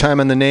 and one more time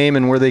on the name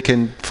and where they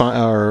can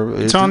find...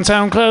 It's on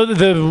SoundCloud.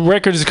 The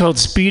record is called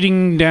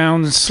Speeding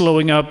Down,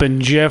 Slowing Up,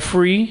 and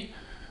Jeffrey,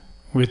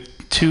 with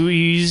 2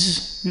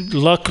 E's.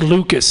 Luck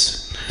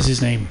Lucas is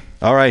his name.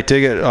 All right,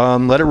 dig it.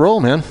 Let it roll,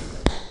 man.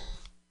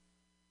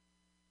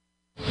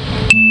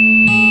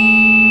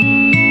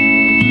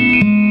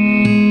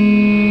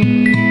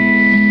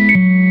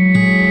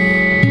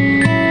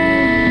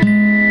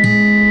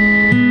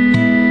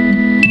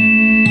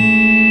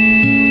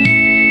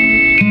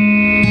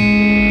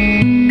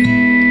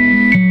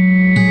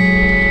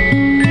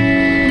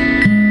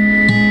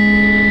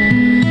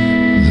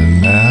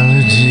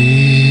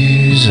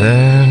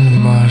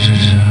 And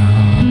martyrdom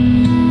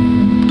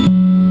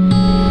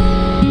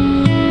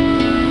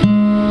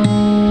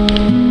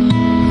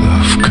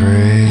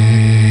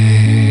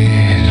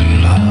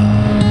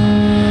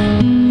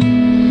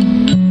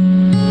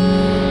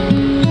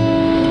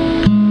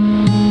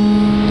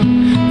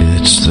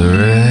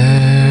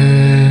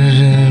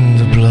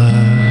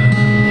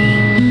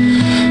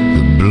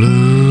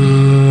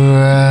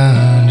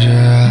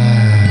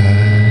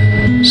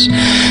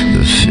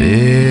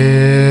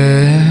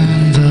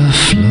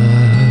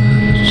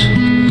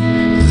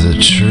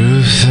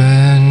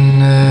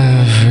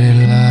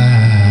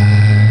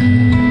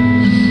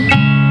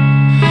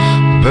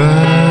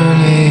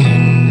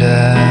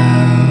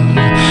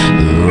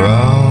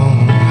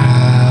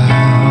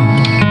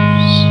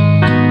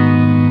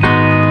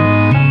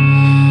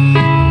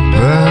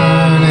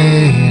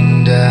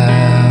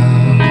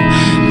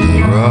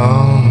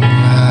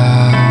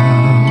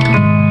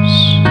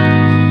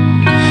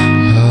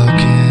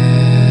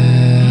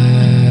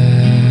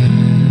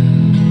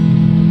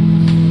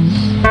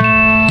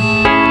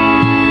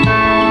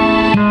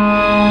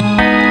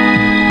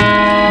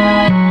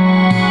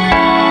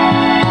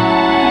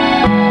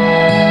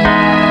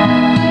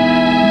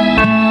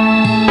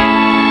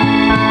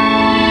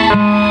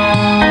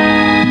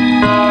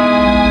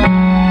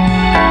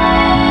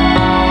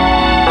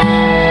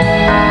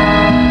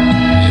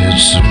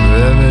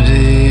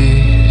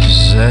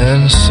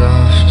and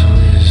soft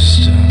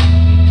wisdom.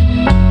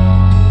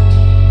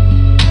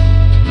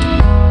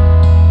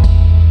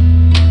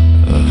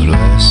 Of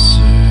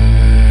lesser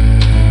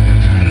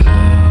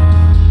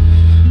love.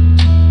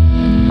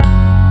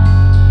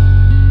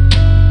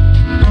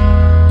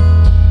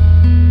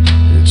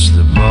 It's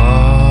the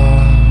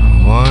bar,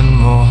 one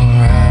more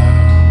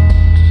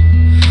round.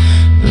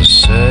 The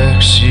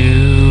sex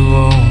you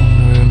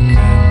won't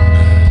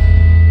remember.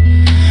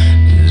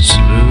 It's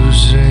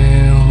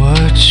losing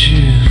what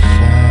you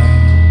found.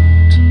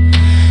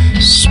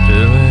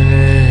 Spilling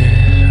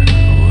it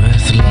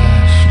with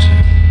laughter.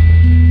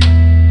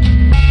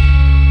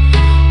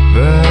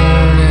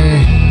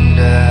 Burning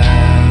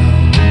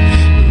down the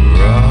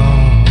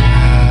wrong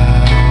house.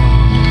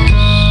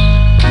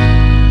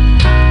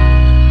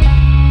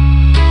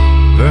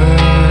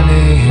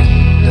 Burning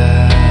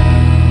down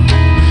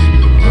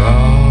the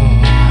wrong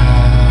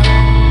house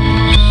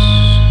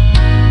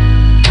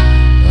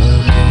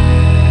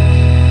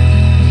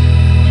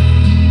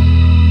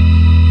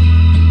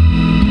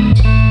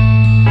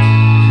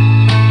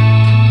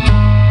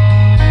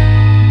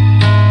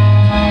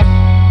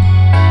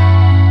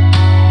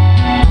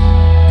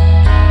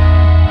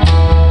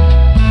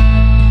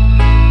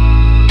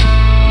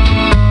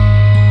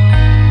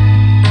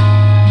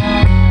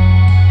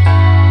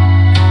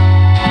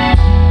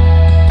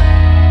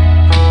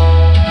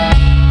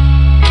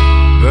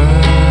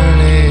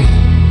burning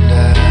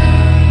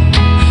down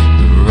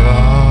the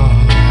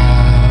wrong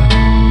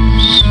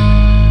house.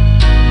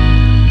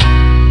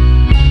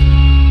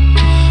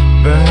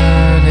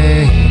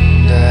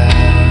 Burning down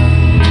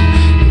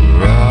the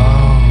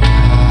wrong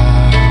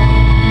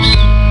house.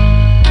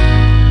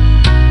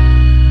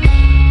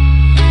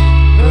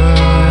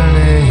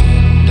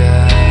 Burning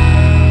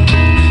down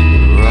the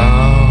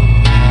wrong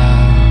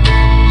house.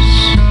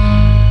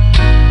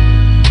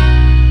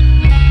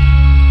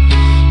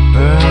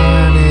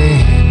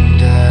 Burning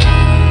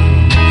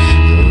down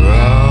the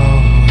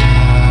wrong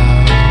house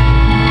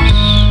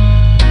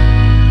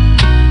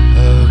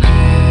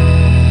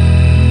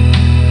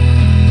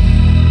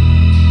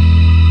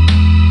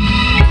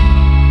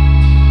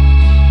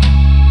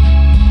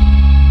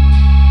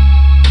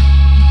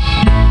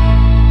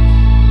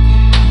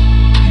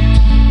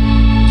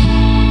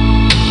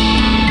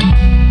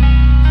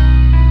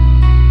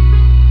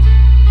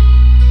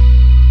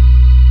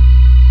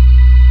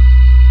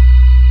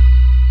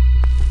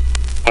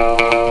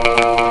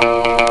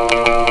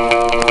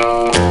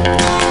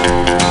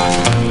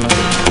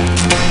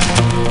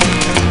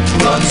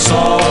Run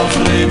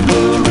softly,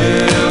 Blue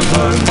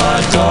River, my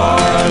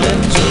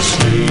darling's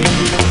asleep.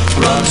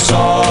 Run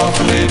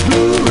softly,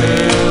 Blue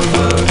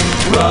River,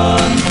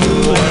 run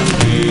cool and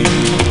deep.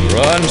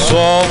 Run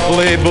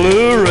softly,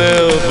 Blue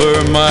River,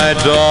 my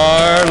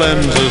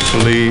darling's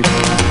asleep.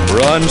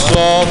 Run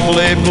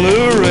softly,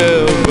 Blue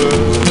River,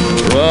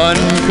 run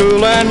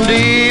cool and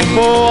deep.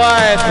 Oh,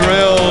 I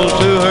thrill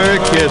to her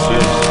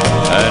kisses,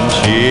 and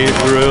she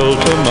thrilled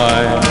to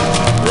mine.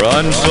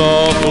 Run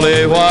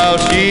softly while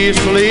she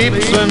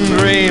sleeps and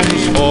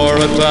dreams for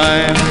a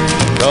time.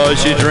 'Cause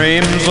she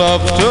dreams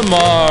of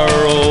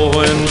tomorrow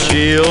when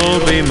she'll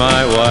be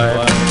my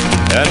wife.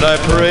 And I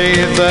pray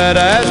that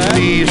as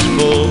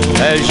peaceful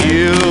as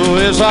you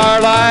is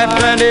our life.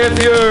 And if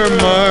your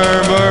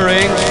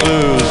murmuring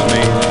soothes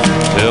me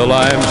till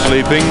I'm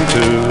sleeping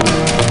too,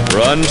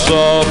 run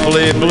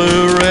softly,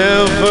 Blue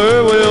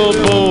River, we'll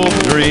both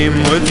dream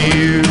with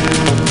you.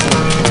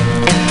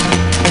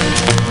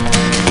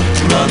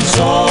 Run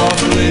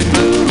softly,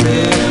 Blue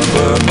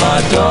River, my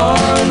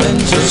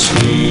darling's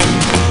asleep.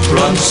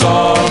 Run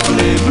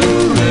softly,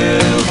 Blue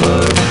River,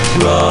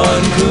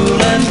 run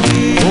cool and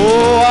deep.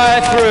 Oh,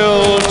 I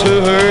thrill to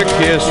her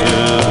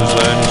kisses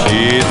and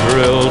she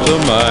thrilled to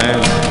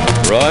mine.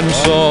 Run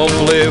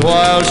softly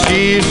while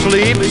she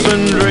sleeps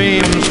and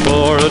dreams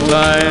for a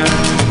time.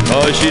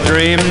 'Cause she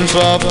dreams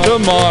of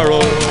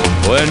tomorrow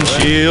when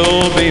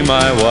she'll be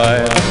my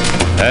wife.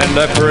 And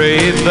I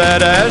pray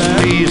that as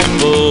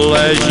peaceful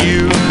as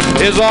you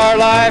is our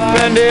life.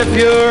 And if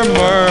your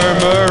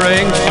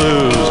murmuring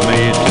soothes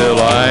me till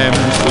I'm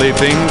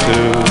sleeping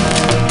too,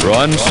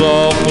 run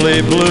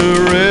softly, Blue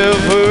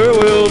River,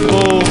 we'll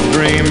both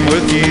dream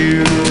with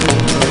you.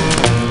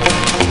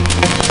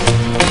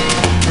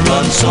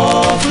 Run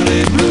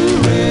softly, Blue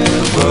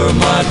River,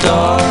 my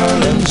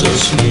darling's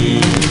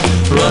asleep.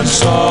 Run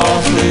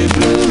softly,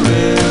 Blue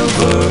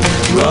River,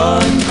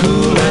 run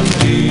cool and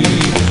deep.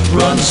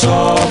 Run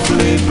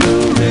softly,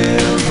 Blue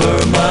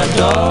River, my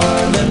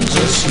darling's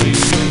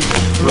asleep.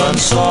 Run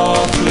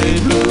softly,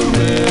 Blue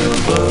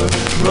River,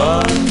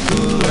 run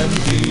cool and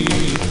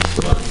deep.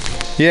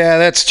 Yeah,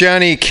 that's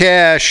Johnny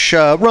Cash.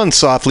 Run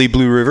softly,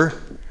 Blue River.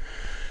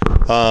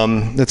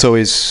 That's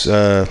always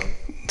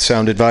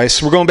sound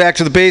advice. We're going back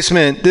to the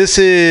basement. This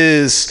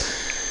is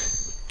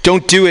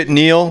Don't Do It,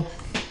 Neil.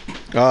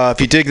 If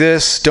you dig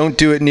this, Don't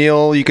Do It,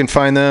 Neil. You can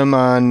find them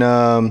on,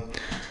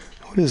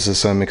 what is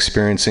this I'm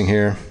experiencing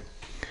here?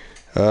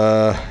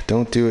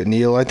 Don't Do It,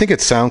 Neil. I think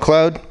it's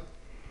SoundCloud.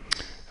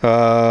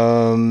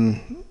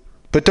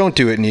 But don't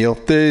do it, Neil.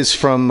 This is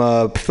from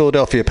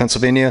Philadelphia,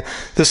 Pennsylvania.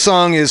 The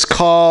song is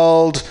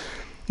called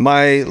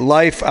My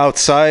Life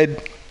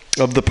Outside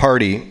of the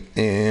Party.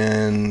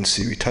 And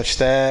see, we touch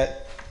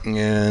that.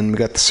 And we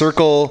got the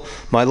circle,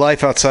 My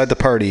Life Outside the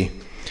Party.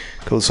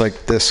 Goes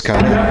like this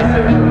kind of.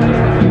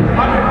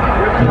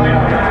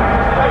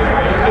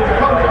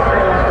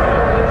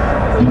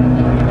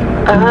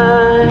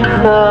 I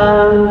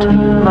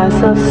found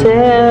myself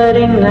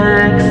sitting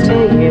next to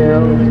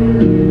you.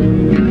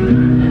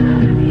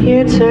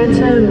 You turned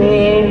to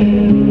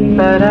me,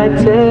 but I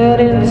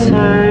didn't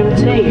turn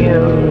to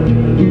you.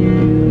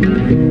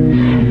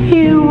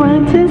 You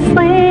went to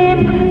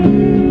sleep,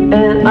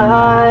 and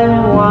I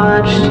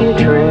watched you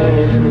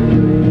dream.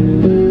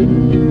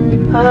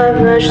 I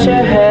brushed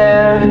your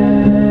hair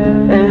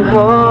and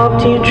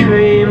hoped you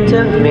dreamed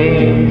of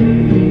me.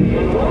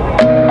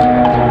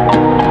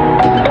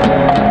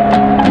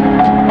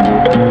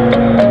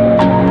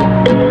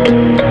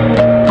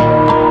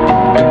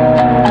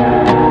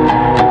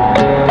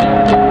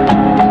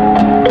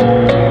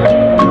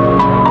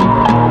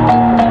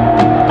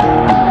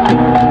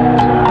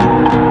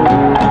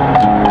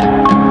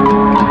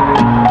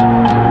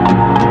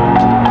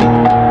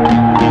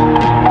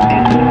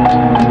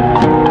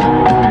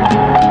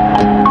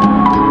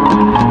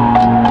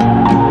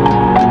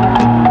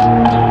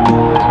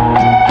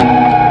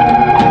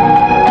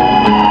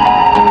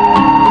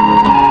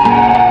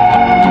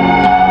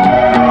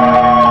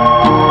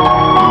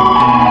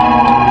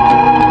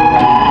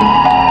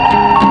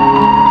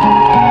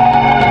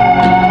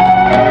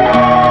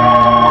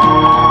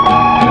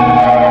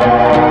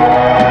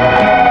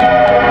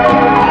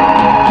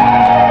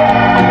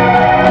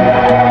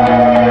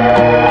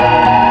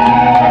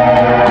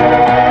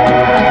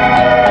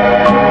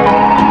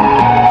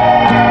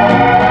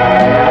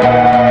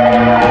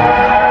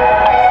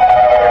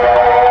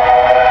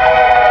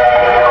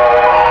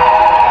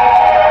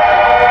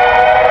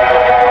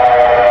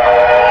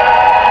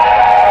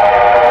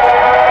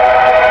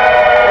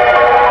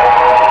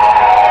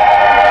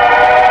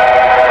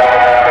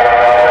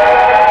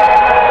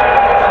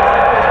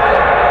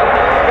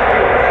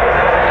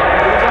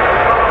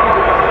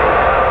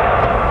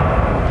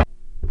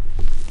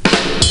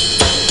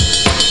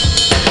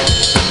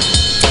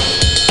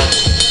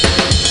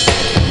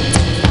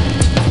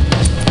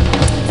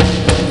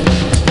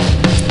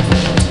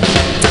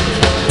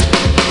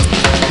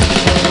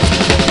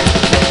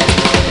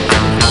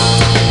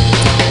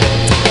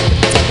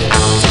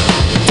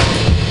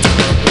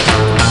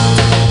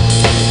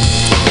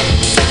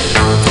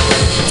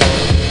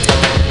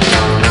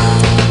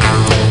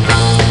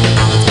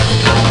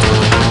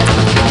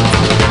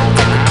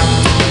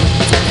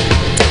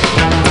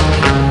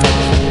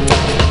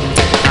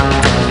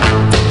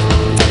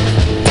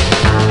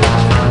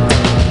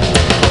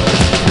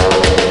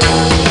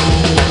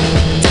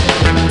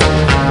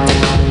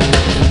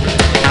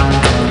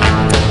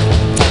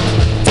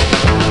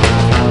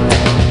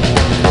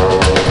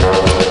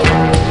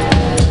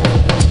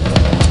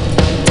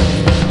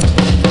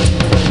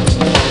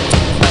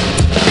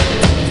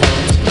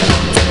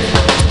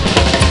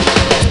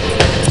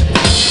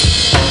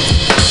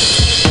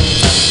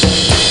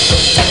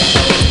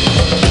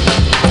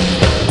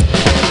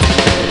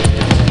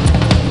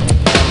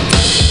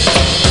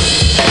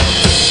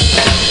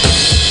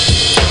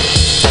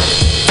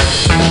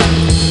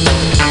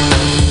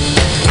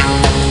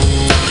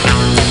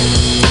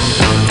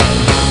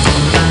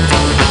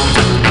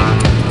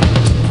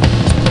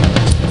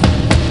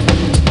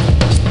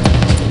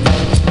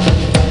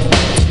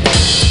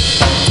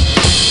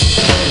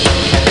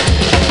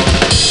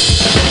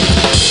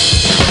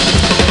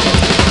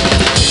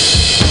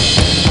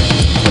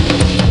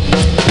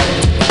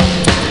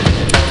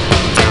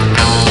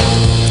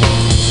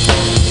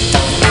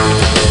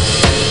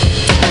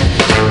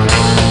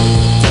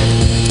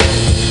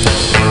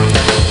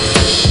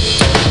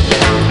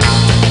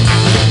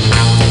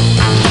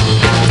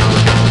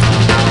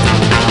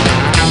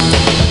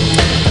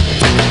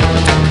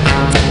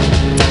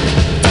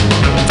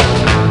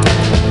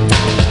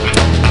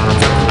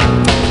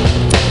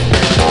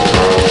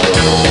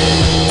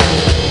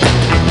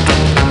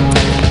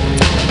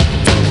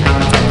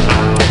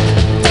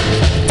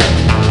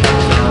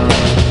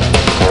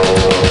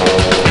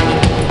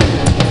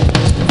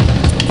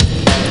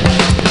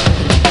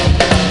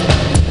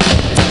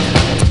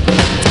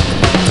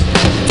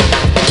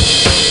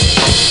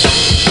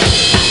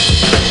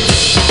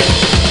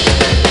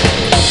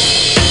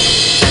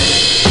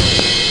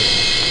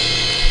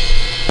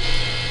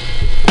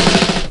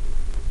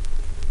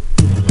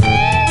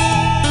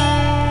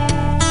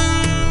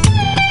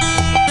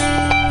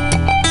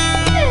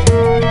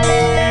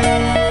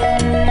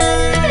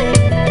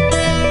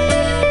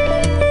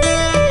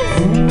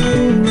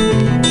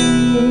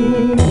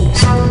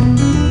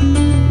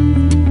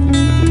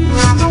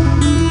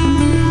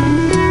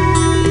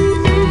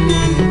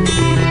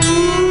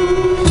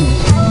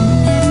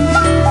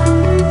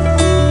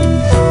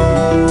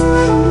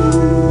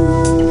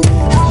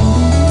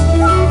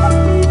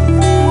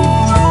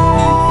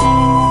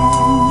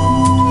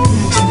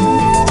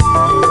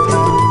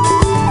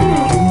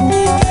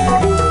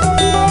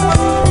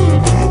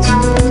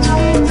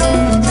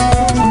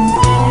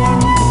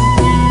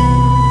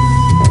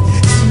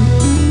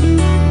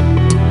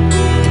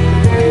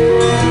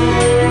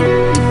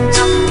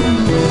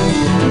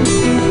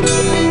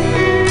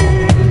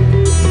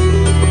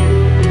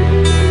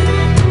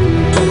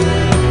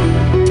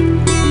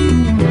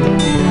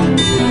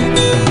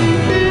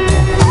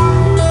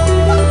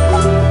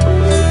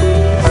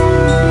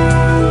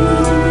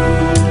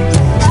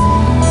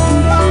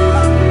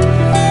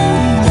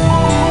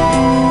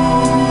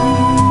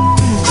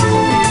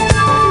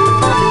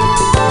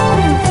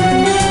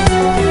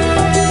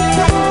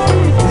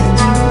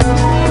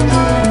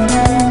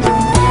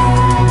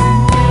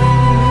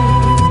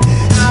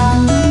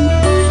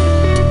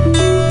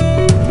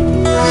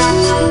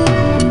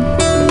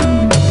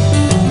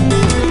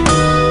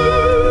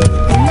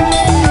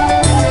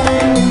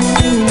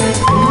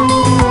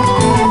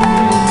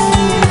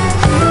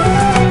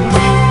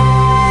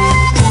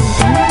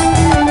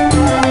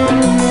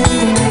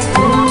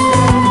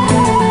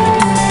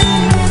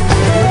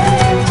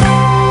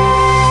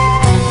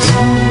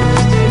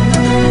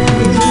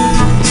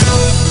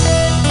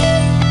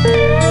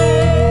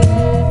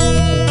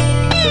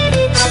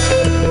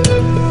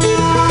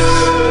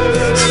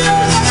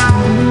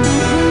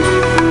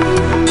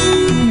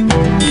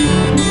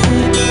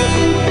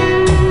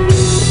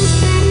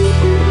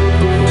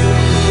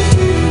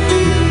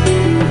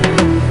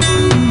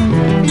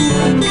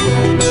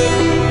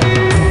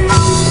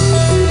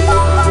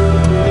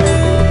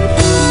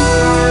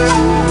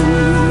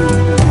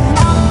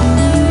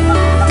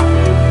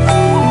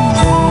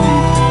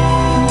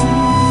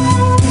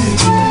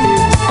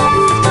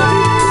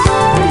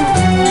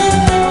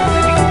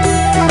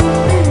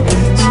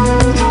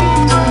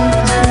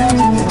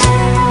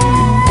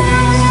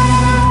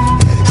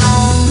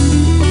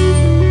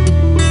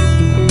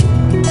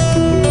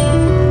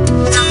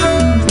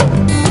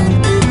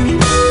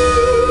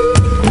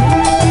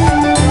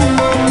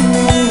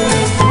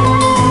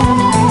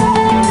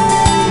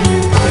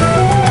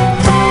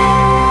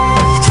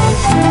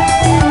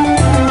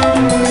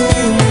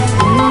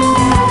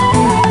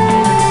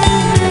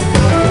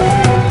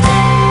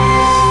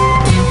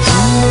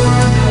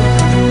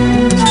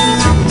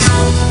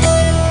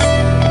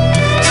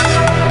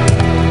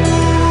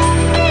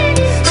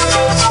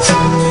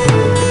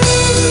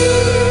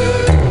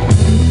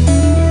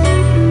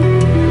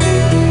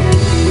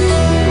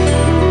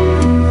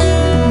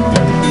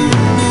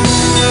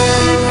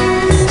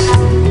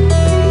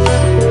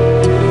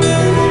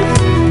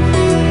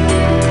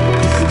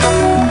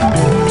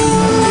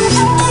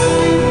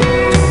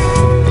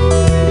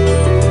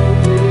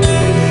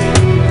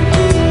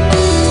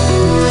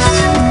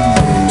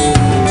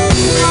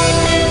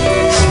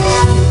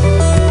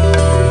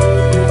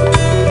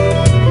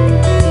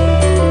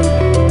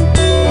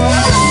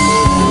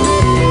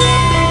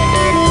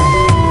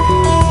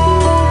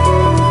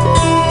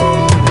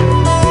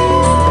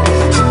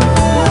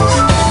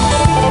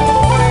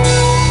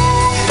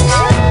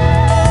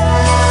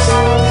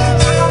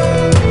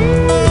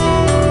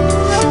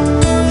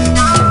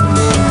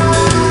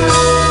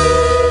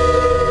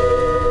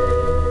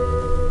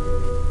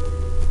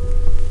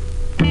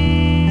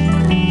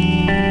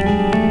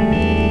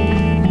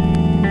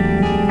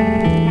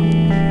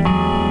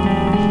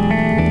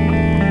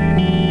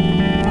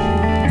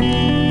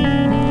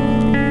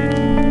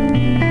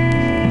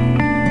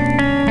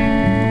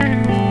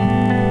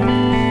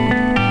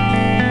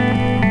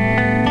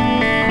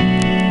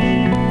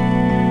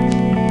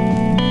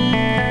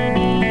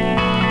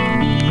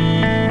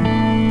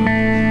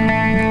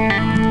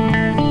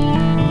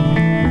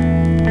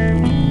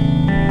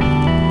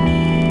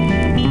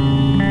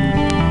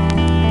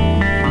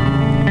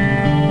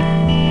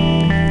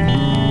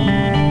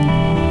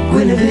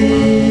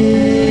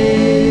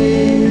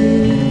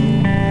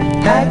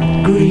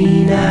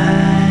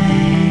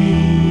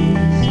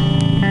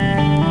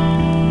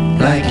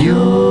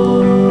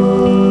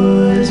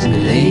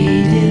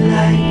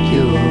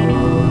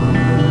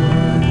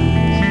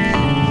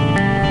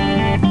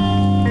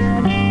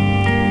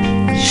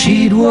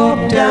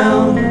 walk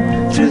down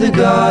through the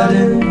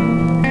garden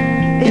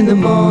in the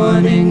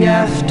morning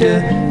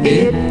after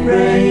it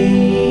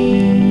rained.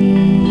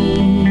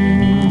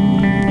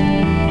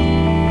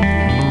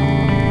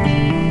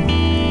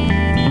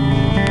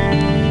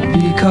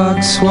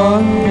 Peacocks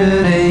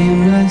wandered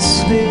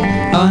aimlessly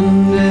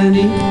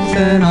underneath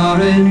an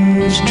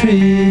orange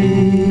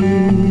tree.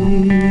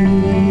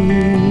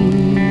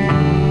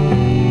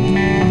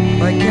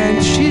 Why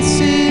can't she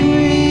see me?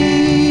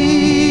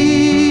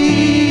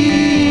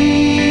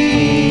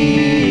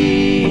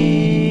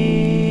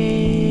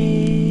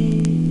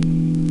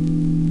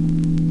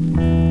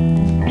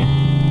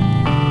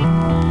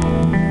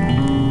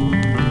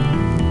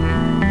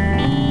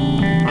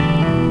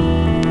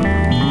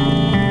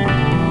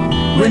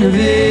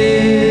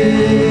 Guinevere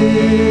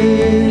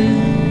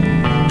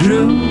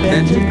drew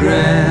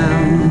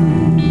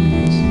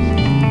pentagrams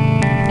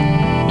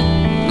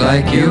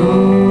like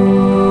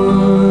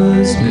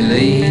yours,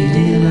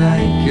 milady,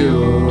 like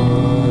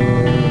yours.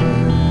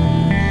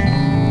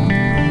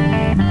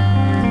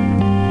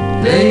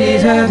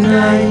 Late at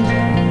night,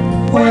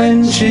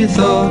 when she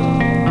thought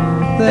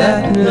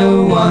that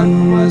no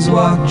one was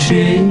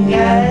watching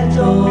at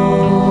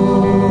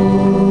all,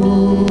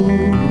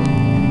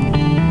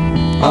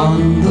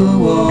 on the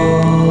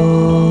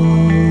wall,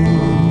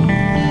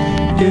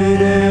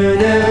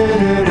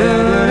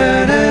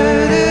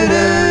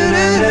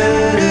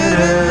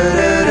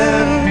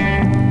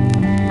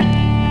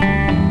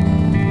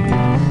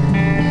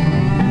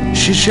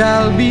 she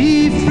shall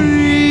be free.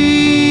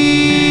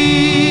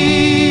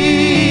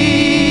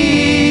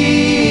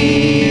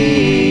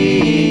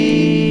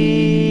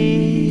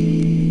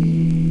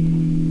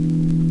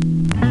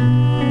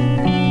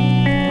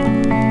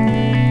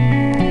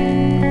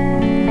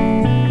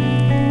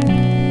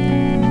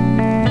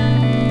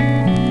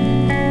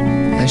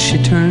 She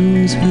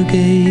turns her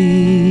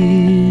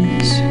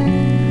gaze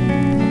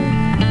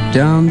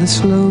down the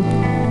slope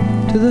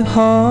to the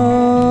harbor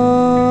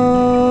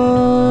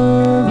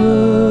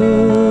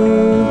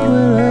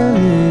where I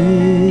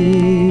lay,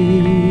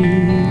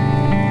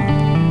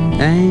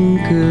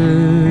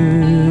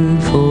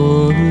 anchored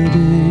for a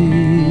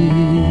day.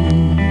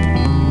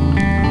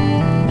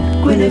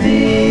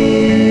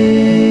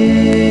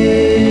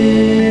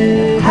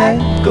 Guinevere had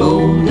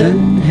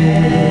golden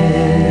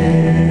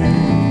hair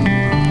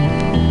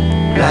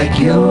like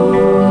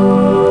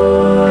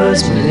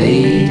yours,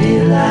 milady,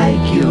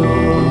 like yours,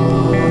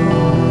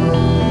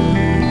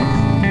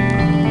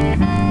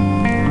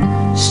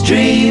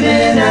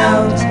 streaming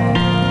out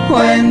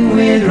when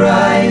we'd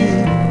ride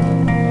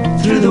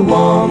through the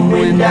warm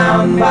wind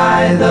down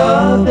by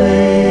the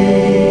bay.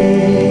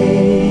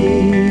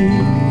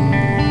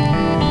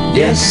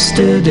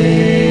 Yesterday,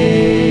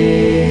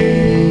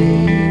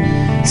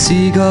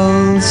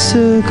 seagulls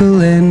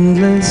circle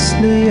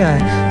endlessly,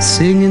 I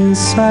sing in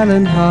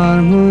silent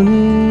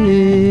harmony.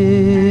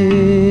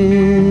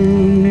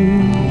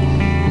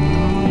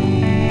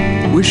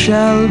 We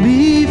shall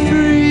be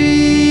free.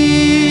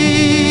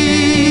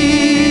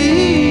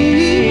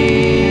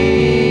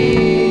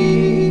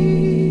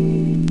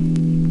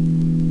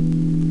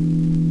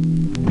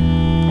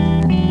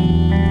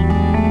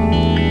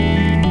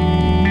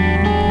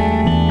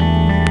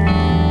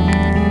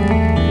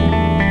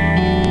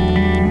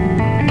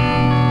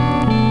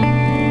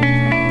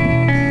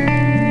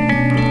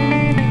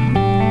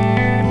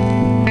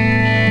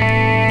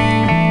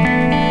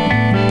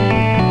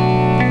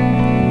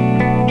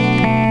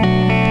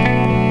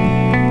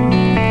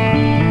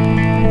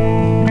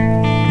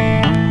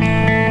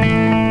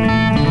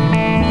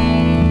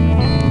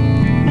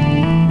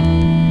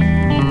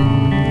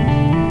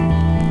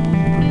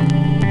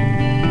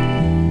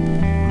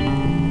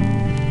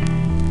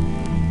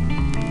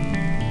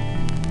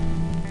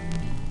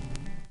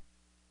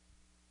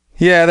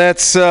 Yeah,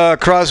 that's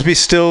Crosby,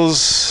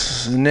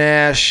 Stills,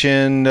 Nash,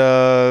 and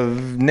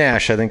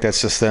Nash. I think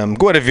that's just them.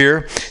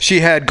 Guinevere.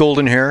 She had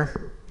golden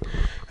hair.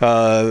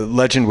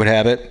 Legend would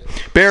have it.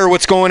 Bear,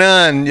 what's going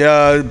on?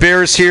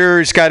 Bear's here.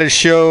 He's got his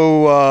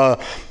show.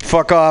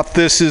 Fuck off.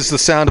 This is the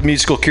sound of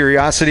musical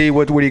curiosity.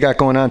 What do you got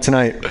going on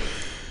tonight?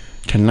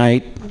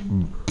 Tonight,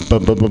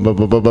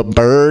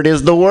 bird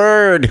is the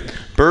word.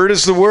 Bird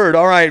is the word.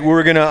 All right,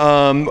 we're gonna.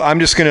 I'm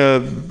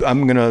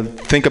gonna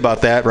think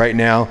about that right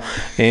now,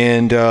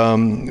 and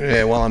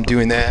while I'm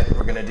doing that,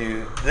 we're gonna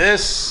do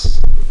this.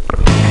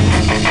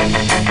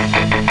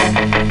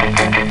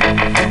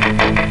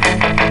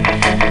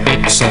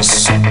 It's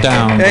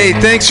astounding. Hey,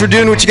 thanks for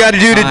doing what you got to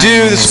do.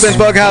 This has been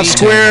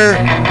BughouseSquare.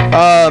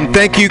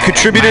 Thank you,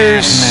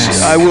 contributors.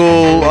 I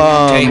will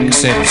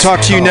talk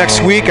to you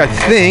next week, I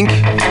think.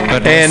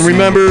 And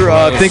remember,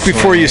 think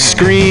before you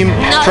scream.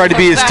 Try to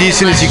be as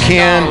decent as you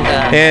can,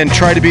 and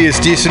try to be as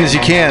decent as you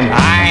can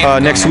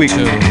next week.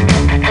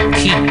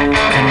 Keep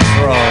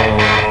control.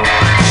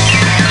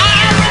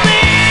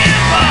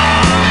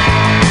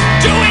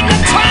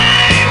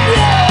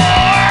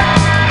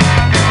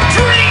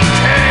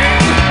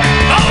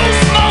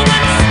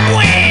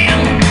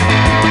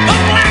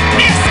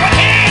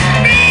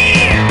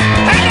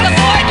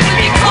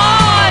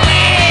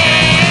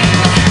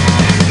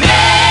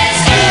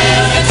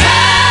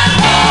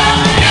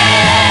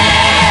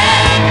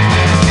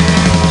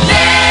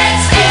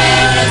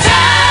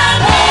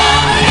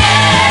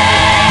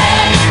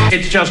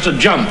 just a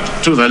jump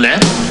to the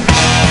left. Then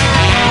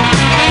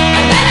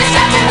a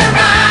shot to the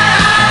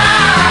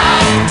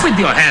right. With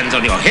your hands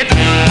on your hip. You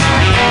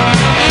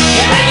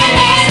bring your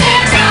knees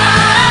in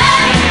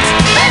tight.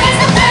 Then it's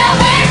the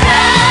velvet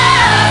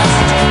glove.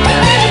 You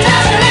really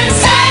touch her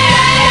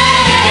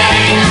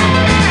insane.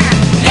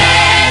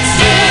 Let's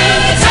do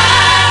the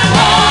time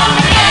warp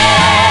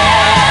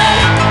again.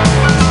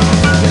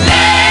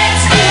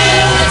 Let's do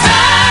the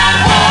time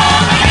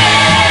warp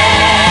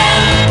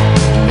again.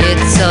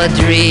 It's so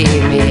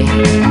dreamy.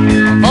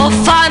 Oh,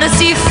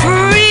 fantasy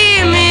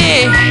free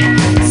me.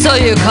 So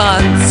you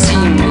can't see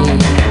me.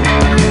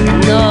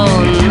 No,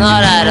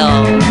 not at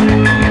all.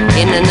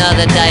 In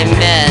another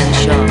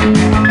dimension,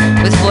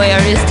 with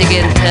voyeuristic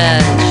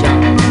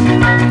intention.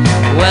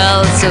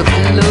 Well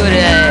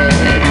secluded,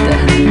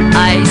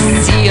 I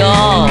see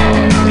all.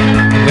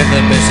 With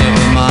a bit of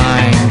a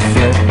mind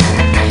flip.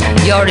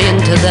 You're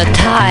into the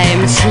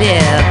time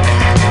slip.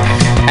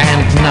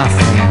 And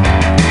nothing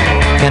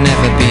can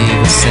ever be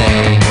the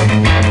same.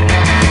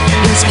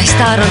 You're spaced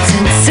out on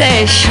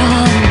sensation.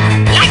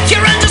 Like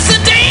you're under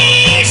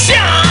sedation.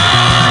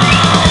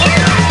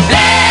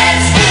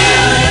 Let's do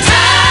the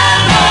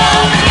time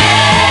warp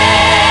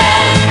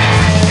again.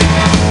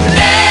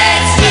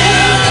 Let's do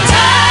the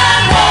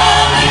time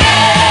warp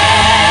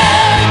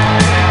again.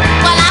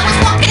 Well, I was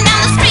walking down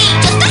the street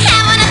just to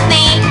having a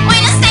thing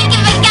when a snake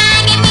of a guy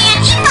gave me an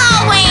evil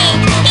wink.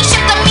 He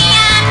shook me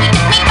up, he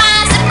took me by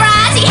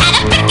surprise. He had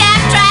a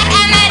pickup truck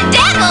and a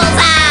devil's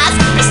eyes.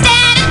 He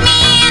stared at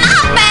me and I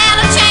felt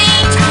a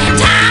change.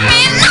 Time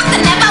meant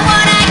nothing if I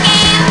would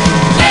again.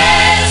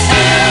 Let's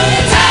do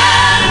the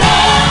time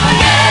warp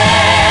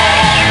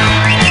again.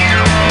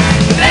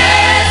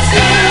 Let's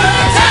do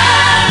the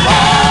time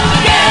warp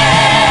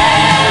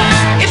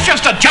again. It's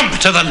just a jump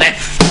to the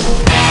left.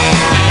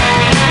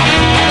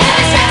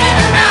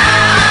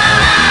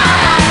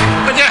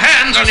 With your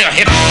hands on your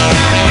hip.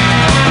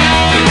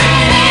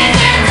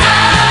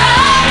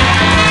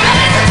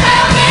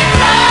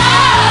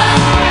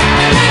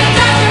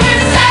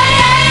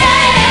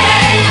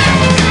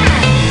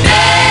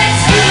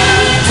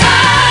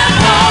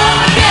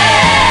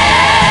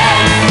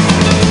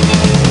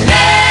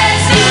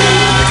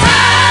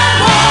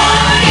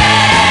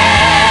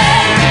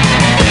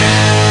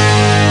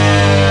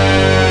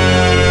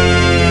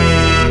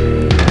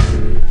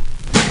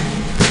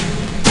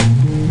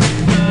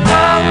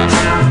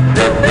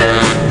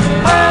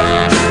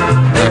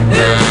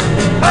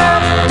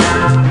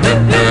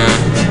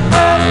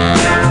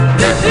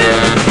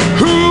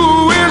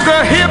 Who is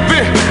the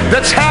hippie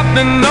that's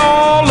happening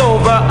all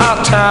over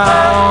our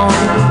town?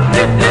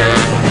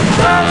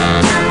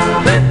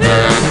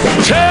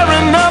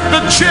 Tearing up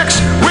the chicks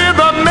with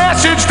a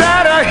message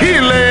that he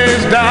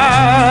lays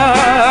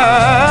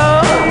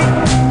down.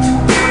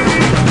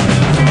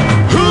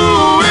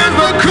 Who is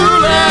the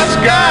coolest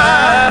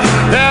guy?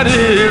 That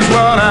is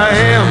what I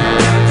am.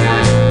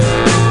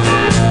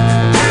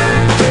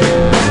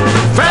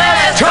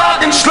 Fast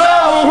talking,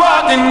 slow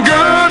walking,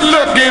 good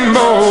looking,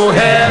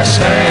 mohair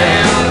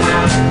Sam.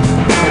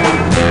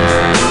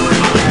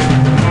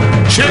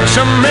 Chicks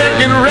are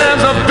making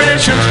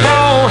reservations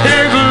for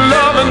his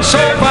loving so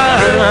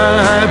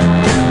fine.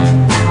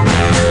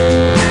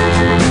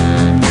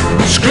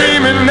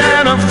 Screaming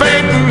and a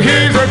fainting,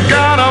 he's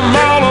got 'em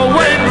all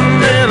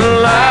waiting in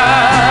line.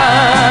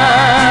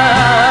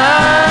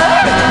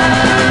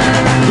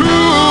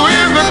 Who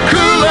is the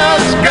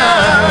coolest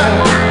guy?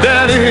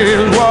 That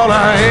is what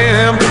I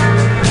am.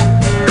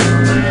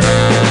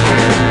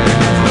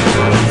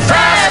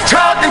 Fast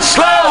talking,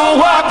 slow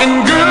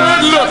walking,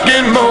 good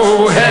looking,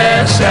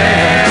 mohair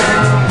Sam.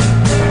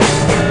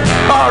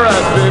 All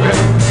right, baby.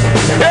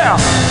 Yeah.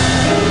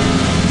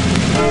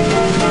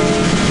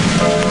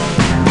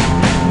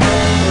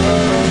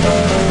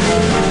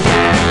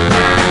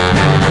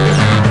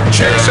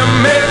 Chicks are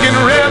making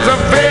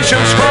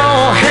reservations for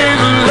his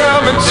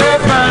love and so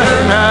fine.